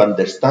possibility to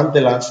understand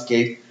the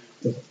landscape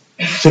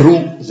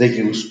through the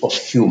use of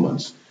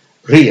humans,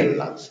 real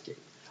landscape.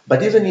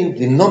 But even in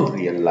the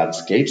non-real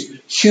landscapes,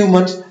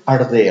 humans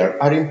are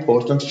there, are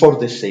important for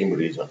the same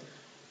reason.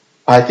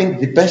 I think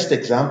the best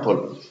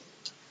example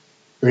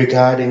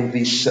regarding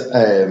this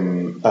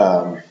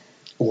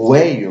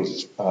way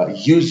of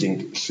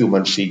using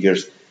human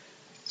figures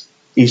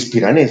is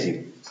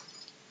Piranesi,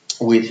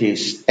 with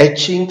his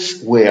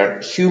etchings where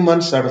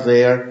humans are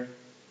there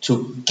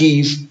to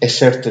give a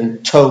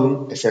certain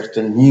tone, a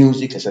certain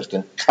music, a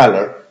certain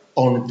color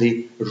on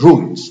the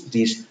ruins,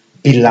 these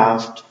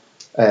beloved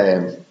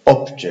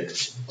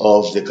objects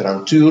of the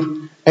Grand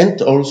Tour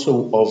and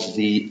also of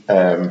the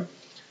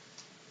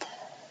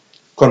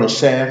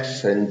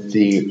connoisseurs and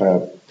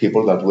the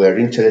people that were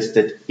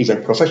interested,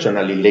 even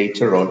professionally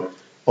later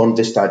on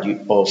the study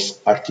of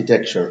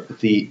architecture.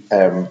 The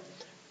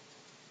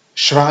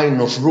shrine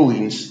of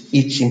ruins,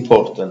 it's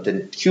important,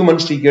 and human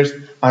figures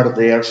are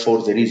there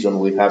for the reason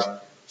we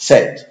have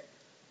said,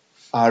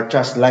 are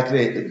just like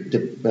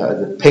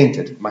the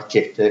painted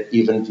maquette,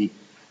 even the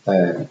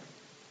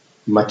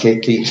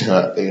maquette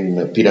in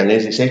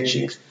Piranesi's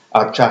etchings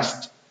are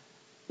just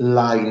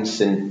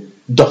lines and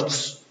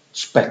dots,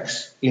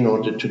 specks, in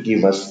order to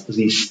give us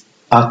this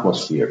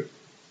atmosphere.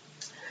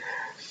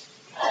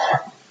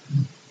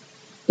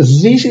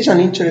 This is an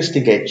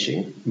interesting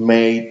etching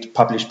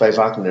published by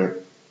Wagner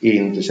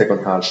in the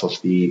second half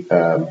of the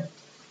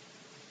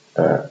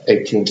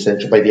 18th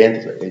century, by the end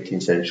of the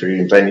 18th century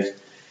in Venice.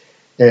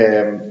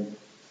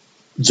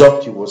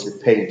 Zotti was the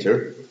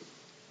painter.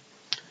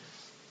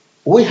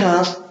 We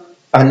have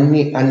an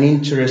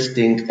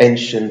interesting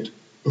ancient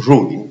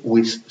ruin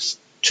with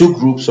two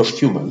groups of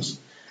humans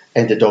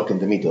and a dog in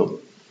the middle.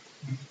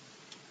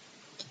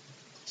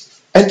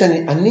 And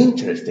an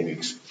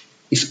interesting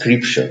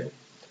inscription.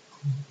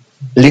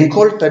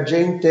 L'incolta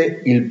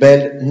gente il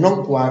bel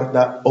non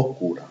guarda o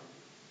cura.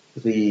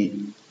 The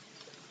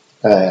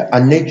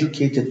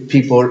uneducated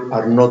people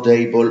are not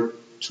able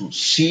to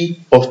see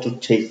or to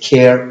take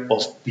care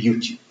of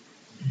beauty.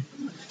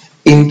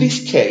 In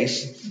this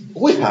case,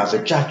 we have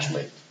a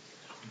judgment.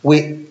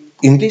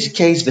 In this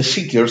case, the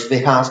figures, they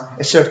have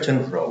a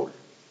certain role,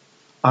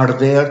 are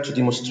there to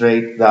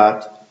demonstrate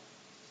that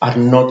are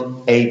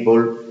not at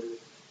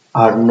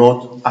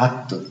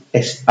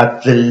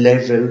the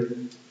level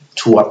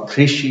to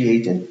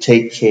appreciate and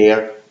take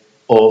care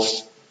of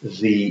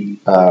the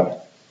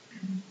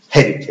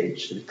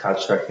heritage, the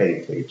cultural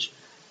heritage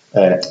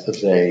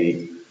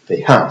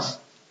they have.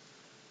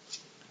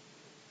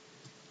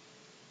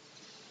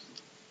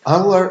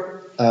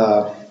 Our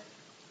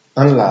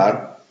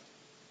Enlart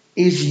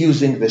is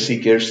using the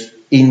figures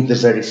in the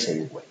very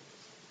same way.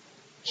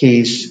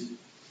 He's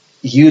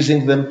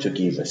using them to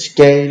give a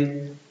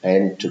scale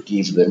and to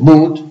give the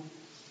mood.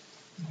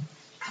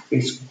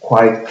 It's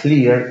quite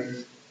clear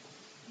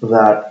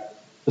that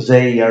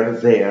they are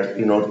there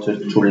in order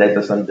to let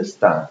us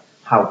understand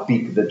how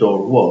big the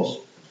door was,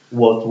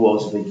 what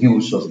was the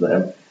use of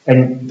them,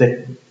 and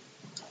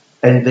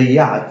they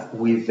add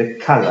with the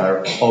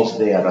color of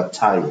their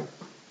attire.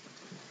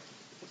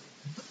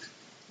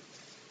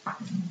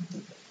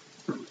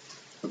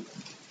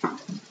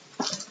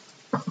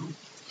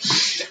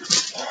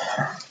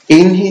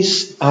 In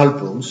his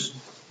albums,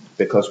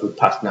 because we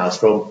pass now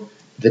from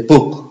the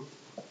book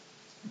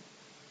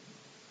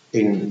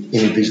in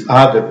this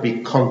other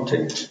big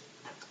content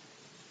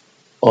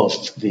of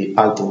the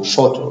album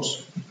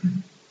photos,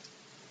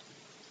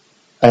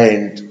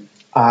 and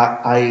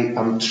I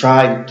will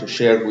try to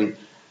share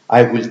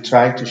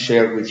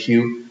with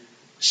you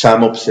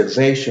some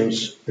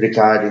observations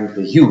regarding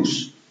the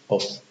use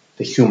of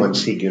the human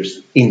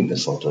figures in the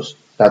photos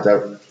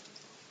that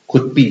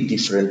could be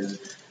different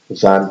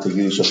than the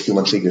use of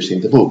human figures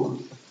in the book.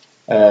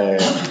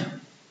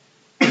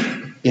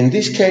 In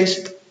this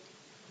case,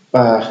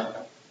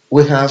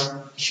 we have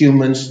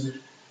humans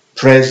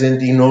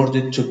present in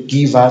order to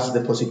give us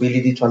the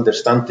possibility to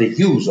understand the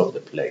use of the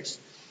place.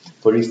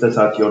 For instance,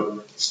 at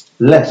your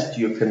left,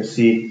 you can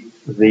see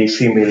the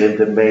female and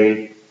the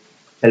male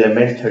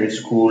elementary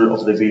school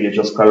of the village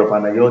of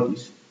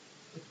Kalopanaiotis.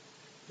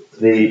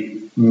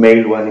 The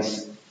male one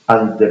is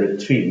under a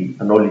tree,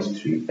 an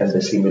olive tree, and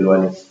the female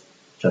one is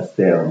just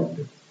there on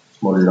the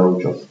small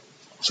lodge of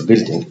a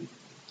building.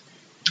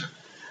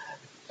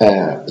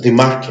 The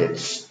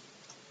markets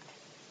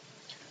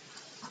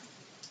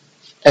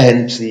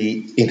and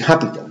the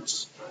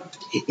inhabitants.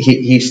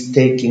 He's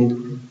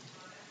taking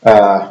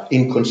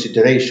in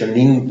consideration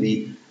in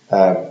the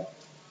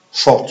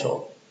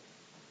photo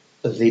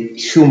the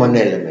human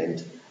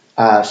element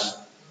as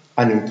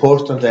an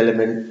important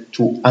element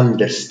to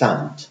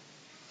understand,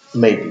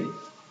 maybe.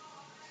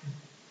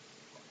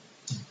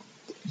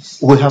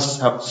 We have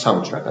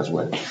soundtrack as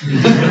well.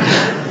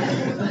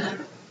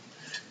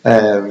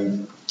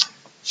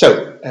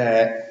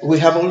 We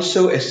have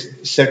also a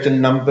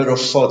certain number of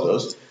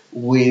photos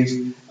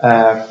with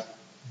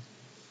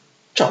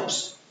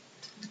jobs,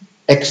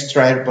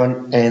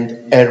 extra-urban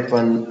and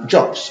urban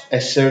jobs,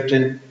 a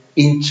certain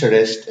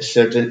interest, a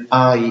certain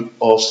eye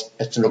of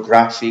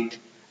ethnographic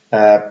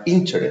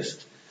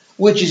interest,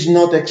 which is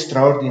not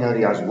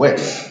extraordinary as well,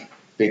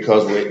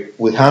 because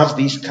we have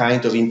this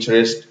kind of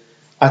interest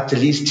at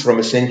least from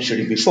a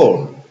century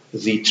before.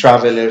 The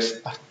travelers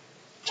are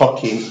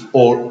talking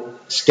or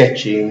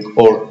sketching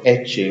or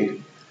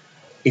etching,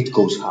 it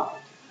goes hard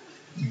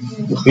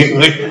with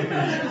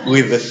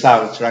the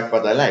soundtrack,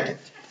 but I like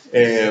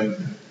it.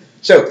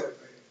 So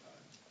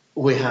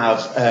we have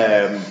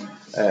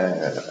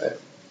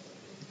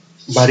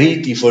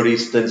Mariti, for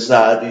instance,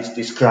 that is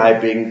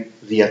describing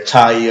the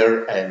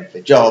attire and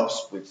the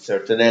jobs with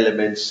certain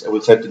elements,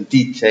 with certain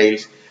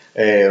details.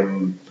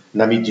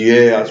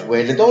 Namidieu as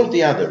well, and all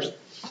the others.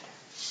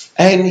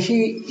 And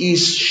he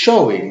is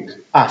showing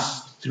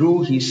us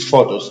through his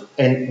photos,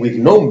 and with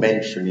no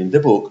mention in the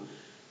book,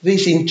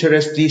 this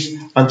interest, this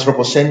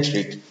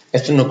anthropocentric,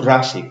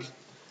 ethnographic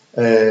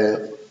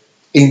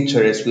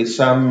interest with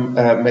some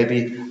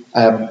maybe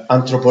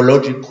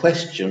anthropologic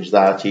questions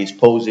that he's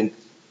posing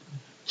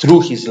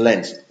through his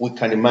lens. We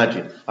can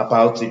imagine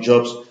about the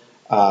jobs.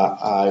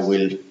 I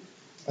will,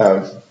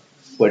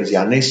 where is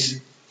Yanis?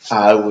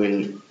 I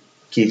will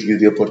give you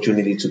the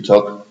opportunity to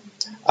talk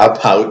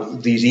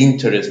about these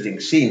interesting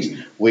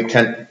scenes. We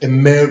can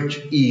emerge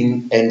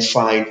in and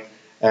find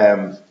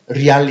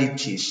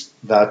realities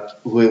that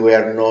we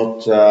were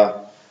not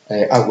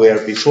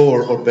aware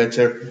before, or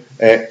better,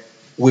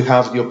 we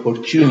have the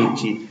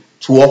opportunity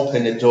to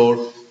open a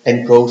door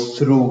and go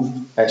through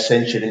a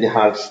century and a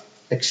half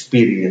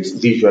experience,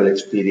 visual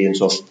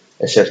experience of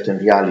a certain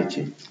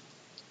reality.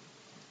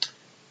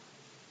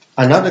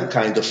 Another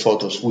kind of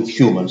photos with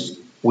humans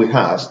we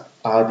have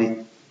are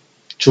the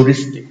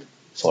touristic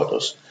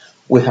photos.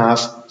 We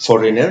have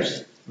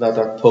foreigners that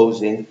are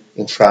posing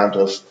in front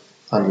of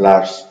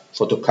Enlart's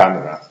photo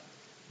camera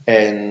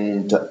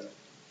and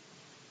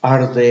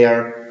are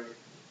there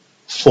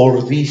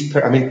for these,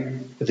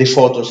 the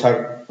photos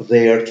are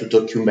there to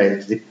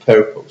document the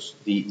purpose,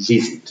 the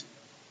visit.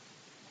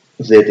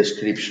 The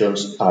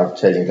descriptions are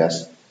telling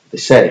us the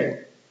same.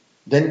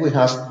 Then we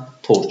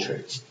have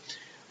portraits,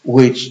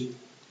 which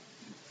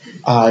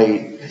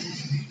I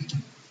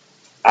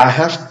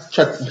have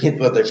to admit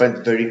what I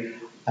find very,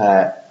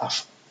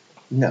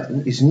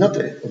 no, it's not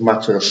a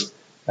matter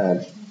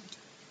of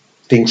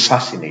being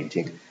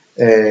fascinating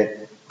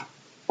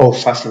or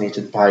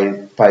fascinated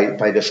by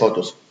the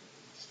photos.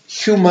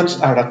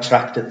 Humans are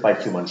attracted by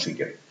human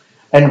figure.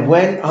 And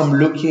when I'm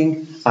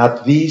looking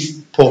at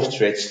these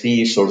portraits,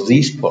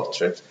 these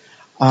portraits,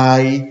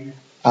 I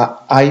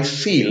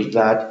feel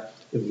that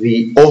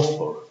the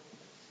author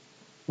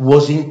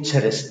was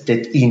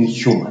interested in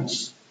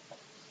humans.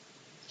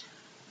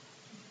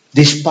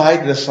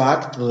 Despite the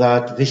fact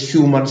that the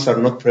humans are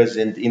not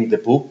present in the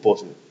book,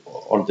 both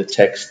on the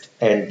text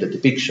and the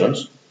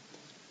depictions,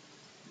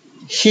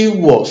 he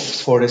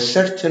was, for a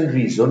certain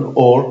reason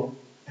or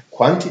a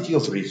quantity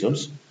of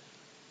reasons,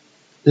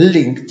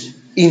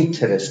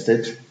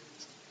 interested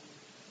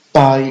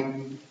by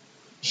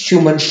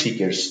human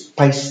figures,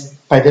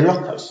 by the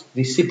locals,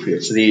 the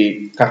Cypriots,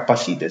 the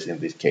Carpacides in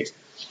this case.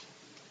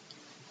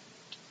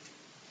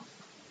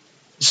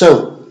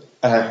 So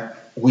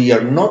we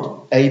are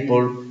not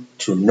able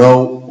to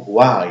know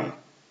why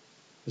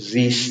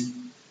this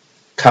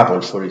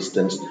couple, for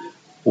instance,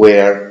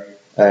 were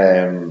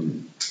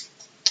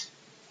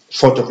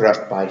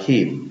photographed by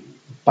him,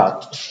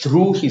 but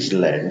through his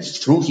lens,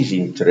 through his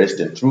interest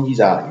and through his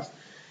eyes,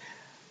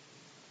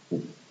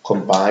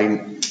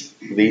 combine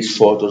these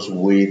photos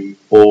with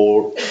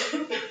all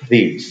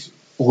these,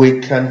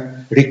 we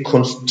can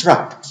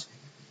reconstruct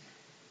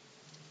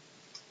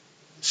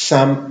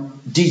some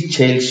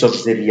details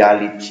of the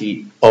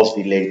reality of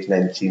the late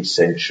 19th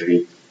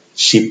century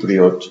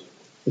Cypriot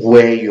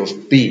way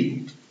of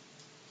being,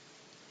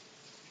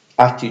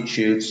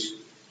 attitudes,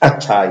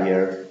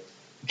 attire,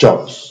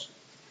 jobs,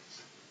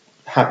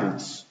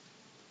 habits,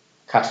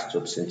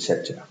 customs,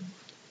 etc.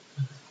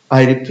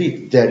 I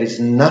repeat, there is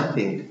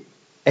nothing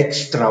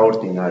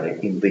extraordinary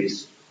in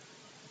this.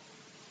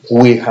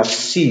 We have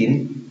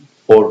seen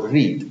or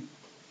read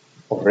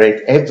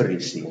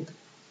everything,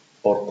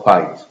 or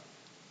quite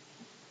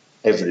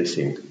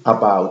everything,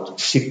 about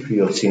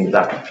Cypriots in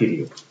that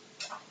period.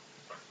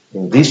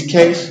 In this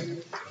case,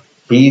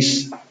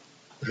 his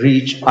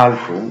rich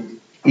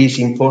album is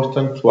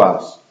important to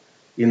us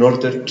in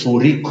order to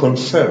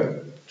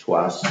reconfirm to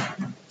us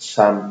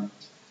some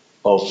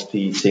of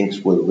the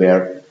things we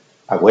were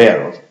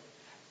aware of,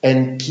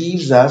 and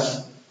gives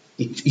us,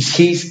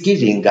 he's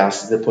giving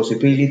us the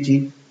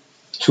possibility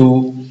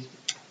to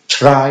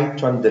try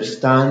to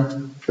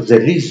understand the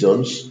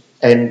reasons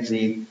and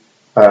the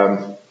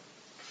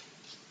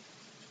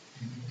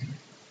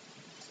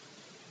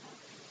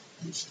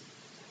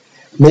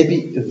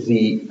maybe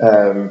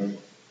the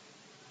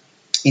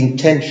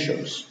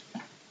intentions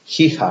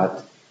he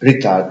had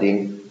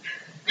regarding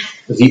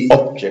the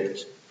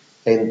object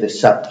and the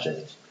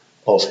subject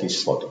of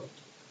his photo.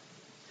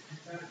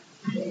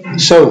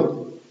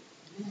 So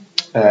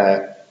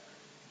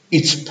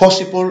it's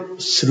possible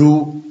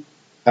through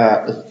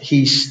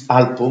his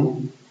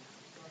album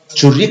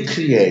to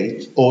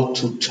recreate or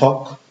to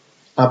talk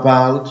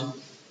about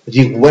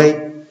the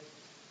way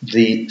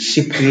the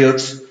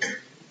Cypriots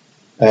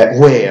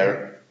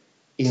were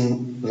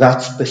in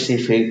that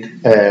specific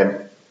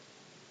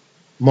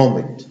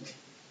moment.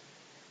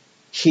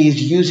 He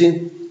is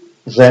using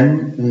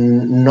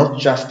them not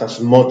just as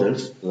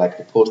models, like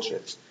the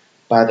portraits,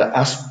 but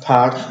as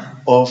part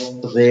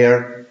of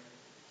their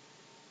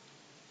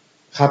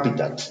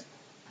habitat.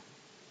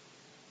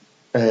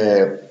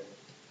 And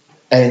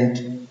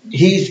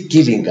he is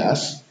giving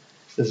us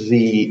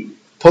the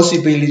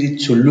possibility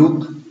to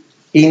look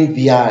in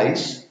the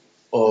eyes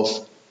of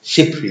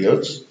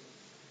Cypriots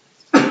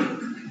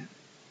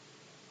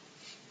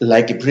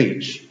like a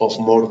bridge of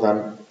more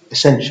than a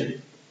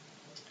century.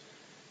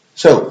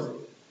 So,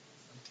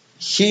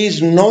 he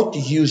is not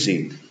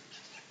using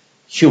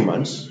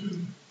humans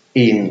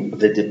in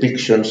the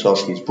depictions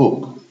of his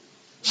book,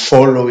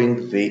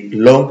 following the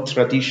long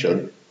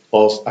tradition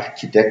of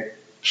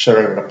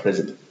architectural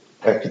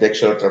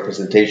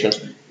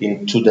representations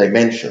in 2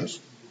 dimensions.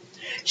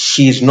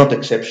 He is not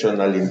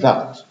exceptional in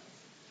that.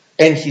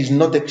 And he's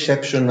not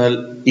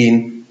exceptional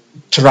in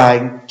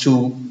trying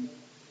to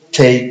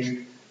take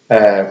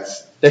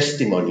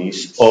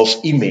testimonies of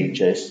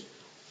images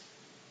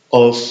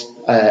of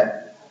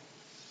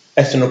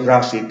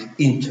ethnographic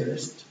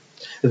interest.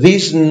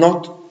 This is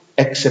not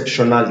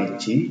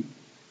exceptionality,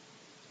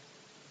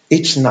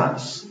 it's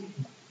nice,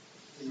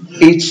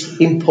 it's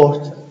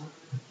important.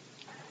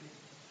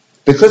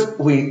 Because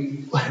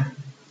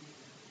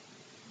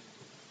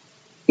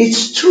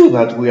it's true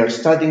that we are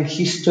studying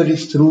history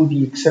through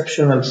the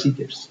exceptional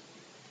figures.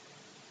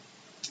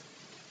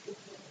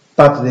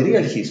 But the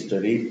real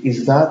history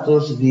is that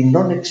of the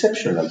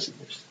non-exceptional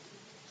figures,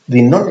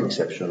 the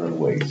non-exceptional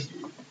ways.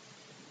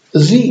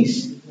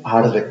 These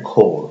are the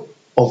core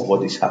of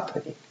what is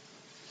happening.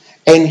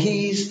 And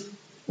he is,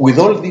 with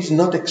all these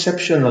not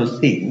exceptional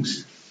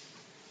things,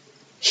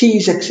 he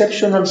is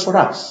exceptional for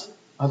us.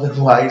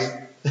 Otherwise,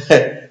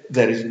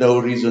 there is no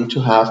reason to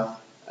have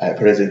a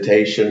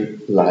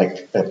presentation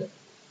like the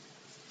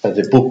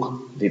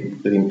book,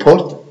 the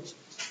important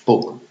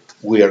book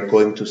we are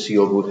going to see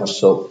or we have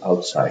saw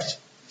outside.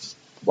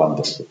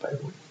 Wonderful, by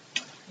the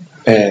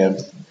way.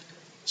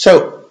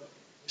 So,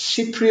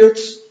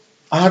 Cypriots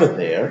are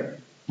there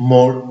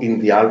more in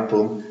the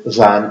album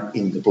than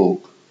in the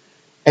book,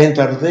 and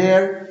are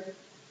there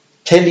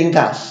telling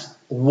us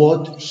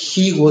what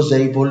he was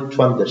able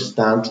to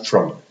understand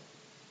from it.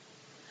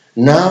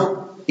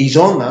 Now it's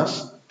on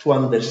us to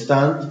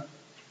understand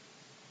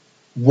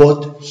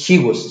what he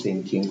was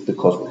thinking,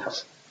 because we have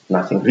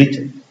nothing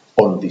written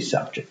on this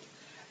subject,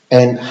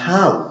 and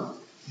how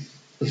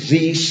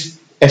this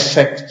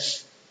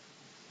affects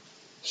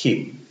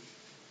him.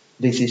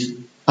 This is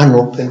an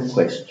open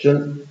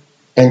question,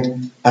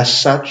 and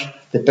as such,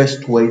 the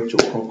best way to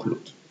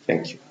conclude.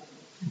 Thank you.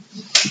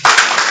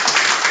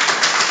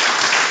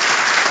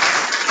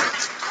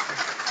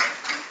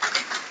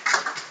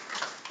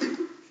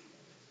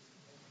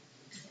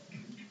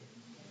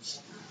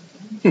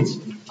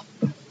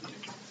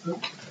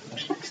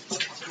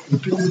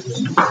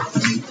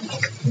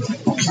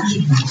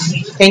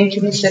 Thank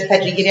you, Mr.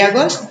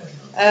 Hadjikyriakos.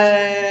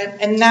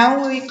 And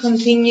now we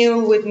continue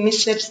with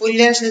Mr.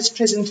 Foulias'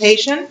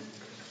 presentation.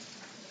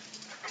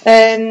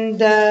 And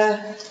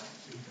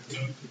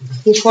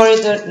before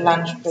the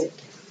lunch break.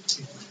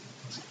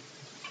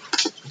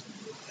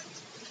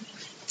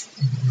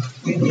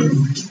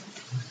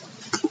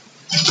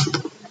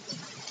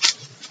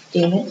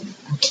 Είναι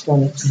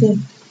αυτό, έτσι.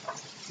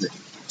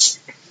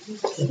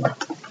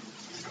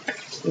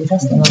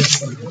 Είδαστε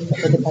όλες.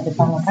 Οπότε πάτε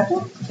πάνω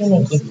κάτω και είναι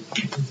εκεί.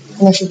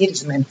 Είναι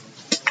συγγυρισμένο.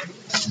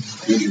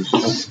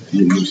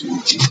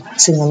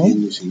 Συγγνώμη.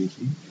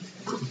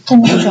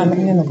 Είναι το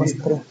ζάμενο, είναι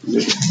 23.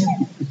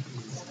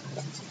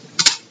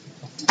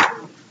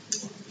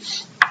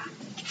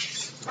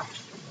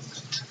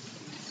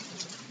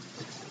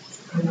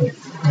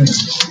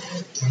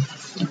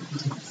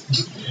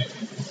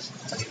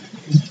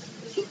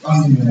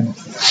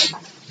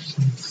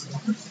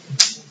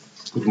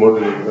 Good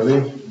morning, everybody.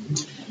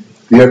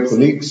 Dear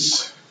colleagues,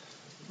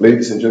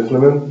 ladies and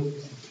gentlemen,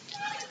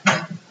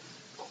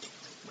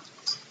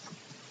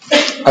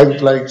 I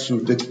would like to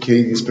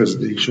dedicate this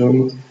presentation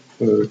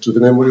to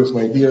the memory of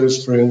my dearest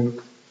friend,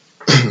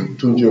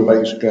 Tunjo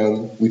Maishkan,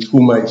 with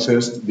whom I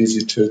first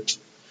visited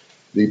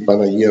the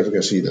Panagia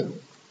Avgasida.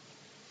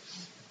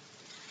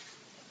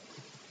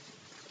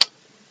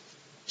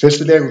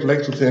 Firstly, I would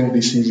like to thank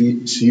the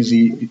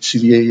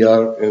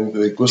CVAR and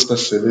the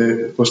Kostas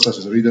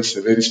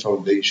Severis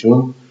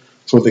Foundation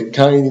for the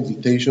kind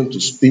invitation to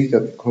speak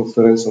at the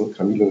conference on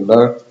Camille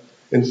Enlart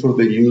and for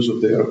the use of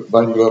their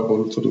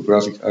valuable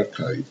photographic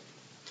archive.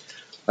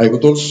 I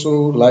would also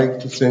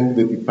like to thank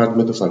the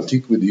Department of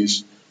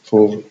Antiquities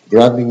for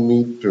granting me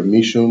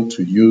permission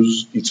to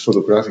use its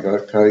photographic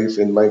archive,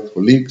 and my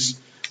colleagues,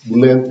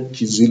 Bülent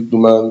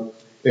Kizilduman,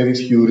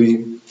 Eris Yuri,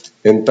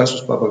 and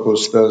Tassos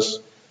Papakostas,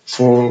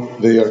 for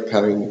their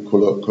kind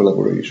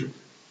collaboration.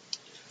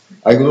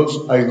 I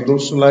would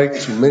also like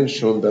to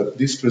mention that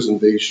this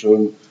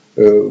presentation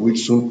will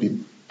soon be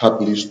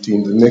published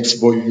in the next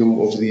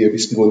volume of the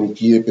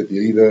Επιστημονική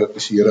Επετηρίδα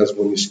της Ιεράς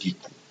Μονής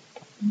Κήπου.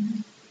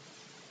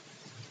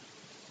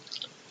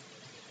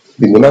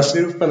 The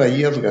monastery of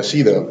Panagia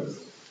Avgasida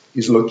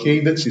is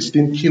located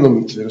 15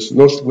 kilometers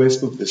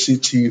northwest of the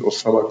city of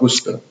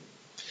Famagusta,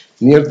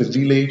 near the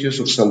villages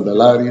of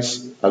Sandalaris,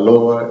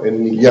 Aloa, and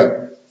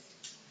Milia.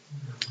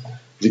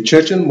 The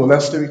church and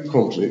monastery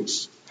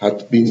complex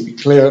had been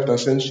declared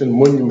as ancient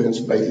monuments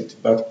by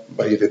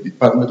the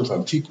Department of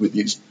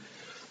Antiquities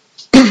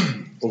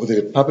of the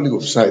Republic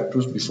of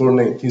Cyprus before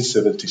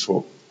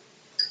 1974.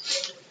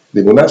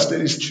 The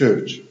monastery's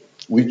church,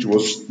 which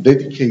was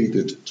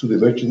dedicated to the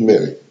Virgin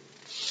Mary,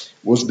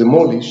 was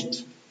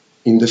demolished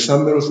in the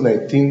summer of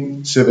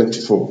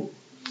 1974,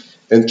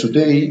 and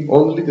today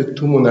only the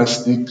two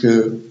monastic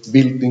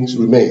buildings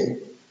remain,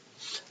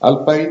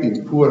 albeit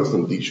in poor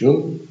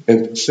condition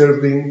and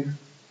serving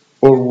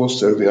or was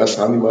serving as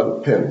animal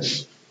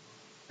pens.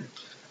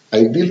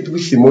 I dealt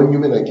with the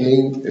monument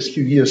again a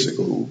few years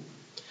ago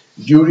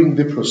during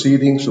the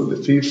proceedings of the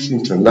 5th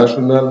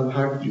International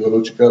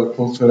Archaeological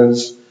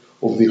Conference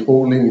of the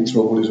Holy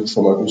Metropolis of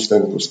Famagusta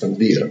and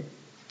Constantia.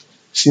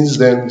 Since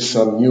then,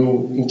 some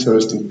new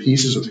interesting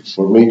pieces of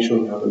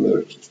information have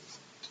emerged.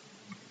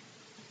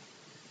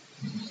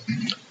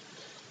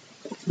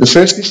 The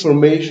first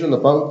information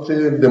about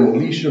the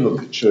demolition of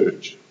the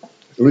church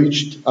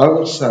reached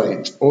our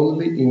site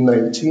only in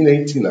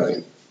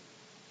 1989,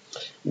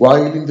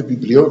 while in the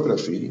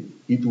bibliography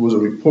it was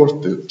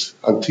reported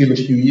until a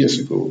few years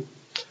ago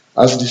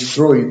as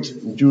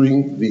destroyed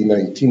during the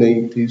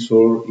 1980s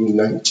or in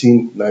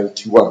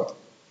 1991.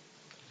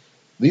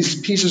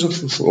 These pieces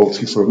of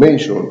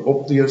information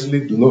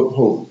obviously do not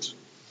hold,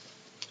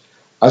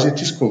 as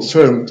it is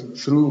confirmed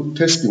through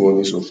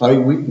testimonies of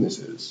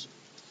eyewitnesses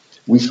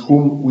with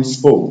whom we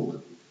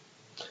spoke,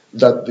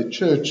 that the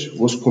church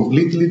was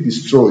completely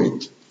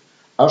destroyed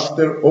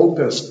after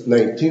August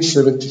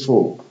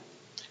 1974,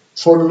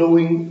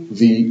 following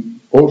the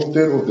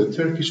order of the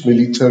Turkish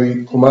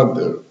military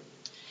commander,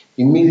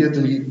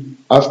 immediately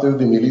after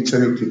the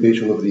military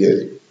occupation of the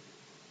area.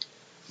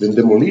 The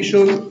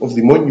demolition of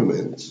the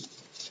monument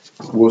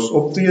was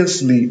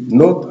obviously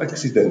not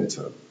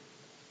accidental,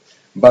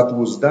 but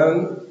was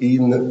done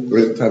in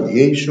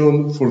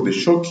retaliation for the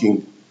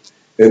shocking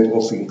and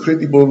of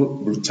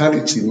incredible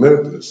brutality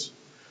murders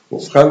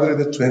of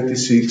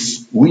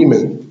 126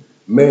 women,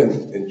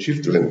 men, and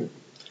children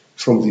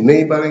from the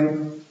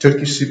neighboring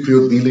Turkish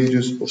Cypriot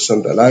villages of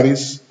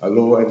Sandalaris,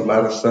 Aloa, and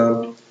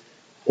Martha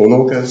on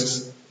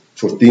August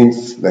 14,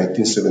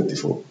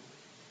 1974.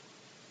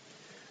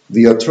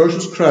 The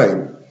atrocious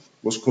crime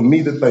was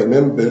committed by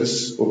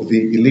members of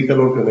the illegal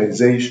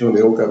organization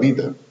Eoka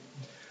Vida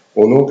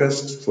on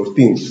August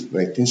 14,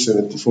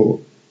 1974,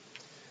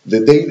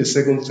 the day the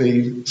second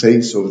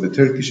phase of the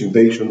Turkish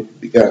invasion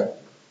began.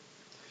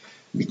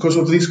 Because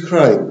of this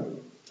crime,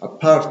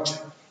 apart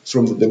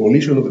from the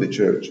demolition of the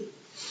church,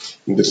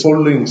 in the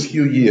following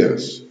few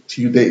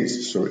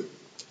days,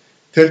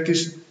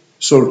 Turkish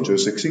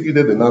soldiers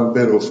executed a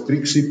number of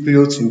Greek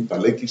Cypriots in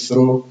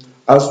Palekithro,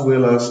 as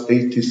well as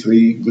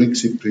 83 Greek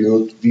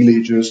Cypriot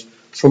villagers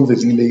from the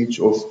village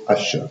of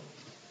Asha.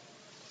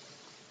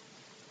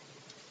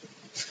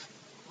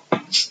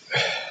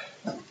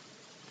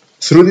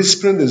 Through this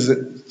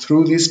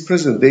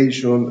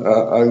presentation,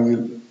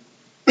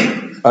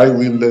 I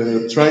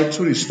will try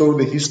to restore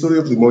the history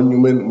of the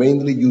monument,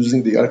 mainly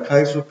using the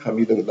archives of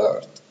Camille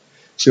Enlart,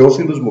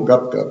 Theophilus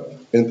Mogapkap,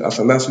 and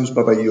Athanasios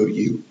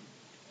Papageorgiou.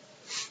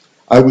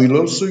 I will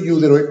also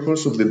use the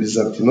records of the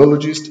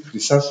Byzantinologist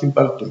Chrysanthem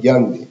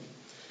Baltogianni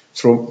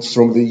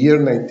from the year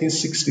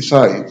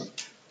 1965,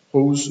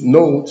 whose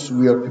notes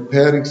we are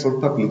preparing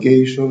for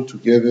publication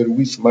together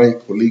with my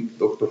colleague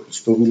Dr.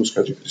 Christodoulos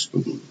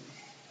Hadjikyriakos.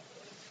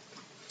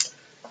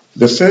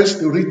 The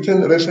first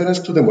written reference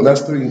to the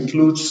monastery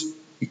includes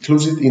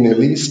it in a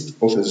list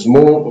of the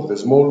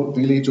small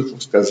village of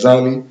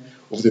Skazali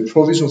of the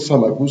province of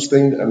Famagusta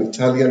in an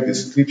Italian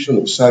description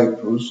of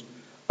Cyprus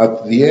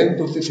at the end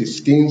of the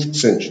 15th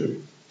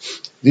century.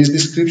 This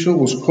description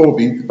was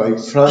copied by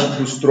Frank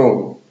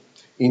Boustron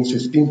in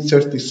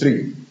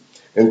 1533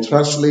 and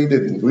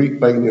translated in Greek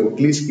by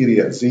Neoklis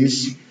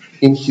Kyriazis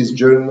in his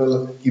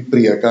journal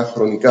Kypriaka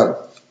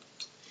Chronika.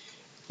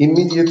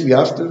 Immediately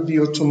after the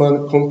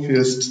Ottoman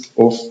conquest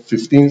of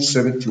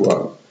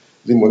 1571,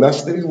 the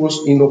monastery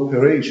was in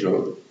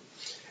operation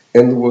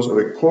and was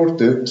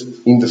recorded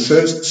in the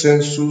first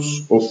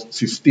census of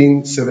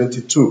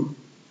 1572.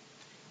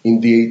 In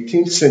the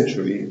 18th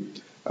century,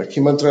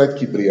 Archimandrite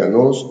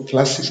Kyprianos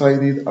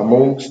classified it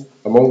among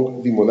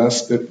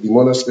the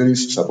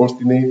monasteries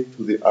subordinate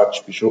to the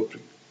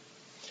archbishopric.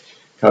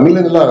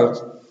 Camille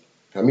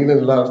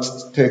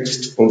Enlart's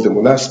text on the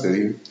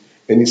monastery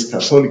and its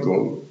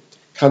Catholicon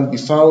can be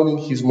found in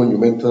his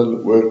monumental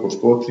work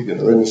of Gothic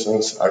and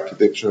Renaissance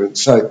architecture in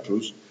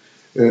Cyprus,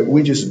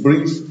 which is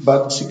brief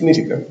but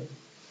significant.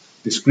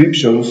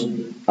 Descriptions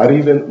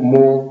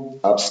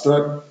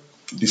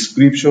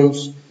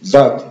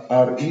that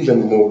are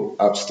even more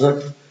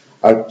abstract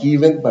are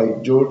given by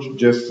George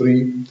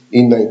Jeffrey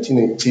in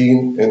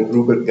 1918 and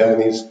Rupert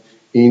Ganis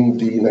in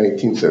the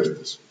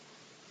 1930s.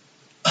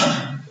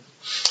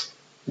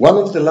 One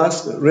of the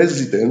last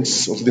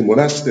residents of the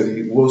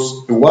monastery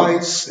was a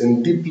wise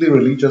and deeply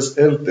religious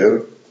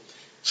elder,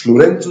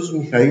 Florenzos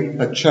Michail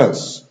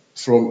Pachas,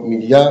 from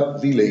Milia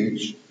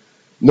village,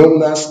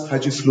 known as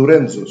Haji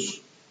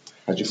Florenzos.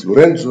 Haji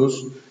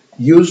Florenzos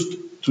used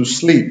to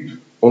sleep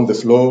on the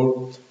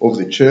floor of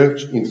the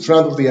church in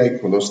front of the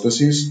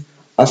iconostasis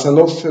as an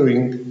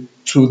offering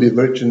to the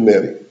Virgin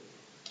Mary.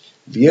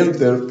 The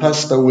elder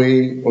passed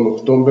away on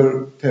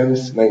October 10,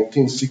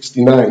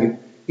 1969,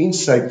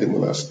 inside the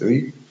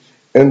monastery,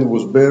 and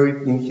was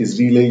buried in his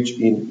village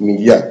in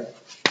Milia.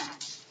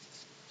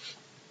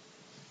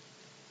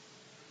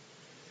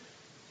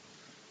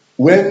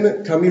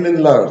 When Camille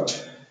Enlart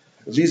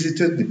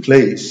visited the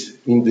place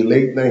in the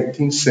late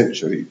 19th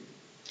century,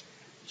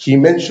 he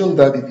mentioned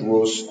that it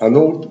was an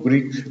old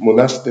Greek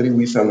monastery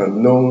with an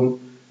unknown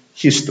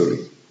history.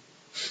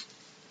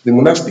 The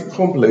monastic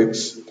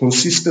complex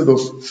consisted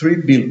of 3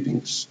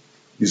 buildings: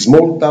 the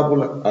small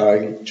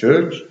double-aisle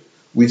church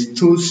with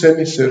 2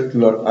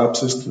 semicircular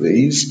apses to the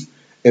east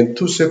and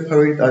 2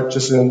 separate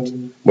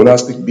adjacent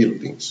monastic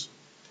buildings,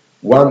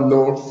 one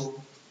north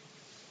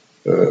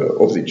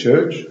of the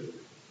church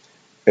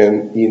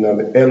and in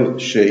an L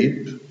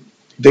shape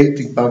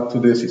dating back to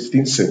the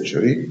 15th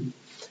century,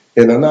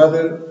 and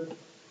another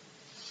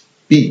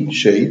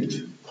B-shaped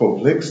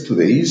complex to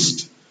the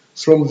east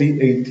from the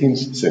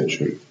 18th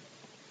century.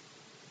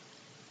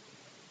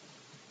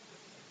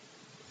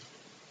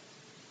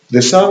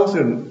 The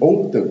southern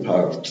older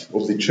part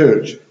of the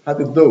church had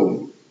a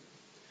dome,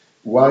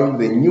 while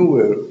the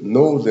newer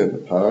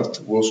northern part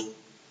was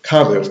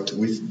covered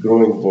with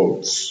growing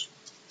vaults.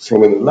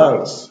 From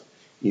Enlart's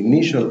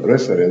initial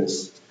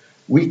reference,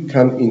 we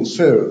can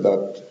infer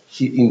that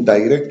he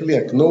indirectly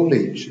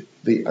acknowledged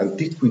the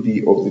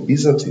antiquity of the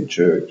Byzantine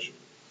church,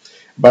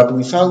 but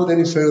without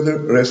any further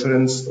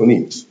reference on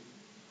it.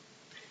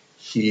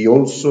 He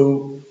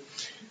also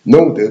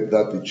noted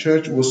that the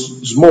church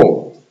was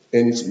small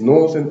and its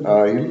northern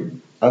aisle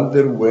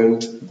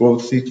underwent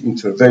Gothic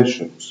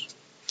interventions,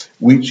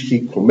 which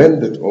he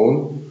commented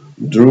on,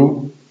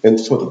 drew, and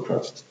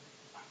photographed.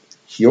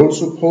 He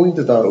also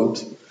pointed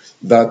out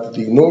that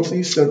the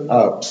northeastern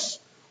apse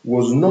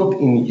was not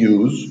in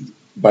use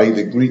by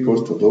the Greek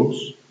Orthodox,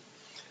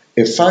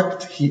 a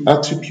fact he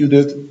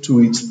attributed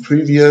to its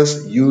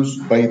previous use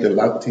by the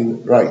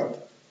Latin Rite.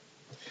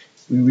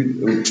 We will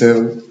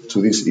return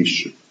to this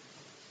issue.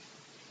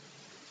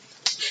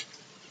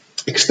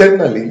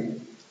 Externally,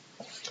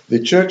 the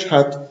church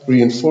had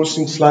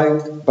reinforcing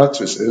flying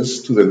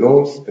buttresses to the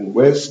north and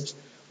west,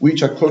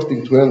 which,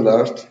 according to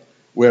Enlart,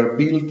 were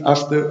built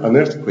after an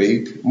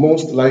earthquake,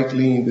 most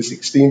likely in the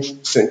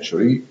 16th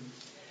century.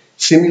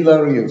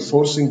 Similar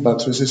reinforcing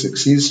buttresses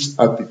exist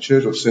at the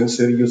church of St.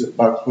 Serios and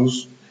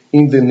Bacchus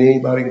in the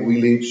neighboring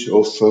village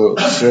of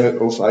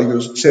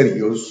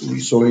Iosif. We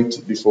saw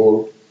it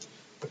before.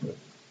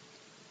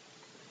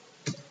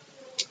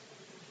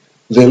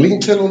 The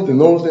lintel on the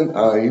northern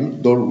aisle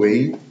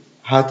doorway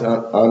had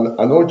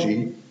an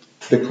ogee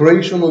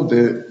decoration on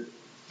the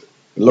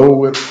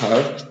lower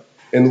part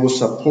and was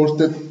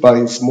supported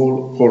by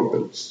small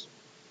corbels.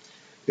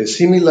 A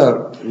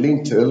similar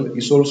lintel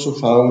is also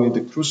found in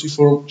the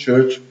cruciform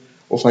church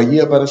of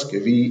Agia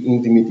Paraskevii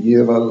in the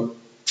medieval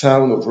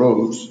town of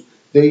Rhodes,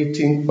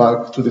 dating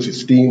back to the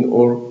 15th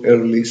or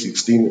early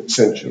 16th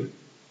century.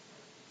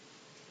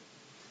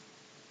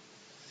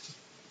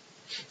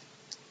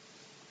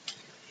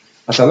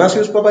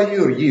 Athanasios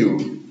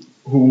Papageorgiou,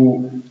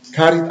 who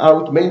carried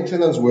out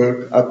maintenance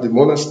work at the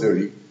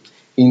monastery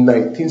in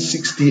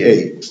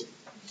 1968,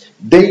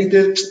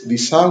 dated the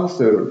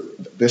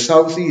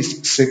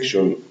southeast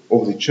section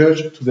of the church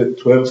to the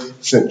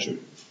 12th century.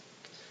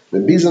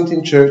 The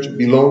Byzantine church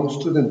belongs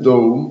to the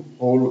dome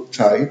hall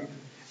type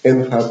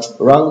and had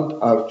round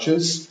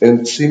arches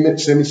and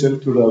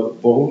semicircular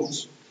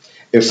vaults,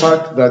 a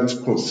fact that is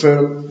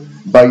confirmed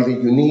by the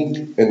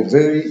unique and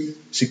very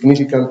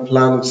significant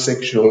plan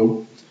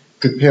section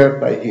prepared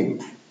by him.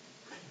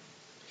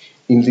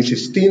 In the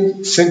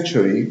 15th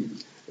century,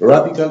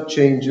 radical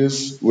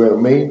changes were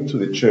made to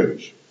the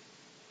church.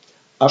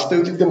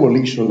 After the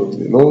demolition of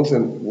the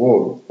northern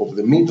wall of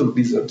the Middle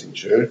Byzantine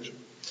church,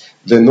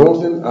 the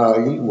northern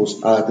aisle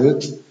was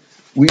added,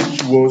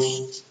 which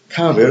was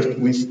covered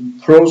with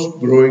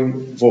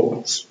cross-growing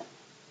vaults.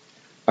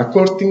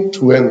 According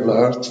to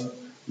Enlart,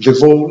 the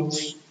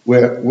vaults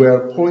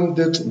were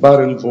pointed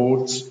barrel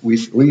vaults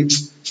with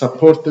reeds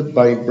supported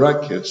by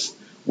brackets,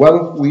 one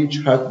of which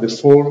had the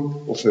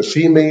form of a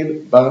female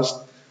bust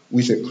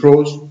with a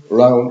cross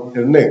round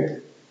her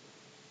neck.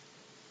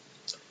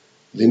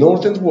 The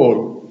northern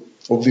wall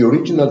of the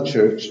original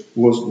church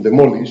was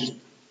demolished,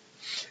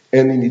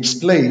 and in its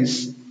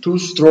place, 2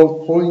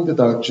 strong pointed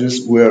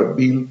arches were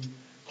built,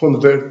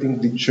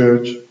 converting the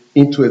church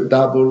into a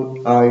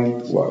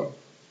double-aisled one.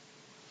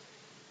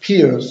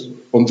 Piers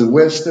on the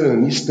western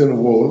and eastern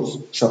walls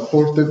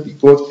supported the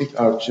Gothic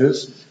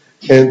arches,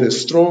 and a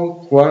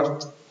strong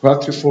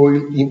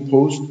quatrefoil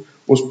impost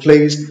was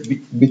placed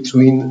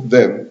between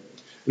them,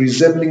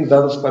 resembling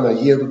that of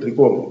Panagia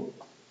Avgasida.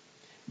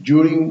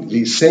 During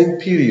the same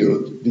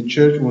period, the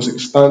church was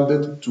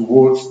expanded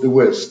towards the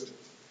west.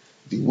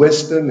 The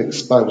western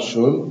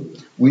expansion,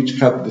 which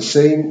had the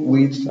same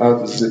width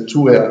as the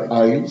 2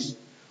 aisles,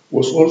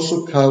 was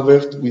also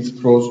covered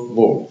with cross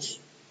vaults.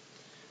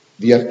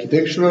 The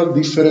architectural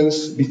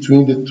difference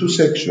between the 2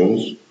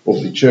 sections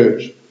of the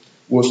church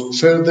was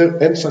further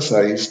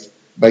emphasized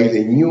by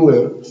the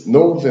newer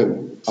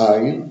northern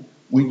aisle,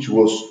 which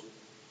was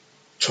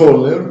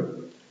taller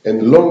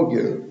and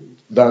longer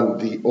than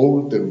the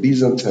older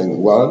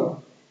Byzantine one,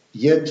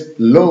 yet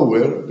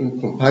lower in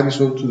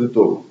comparison to the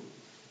dome.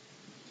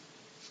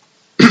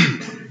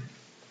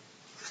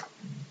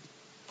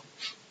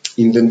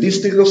 In the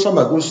district of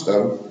Famagusta,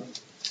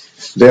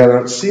 there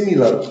are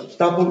similar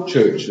double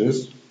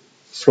churches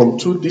from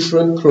two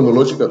different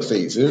chronological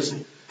phases,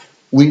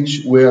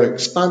 which were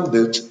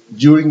expanded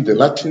during the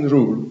Latin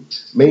rule,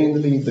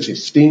 mainly in the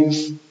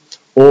 15th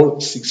or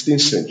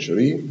 16th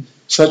century,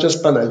 such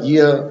as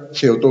Panagia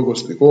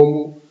Theotokos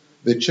Trikomou,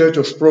 the Church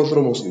of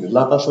Prodromos in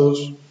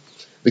Lapathos,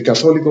 the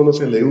Catholicon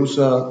of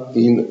Eleusa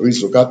in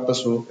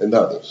Rizokatpaso, and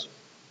others.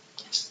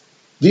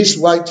 This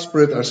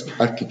widespread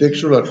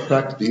architectural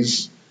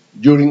practice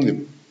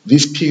during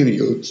this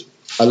period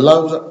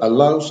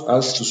allows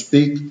us to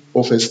speak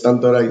of a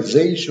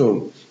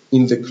standardization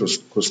in the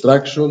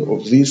construction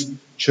of these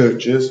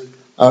churches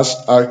as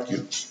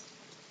argued.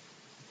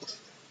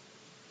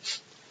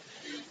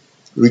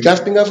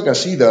 Regarding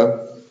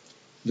Avgasida,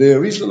 the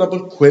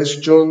reasonable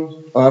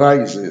question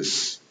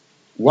arises: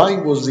 why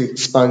was the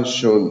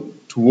expansion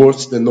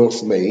towards the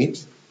north made?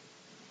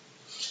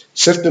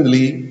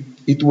 Certainly,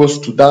 it was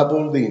to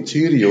double the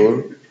interior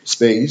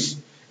space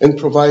and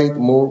provide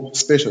more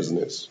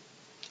spaciousness.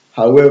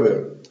 However,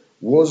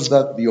 was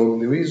that the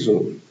only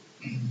reason?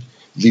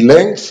 The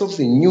length of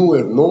the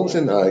newer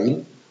northern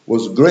aisle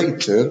was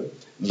greater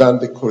than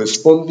the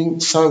corresponding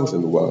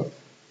southern one,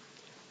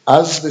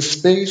 as the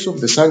space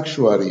of the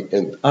sanctuary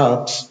and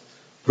apse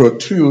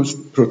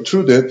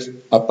protruded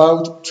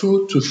about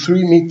 2 to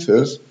 3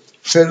 meters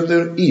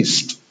further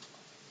east,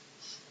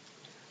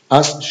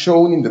 as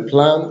shown in the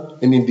plan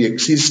and in the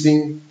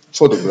existing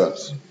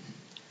photographs.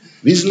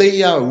 This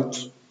layout,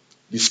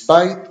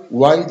 despite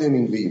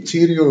widening the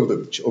interior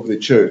of the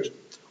church,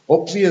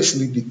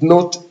 obviously did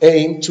not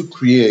aim to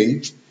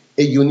create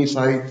a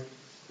unified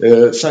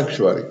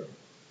sanctuary.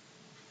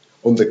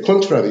 On the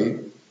contrary,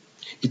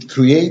 it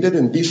created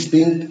a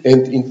distinct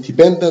and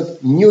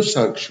independent new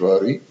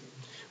sanctuary,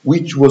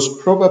 which was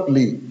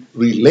probably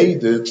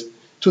related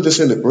to the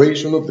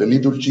celebration of the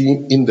liturgy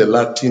in the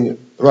Latin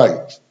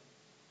rite.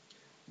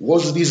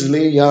 Was this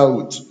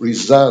layout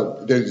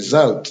the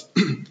result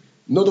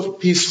not of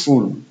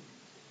peaceful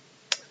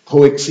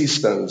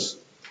coexistence,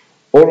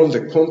 or on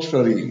the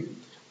contrary,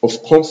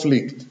 of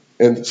conflict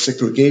and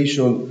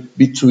segregation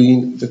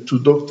between the two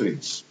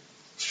doctrines?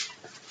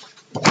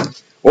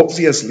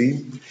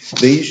 Obviously,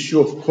 the issue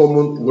of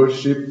common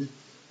worship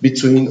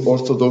between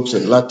Orthodox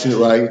and Latin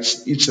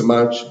rites is a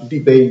much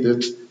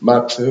debated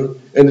matter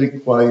and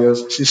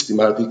requires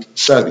systematic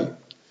study.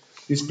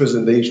 This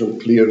presentation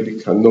clearly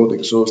cannot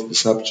exhaust the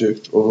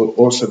subject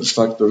or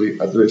satisfactorily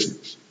address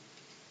it.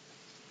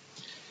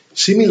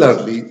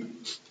 Similarly,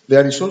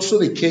 there is also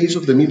the case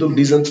of the Middle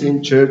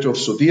Byzantine Church of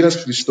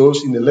Sotiras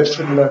Christos in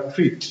Eleftheria,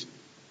 Crete,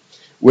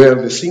 where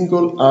the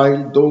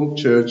single-aisle dome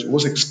church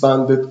was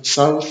expanded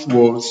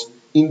southwards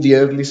in the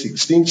early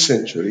 16th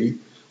century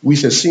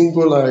with a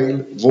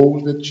single-aisle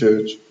vaulted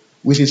church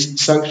with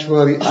its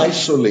sanctuary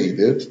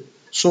isolated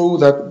so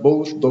that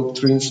both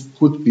doctrines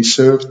could be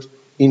served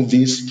in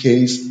this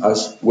case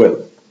as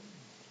well.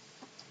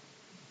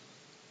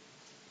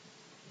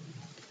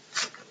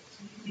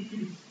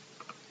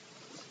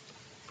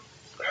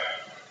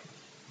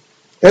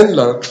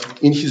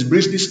 Enlart, in his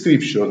brief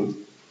description,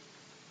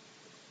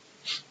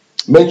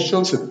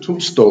 mentions a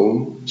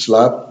tombstone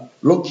slab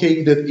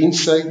located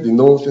inside the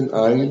northern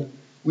aisle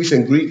with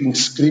a Greek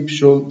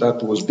inscription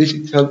that was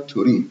difficult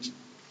to read,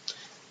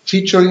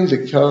 featuring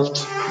the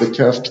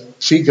carved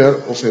figure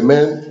of a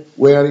man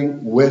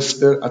wearing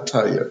Western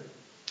attire.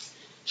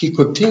 He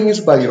continues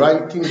by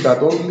writing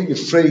that only the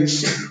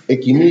phrase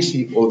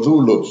 "Εκοιμήθη ο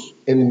δούλος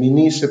εν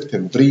μηνύ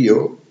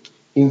Septembrio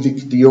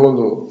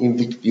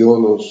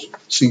invictionos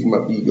sigma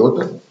b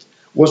iota"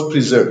 was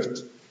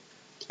preserved,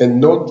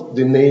 and not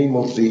the name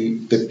of the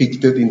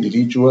depicted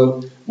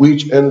individual,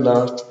 which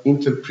Enlart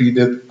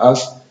interpreted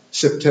as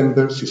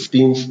September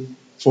 15th,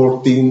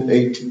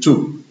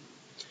 1482.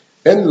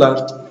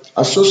 Enlart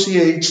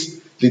associates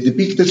the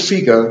depicted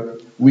figure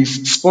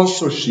with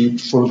sponsorship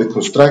for the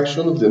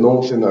construction of the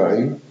northern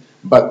aisle,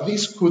 but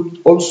this could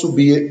also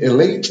be a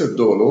later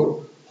donor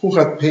who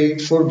had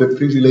paid for the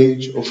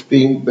privilege of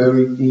being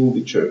buried in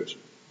the church.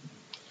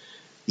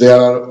 There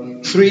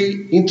are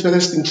 3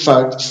 interesting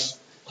facts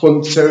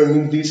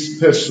concerning this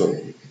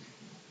person.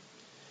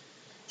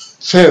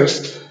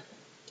 First,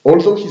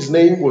 although his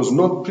name was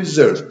not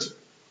preserved,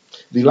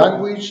 the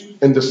language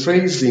and the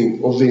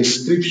phrasing of the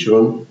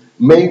inscription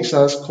makes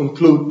us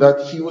conclude that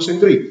he was a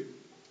Greek.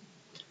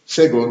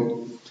 Second,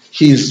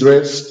 he is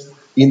dressed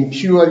in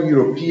pure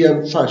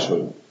European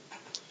fashion,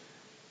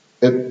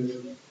 a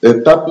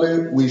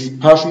doublet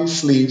with puffy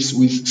sleeves,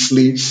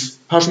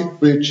 puffy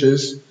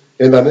breeches,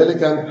 and an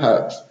elegant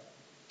hat.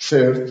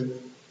 Third,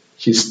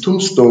 his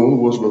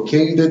tombstone was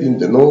located in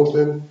the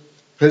northern,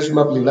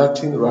 presumably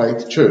Latin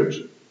Rite church.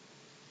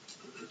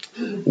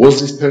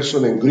 Was this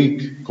person a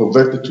Greek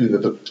converted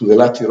to the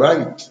Latin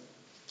Rite?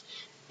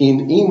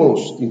 In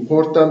Imo's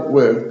important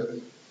work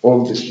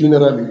on the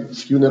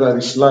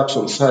funerary slabs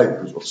of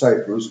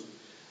Cyprus,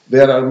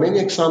 there are many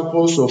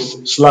examples of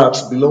slabs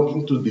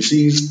belonging to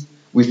deceased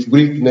with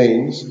Greek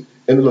names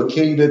and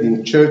located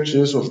in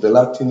churches of the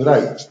Latin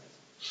Rite.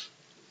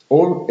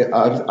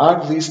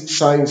 Are these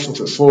signs of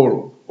a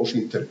form of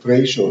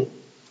interpretation?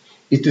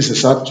 It is a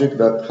subject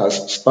that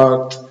has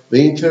sparked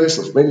the interest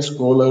of many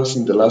scholars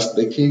in the last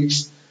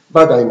decades,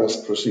 but I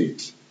must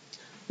proceed.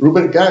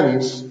 Rupert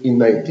Ganis, in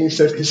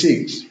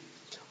 1936,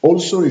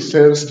 also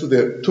refers to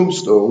the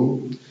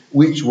tombstone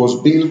which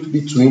was built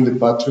between the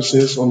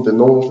buttresses on the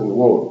northern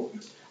wall,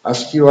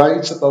 as he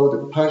writes about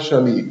a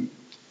partially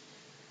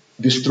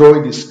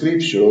destroyed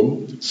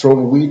inscription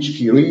from which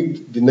he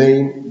read the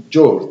name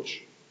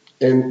George,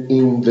 and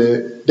in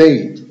the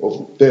date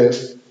of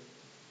death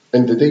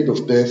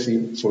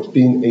in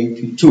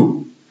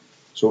 1482.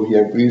 So he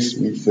agrees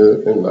with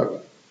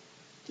Enlart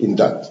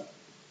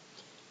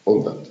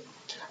on that.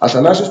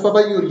 Athanasios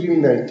Papageorgiou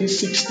in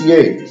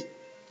 1968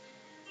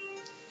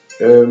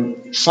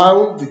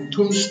 found the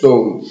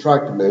tombstone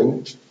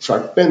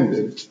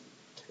fragmented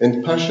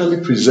and partially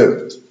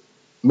preserved,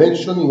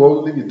 mentioning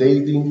only the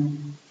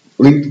dating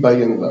read by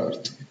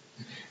Enlart.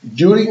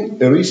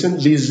 During a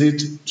recent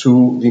visit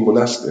to the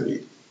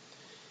monastery,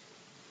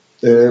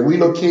 we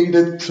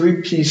located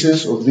 3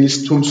 pieces of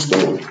this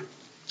tombstone,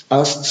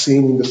 as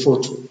seen in the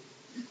photo.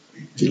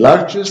 The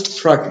largest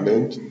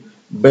fragment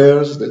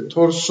bears the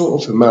torso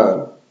of a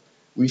man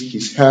with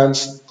his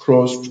hands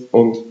crossed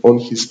on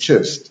his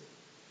chest.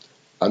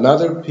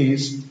 Another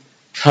piece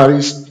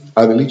carries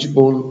an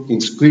illegible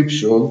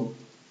inscription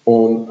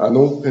on an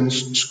open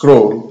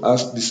scroll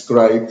as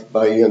described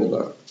by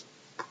Enlart.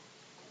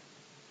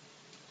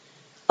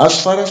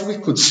 As far as we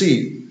could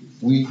see,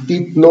 we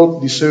did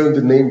not discern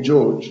the name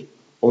George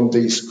on the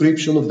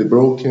inscription of the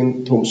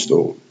broken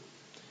tombstone.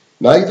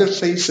 Neither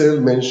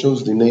Faisal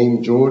mentions the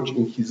name George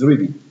in his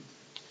reading.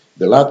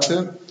 The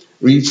latter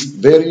reads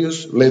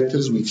various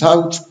letters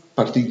without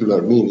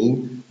particular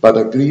meaning, but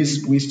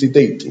agrees with the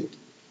dating.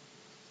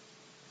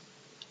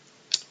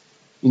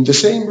 In the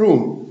same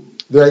room,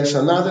 there is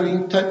another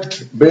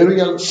intact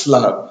burial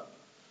slab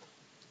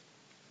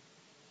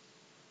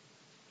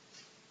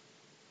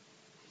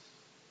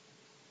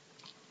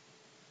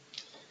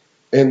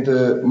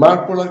and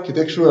marble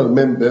architectural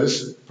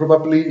members,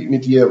 probably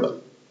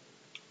medieval.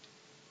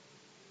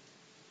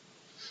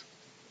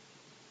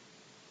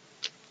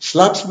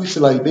 Slabs with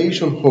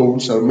libation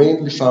holes are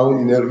mainly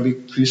found in early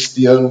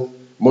Christian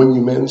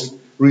monuments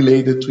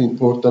related to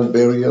important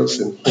burials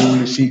and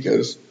holy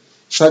figures,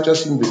 such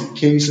as in the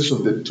cases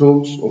of the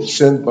tombs of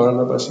St.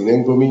 Barnabas in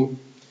Engomi,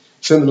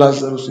 St.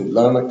 Lazarus in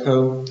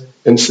Larnaca,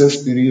 and St.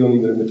 Spiridion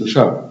in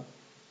Hermetusham.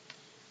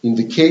 In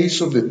the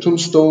case of the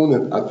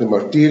tombstone at the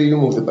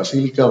martyrium of the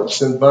Basilica of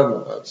St.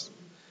 Barnabas,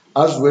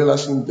 as well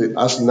as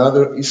in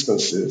other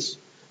instances,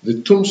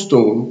 the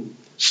tombstone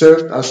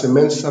served as a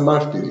mensa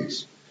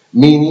martyris,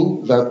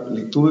 meaning that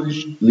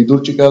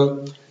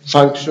liturgical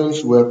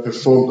functions were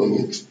performed on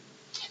it.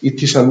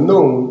 It is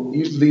unknown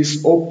if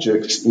these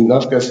objects in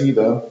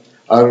Avgasida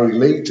are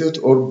related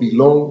or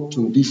belong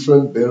to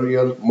different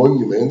burial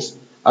monuments,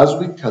 as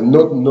we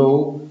cannot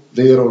know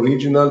their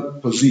original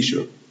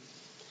position.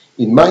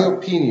 In my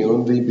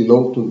opinion, they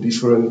belong to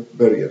different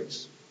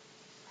burials.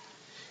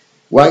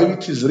 While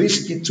it is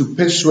risky to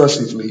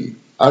persuasively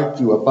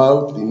argue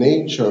about the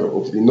nature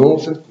of the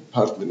northern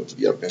compartment of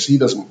the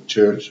Avgasida's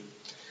church,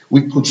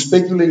 we could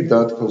speculate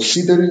that,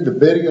 considering the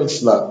burial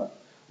slab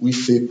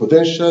with a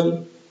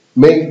potential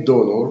male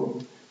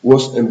donor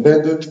was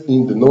embedded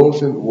in the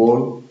northern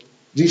wall,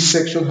 this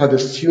section had a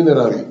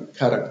funerary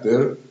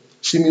character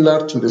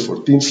similar to the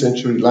 14th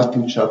century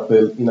Latin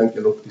chapel in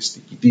Angeloctis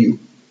Tikidiou.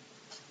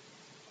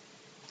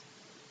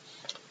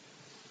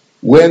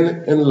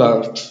 When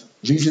Enlart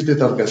visited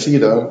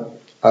Avgasida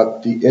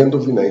at the end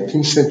of the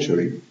 19th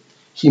century,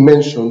 he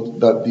mentioned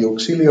that the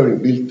auxiliary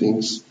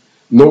buildings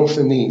north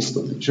and east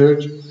of the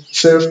church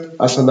served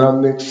as an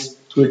annex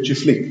to a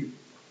chiflik.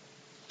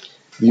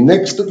 The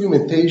next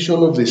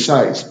documentation of the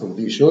size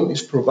condition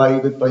is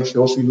provided by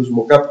Theophilus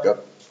Mokapka,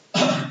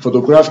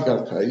 photographic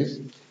archive,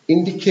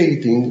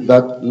 indicating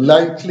that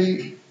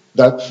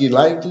he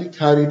likely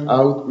carried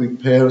out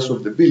repairs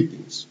of the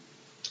buildings.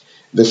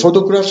 The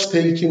photographs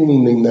taken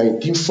in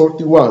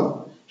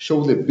 1941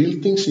 show the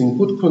buildings in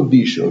good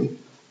condition,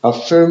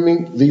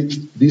 affirming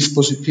this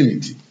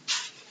possibility.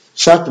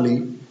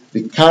 Sadly,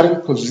 the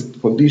current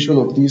condition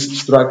of this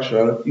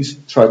structure is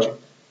tragic.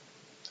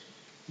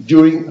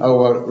 During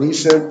our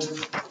recent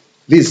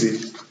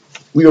visit,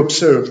 we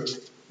observed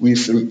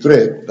with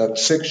regret that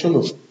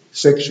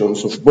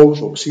sections of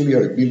both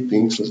auxiliary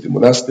buildings of the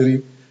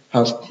monastery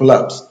have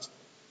collapsed.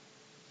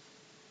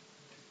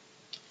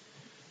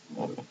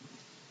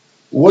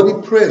 What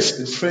impressed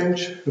the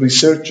French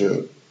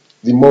researcher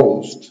the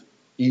most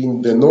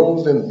in the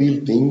northern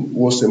building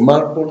was a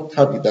marble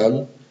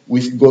capital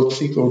with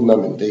Gothic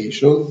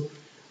ornamentation,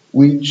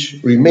 which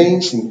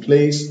remains in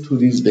place to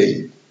this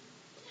day.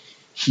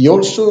 He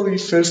also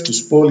refers to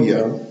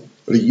spolia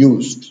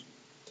reused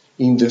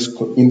in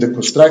the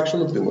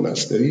construction of the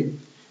monastery,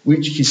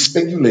 which he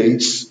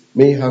speculates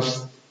may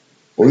have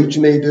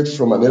originated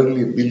from an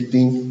earlier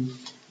building,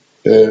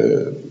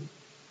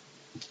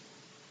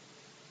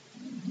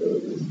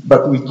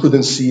 but we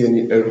couldn't see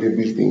any earlier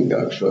building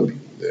actually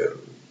there.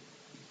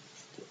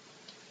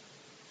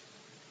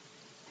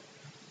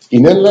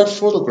 In Enlart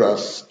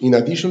photographs, in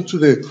addition to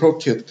the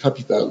crooked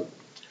capital,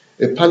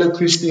 a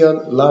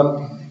Paleo-Christian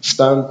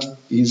lampstand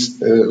is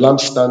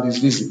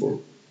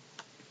visible.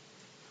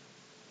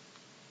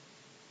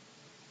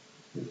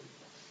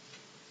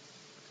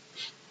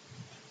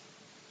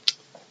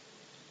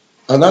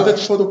 Another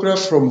photograph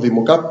from the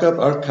Mokapkap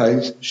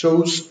archive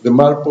shows the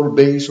marble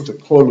base of a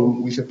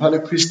column with a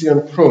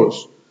Paleo-Christian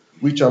cross,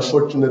 which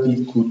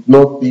unfortunately could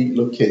not be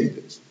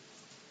located.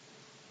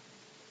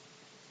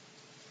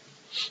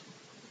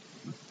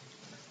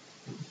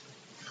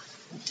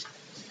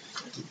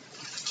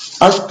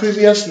 As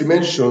previously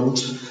mentioned,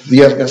 the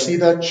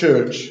Avgasida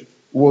church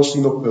was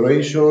in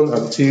operation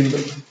until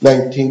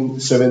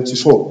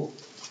 1974.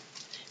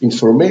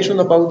 Information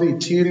about the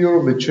interior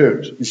of the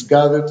church is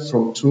gathered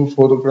from two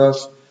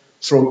photographs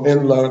from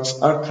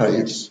Enlart's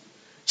archives,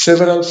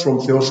 several from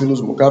Theophilus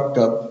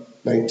Mokapkap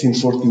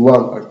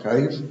 1941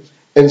 archive,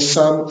 and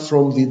some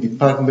from the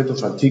Department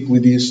of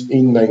Antiquities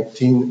in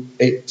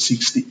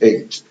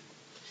 1968.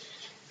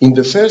 In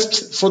the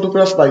first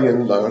photograph by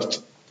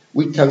Enlart,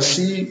 we can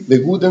see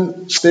the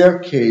wooden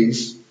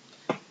staircase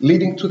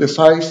leading to the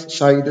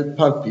five-sided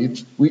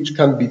pulpit, which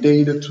can be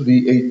dated to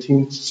the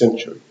 18th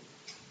century.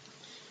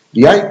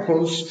 The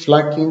icons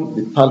flanking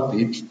the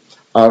pulpit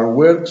are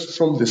works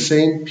from the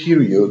same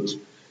period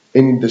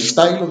and in the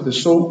style of the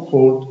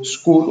so-called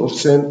School of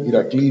St.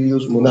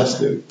 Heraclius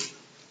monastery.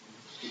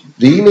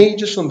 The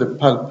images on the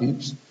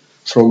pulpit,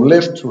 from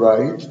left to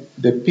right,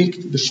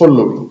 depict the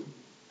following: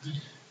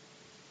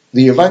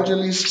 the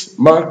evangelists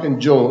Mark and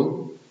John,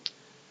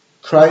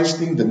 Christ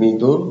in the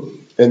middle,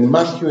 and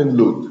Matthew and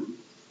Luke.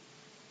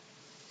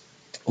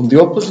 On the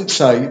opposite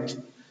side,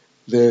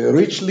 the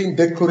richly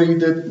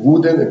decorated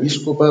wooden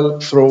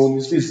episcopal throne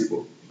is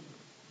visible.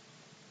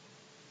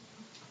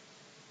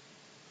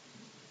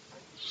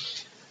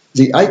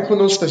 The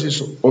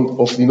iconostasis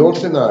of the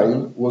northern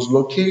aisle was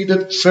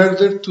located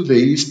further to the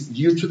east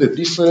due to the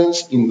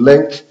difference in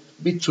length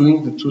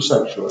between the two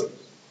sanctuaries.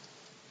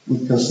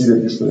 We can see the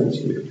difference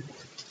here.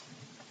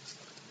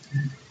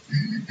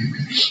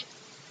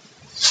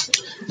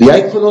 The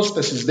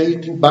iconostasis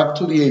dating back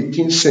to the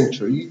 18th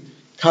century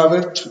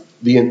covered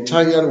the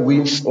entire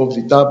width of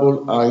the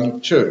double aisle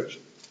church.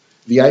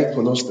 The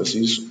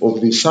iconostasis of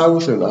the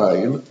southern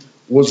aisle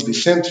was the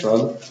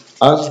central,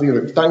 as the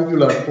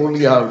rectangular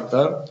holy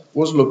altar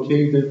was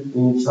located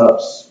in its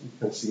apse. You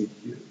can see it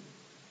here,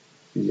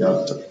 the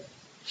altar.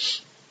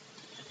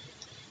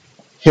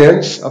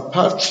 Hence,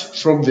 apart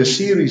from the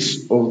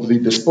series of the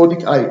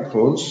despotic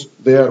icons,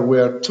 there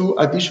were two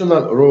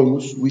additional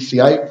rows with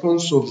the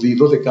icons of the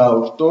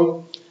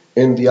Dodecaorton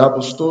and the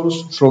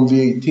Apostles from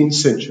the 18th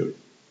century.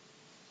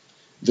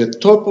 The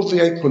top of the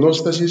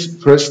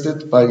iconostasis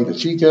crested by the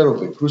figure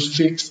of the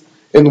crucifix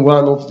and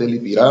one of the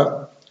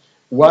Lipira,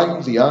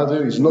 while the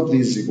other is not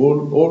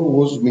visible or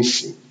was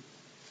missing.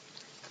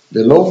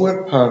 The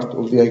lower part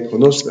of the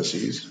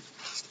iconostasis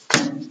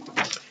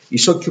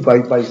is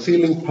occupied by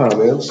filling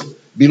panels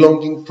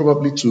belonging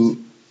probably to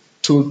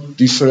two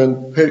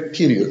different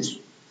periods.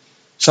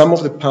 Some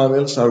of the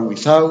panels are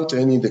without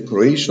any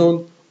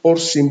decoration or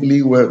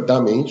simply were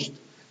damaged,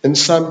 and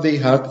some they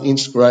had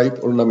inscribed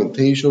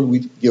ornamentation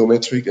with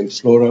geometric and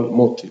floral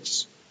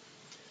motifs.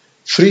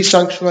 Three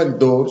sanctuary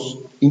doors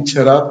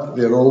interrupt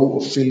the row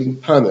of filling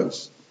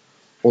panels.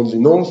 On the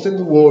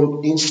northern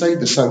wall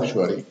inside the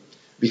sanctuary,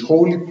 the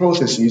holy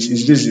prothesis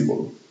is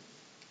visible.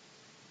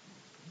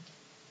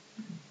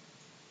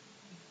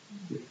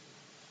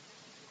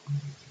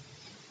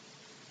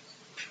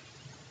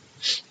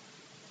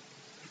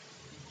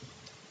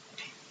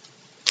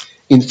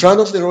 In front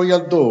of the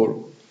royal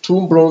door,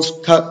 two bronze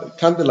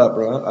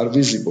candelabra are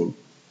visible.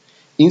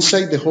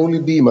 Inside the holy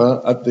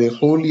bema at the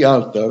holy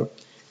altar,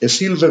 a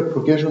silver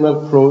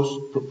processional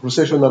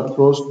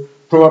cross,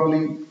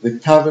 probably the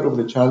cover of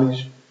the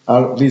chalice,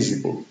 are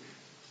visible.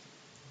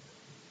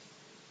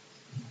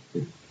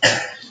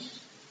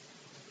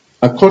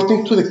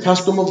 According to the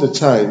custom of the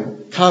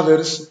time,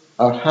 covers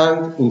are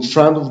hung in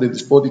front of the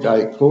despotic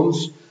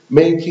icons,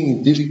 making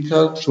it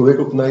difficult to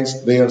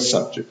recognize their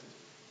subject.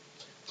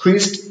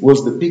 Christ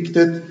was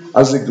depicted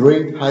as a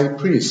great high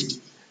priest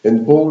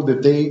and bore the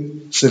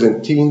date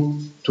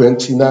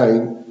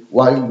 1729,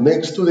 while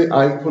next to the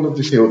icon of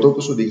the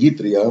Theotokos of the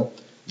Yitria,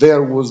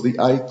 there was the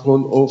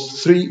icon of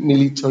three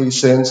military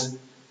saints,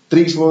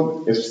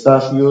 Tryphon,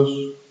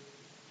 Eustathios,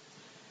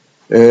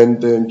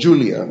 and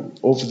Julian,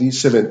 of the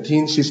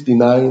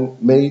 1759,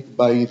 made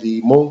by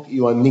the monk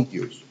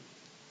Ioannikios.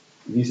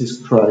 This is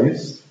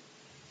Christ,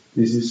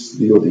 this is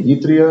the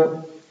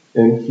Odeitria,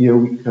 and here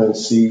we can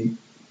see,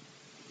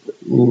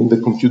 the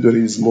computer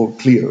is more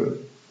clear,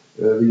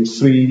 the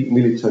three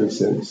military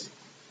saints.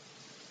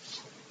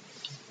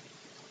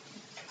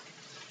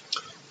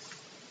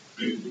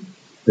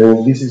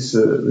 And this is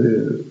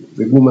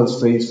the woman's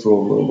face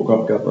from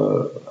Mokapkap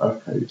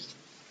archives.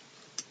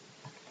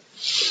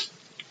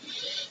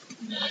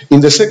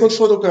 In the second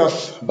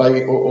photograph of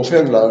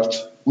Enlart,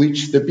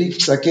 which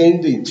depicts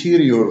again the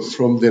interior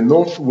from the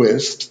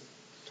northwest,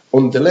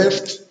 on the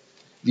left,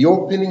 the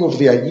opening of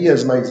the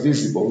Agiasma is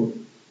visible.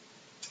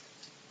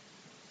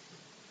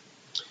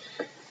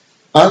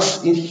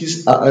 As in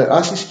his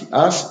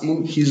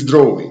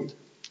drawing,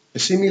 a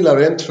similar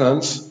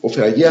entrance of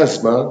a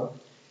chiasma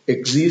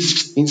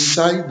exists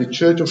inside the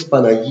church of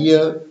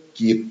Panagia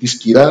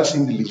Avgasida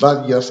in the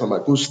Livadia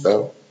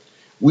Famagusta,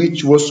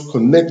 which was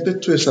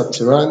connected to a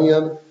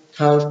subterranean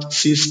carved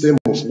system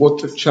of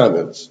water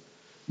channels.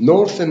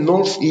 North and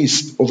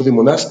northeast of the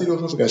monastery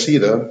of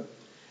Avgasida,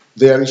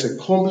 there is a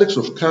complex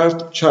of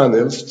carved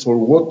channels for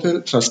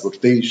water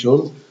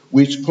transportation,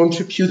 which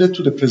contributed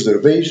to the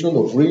preservation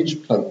of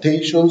rich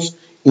plantations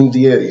in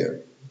the area.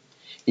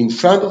 In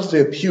front of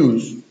the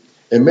pews,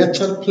 a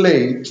metal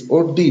plate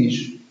or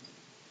dish,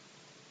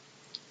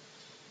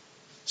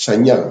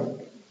 sanya,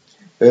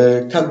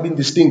 can be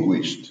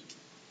distinguished,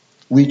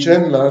 which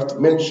Enlart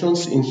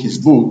mentions in his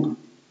book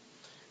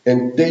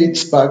and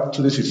dates back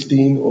to the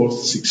 15th or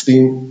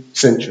 16th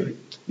century.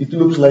 It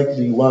looks like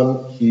the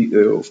one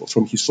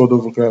from his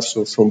photographs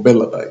or from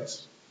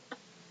Belladise.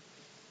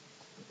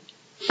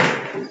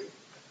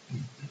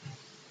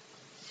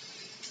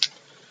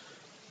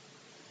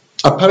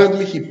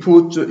 Apparently, he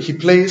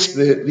placed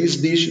this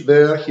dish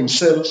there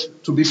himself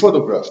to be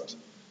photographed.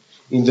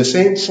 In the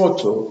same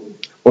photo,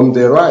 on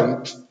the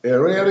right, a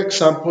rare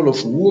example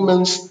of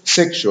women's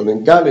section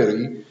and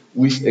gallery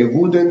with a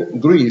wooden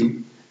grill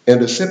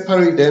and a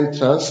separate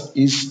entrance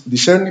is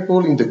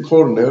discernible in the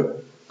corner,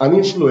 an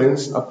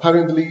influence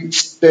apparently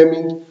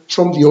stemming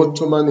from the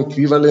Ottoman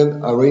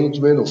equivalent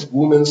arrangement of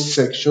women's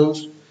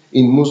sections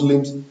in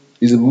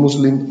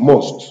Muslim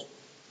mosques.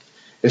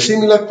 A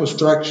similar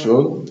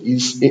construction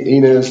is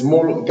in a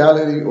small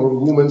gallery or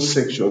women's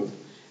section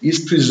is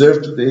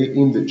preserved today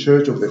in the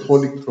Church of the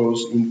Holy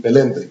Cross in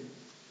Pelendre.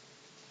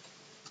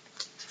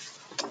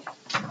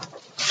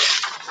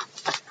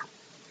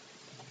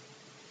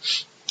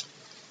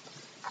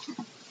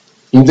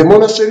 In the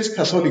monastery's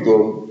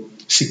Catholicon,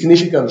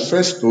 significant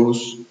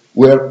frescoes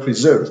were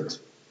preserved,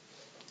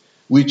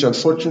 which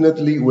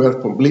unfortunately were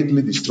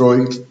completely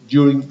destroyed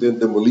during the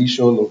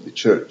demolition of the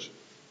church.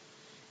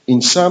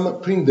 In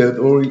some printed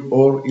or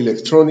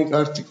electronic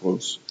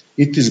articles,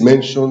 it is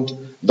mentioned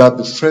that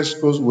the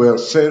frescoes were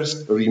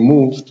first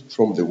removed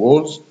from the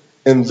walls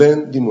and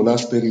then the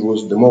monastery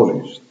was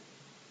demolished.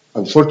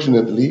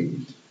 Unfortunately,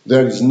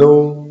 there is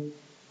no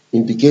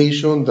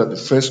indication that the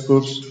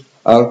frescoes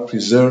are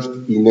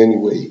preserved in any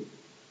way.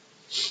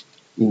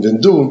 In the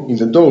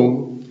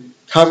dome,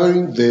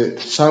 covering the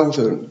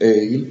southern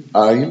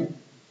aisle,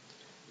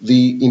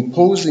 the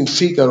imposing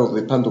figure of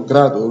the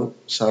Pantocrator,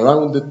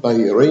 surrounded by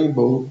a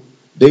rainbow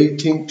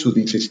dating to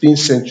the 15th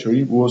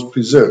century, was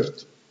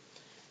preserved,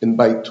 and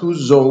by two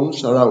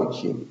zones around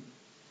him.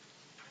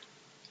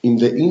 In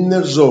the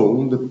inner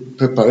zone, the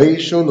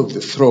preparation of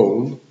the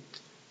throne,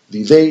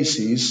 the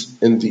vases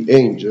and the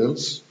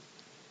angels,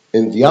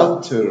 and the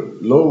outer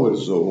lower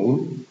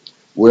zone,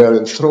 where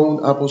enthroned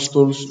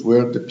apostles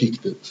were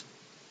depicted.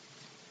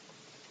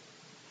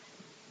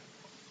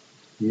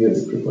 Here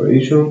is the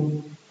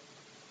preparation.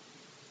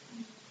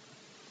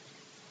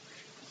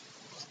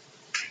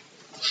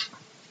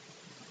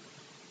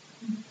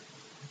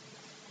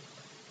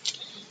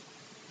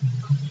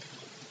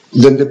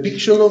 The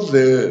depiction of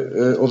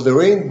the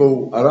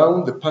rainbow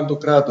around the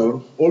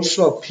Pantocrator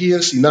also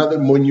appears in other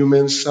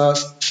monuments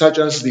such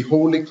as the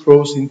Holy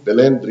Cross in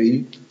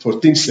Pelendre,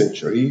 14th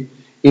century,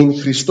 in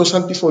Christos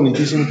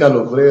Antiphonitis in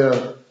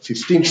Calogrea,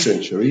 15th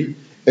century,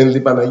 and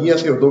the Panagia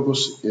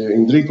Theotokos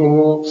in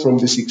Drikomo from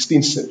the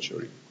 16th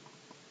century.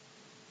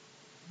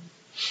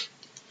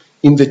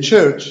 In the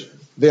church,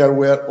 there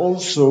were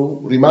also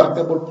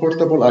remarkable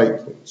portable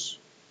icons.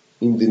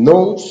 In the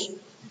notes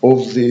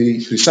of the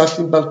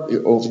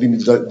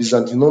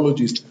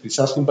Byzantinologist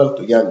Chrysostom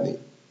Baltogianni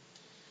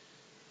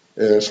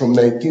from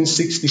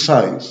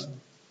 1965,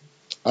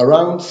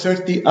 around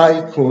 30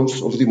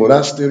 icons of the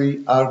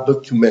monastery are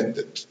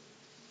documented,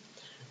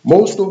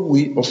 most of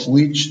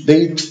which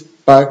date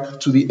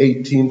back to the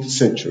 18th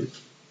century.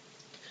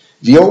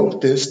 The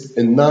oldest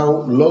and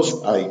now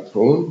lost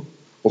icon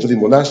of the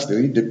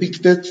monastery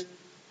depicted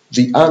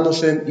the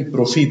Anothen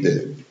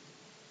Iprofite,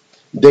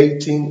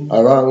 dating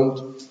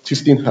around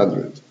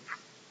 1500.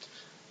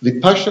 The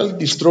partially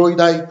destroyed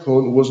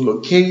icon was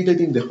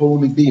located in the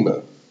Holy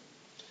Bema.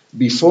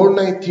 Before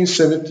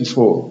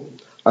 1974,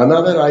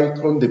 another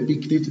icon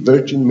depicted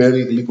Virgin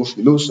Mary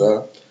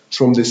Glycophilousa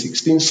from the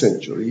 16th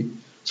century,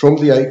 from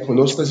the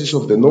iconostasis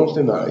of the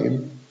Northern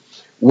Isle,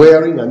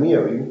 wearing an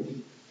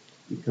earring.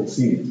 You can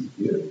see it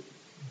here.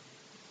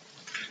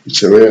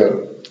 It's a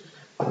rare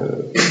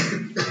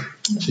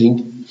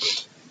thing.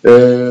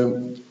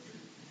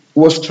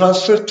 Was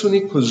transferred to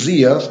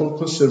Nicosia for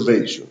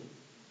conservation.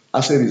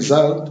 As a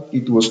result,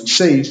 it was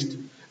saved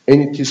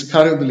and it is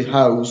currently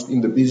housed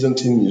in the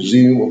Byzantine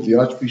Museum of the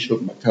Archbishop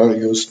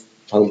Makarios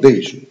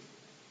Foundation.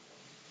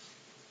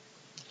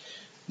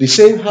 The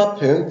same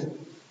happened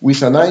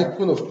with an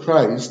icon of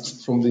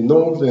Christ from the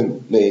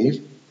northern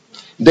nave,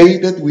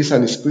 dated with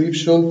an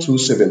inscription to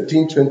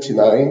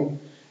 1729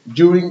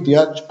 during the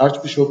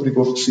Archbishopric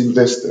of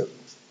Sylvester.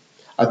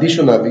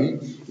 Additionally,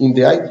 in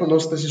the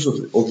iconostasis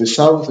of the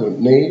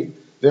southern nave,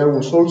 there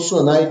was also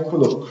an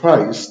icon of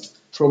Christ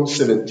from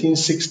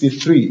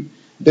 1763,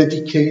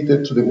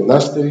 dedicated to the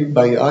monastery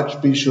by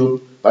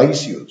Archbishop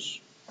Iosif.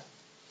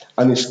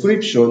 An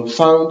inscription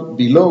found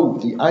below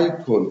the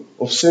icon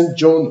of St.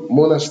 John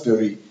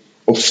Monastery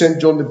of St.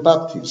 John the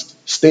Baptist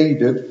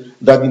stated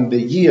that in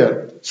the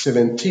year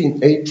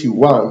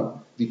 1781,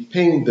 the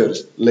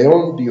painters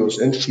Leontios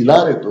and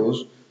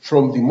Philaretos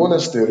from the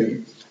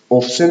monastery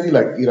of St.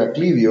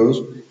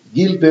 Iraklidios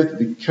gilded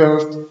the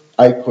curved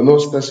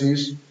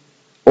iconostasis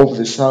of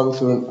the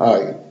southern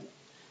aisle.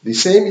 The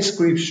same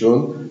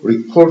inscription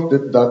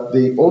recorded that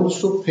they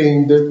also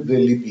painted the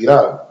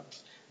Lipira,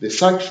 the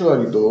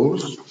sanctuary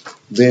doors,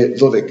 the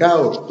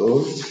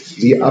Dodecaortos,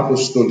 the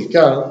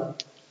Apostolica,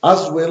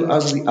 as well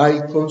as the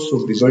icons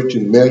of the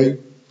Virgin Mary,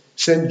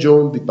 St.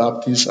 John the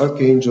Baptist,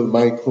 Archangel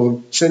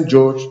Michael, St.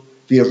 George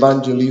the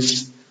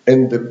Evangelist,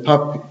 and the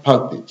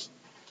pulpit.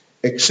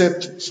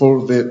 Except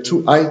for the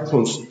two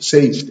icons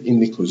saved in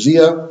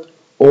Nicosia,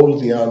 all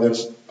the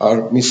others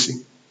are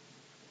missing.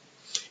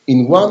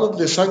 In one of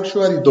the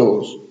sanctuary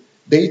doors,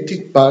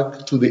 dating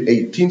back to the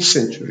 18th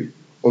century,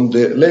 on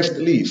the left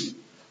leaf,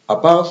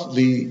 above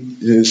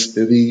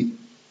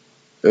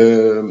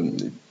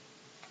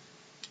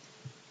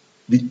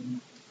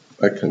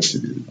I can see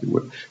the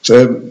word.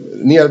 So,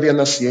 near the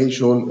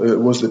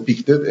Annunciation was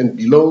depicted, and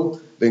below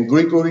then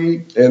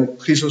Gregory and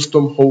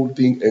Chrysostom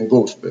holding a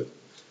gospel.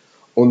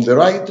 On the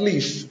right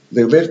leaf,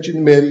 the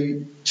Virgin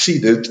Mary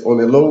seated on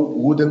a low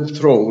wooden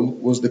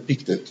throne was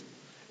depicted,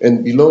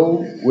 and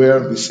below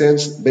were the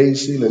Saints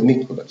Basil and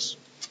Nicholas.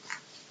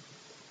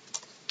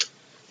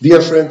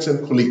 Dear friends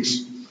and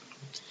colleagues,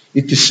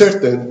 it is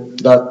certain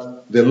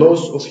that the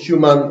loss of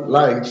human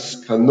lives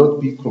cannot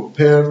be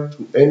compared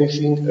to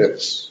anything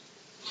else.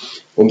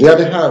 On the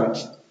other hand,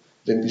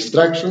 the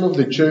destruction of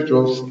the Church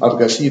of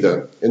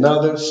Avgasida and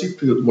other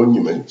Cypriot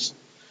monuments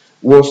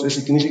was a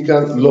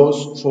significant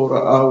loss for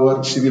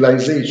our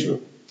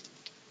civilization.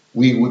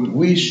 We would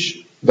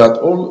wish that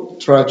all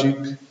tragic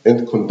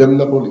and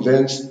condemnable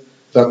events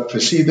that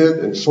preceded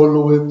and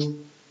followed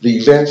the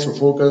events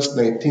of August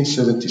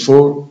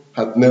 1974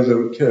 had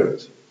never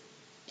occurred.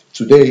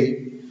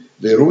 Today,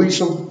 the ruins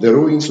of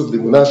the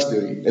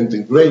monastery and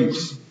the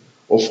graves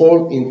of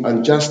all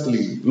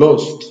unjustly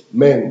lost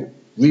men,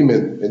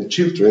 women, and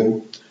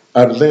children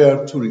are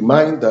there to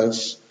remind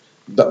us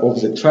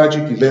of the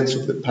tragic events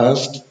of the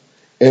past,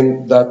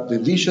 and that the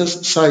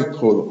vicious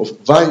cycle of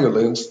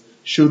violence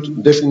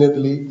should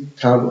definitely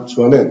come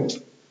to an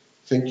end.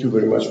 Thank you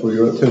very much for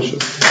your attention.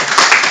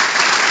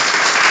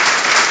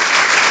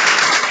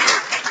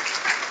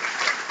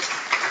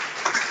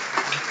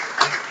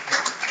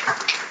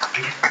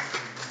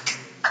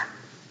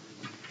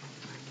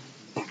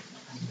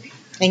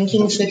 Thank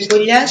you, Mr.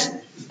 Foulias.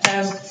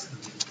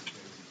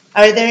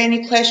 Are there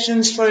any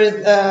questions for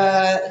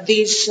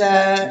these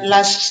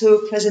last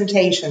two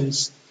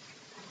presentations?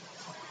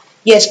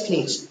 Yes,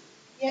 please.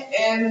 Yeah,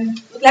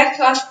 would like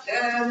to ask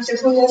Mr.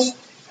 Foulias,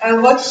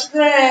 what's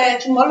the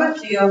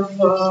etymology of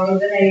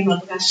the name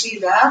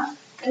Avgasida,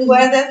 and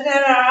whether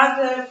there are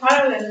other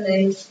parallel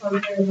names for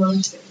the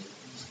monastery?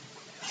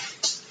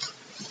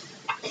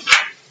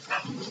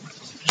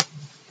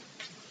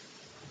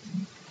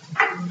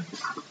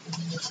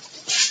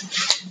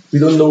 We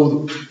don't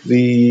know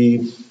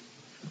the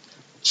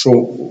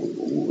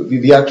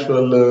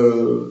actual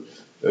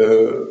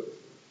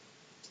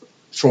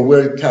from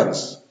where it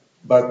comes,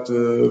 but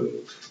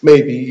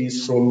maybe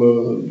it's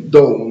from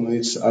dome.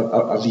 It's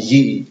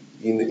avigi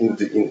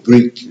in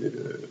Greek.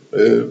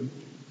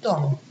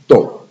 Dome.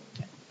 Dome.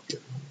 Yeah.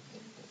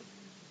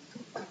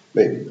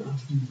 Maybe,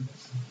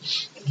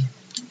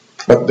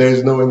 but there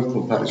is no any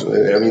comparison.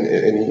 I mean,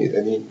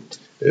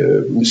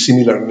 any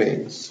similar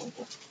names.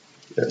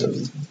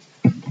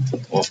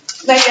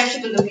 Maybe I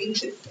should look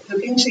into it.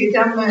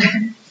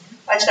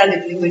 I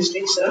studied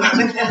linguistics, so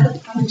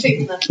I'm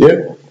taking that.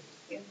 Yeah.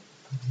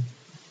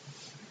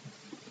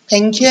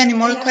 Thank you. Any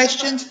more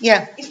questions?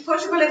 Yeah. If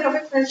possible, I have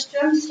a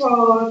question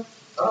for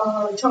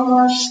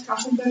Thomas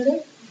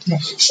Kaffenberger.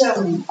 Yes.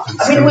 I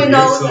mean, we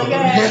know,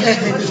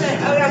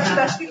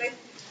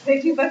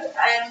 thank you, but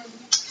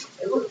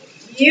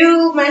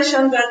you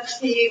mentioned that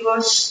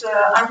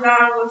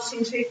Enlart was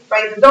intrigued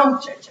by the dome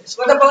churches.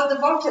 What about the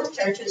vaulted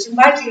churches? In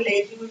my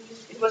village,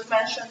 it was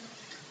mentioned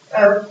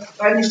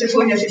by Mr.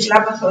 Foulias, it's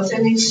Lapathos,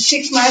 and it's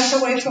 6 miles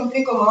away from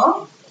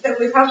Picomont that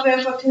we have the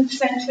 14th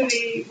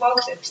century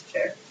vaulted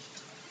church.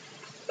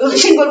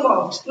 Single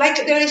vault, like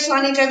there is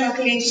one in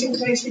Thermoclean,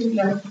 very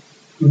similar.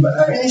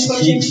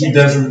 He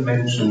doesn't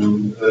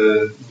mention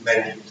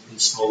many of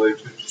these smaller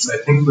churches. I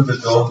think with the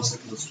domes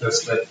it was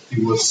just that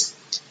he was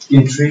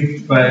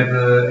intrigued by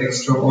the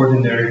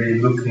extraordinarily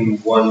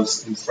looking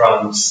ones in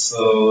France.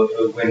 So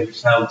when he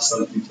found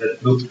something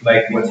that looked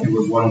like what he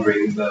was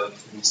wondering about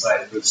in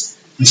Cyprus,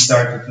 he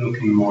started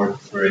looking more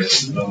for it.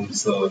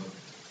 So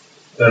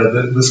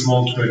the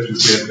small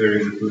churches, we have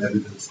very little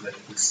evidence that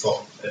he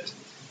stopped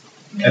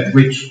at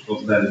which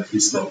of them he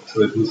stopped.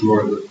 So it was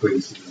more of a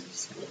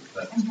coincidence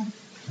that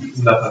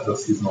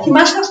Lapathos is not. He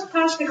must have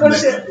passed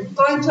because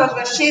going to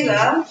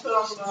Avgasida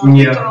from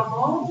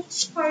Picomont,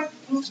 it's quite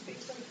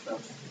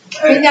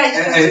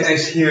I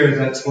hear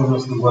that's one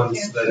of the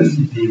ones that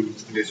he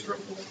deemed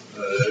miserable,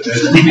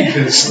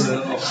 because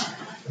of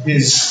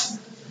his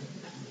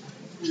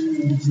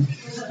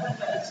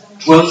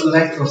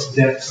lack of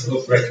depth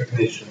of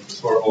recognition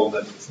for all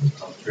that is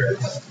encountered.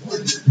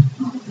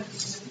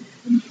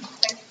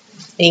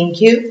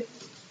 Thank you.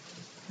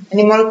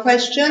 Any more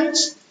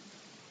questions?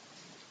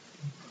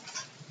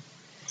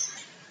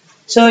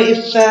 So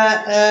if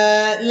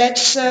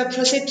let's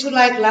proceed to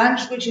light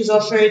lunch, which is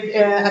offered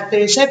at the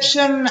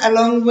reception,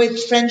 along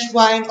with French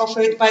wine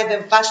offered by the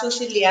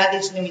Vasos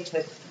Iliadis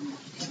Limited.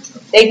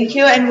 Thank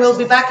you, and we'll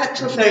be back at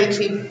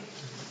 2:30.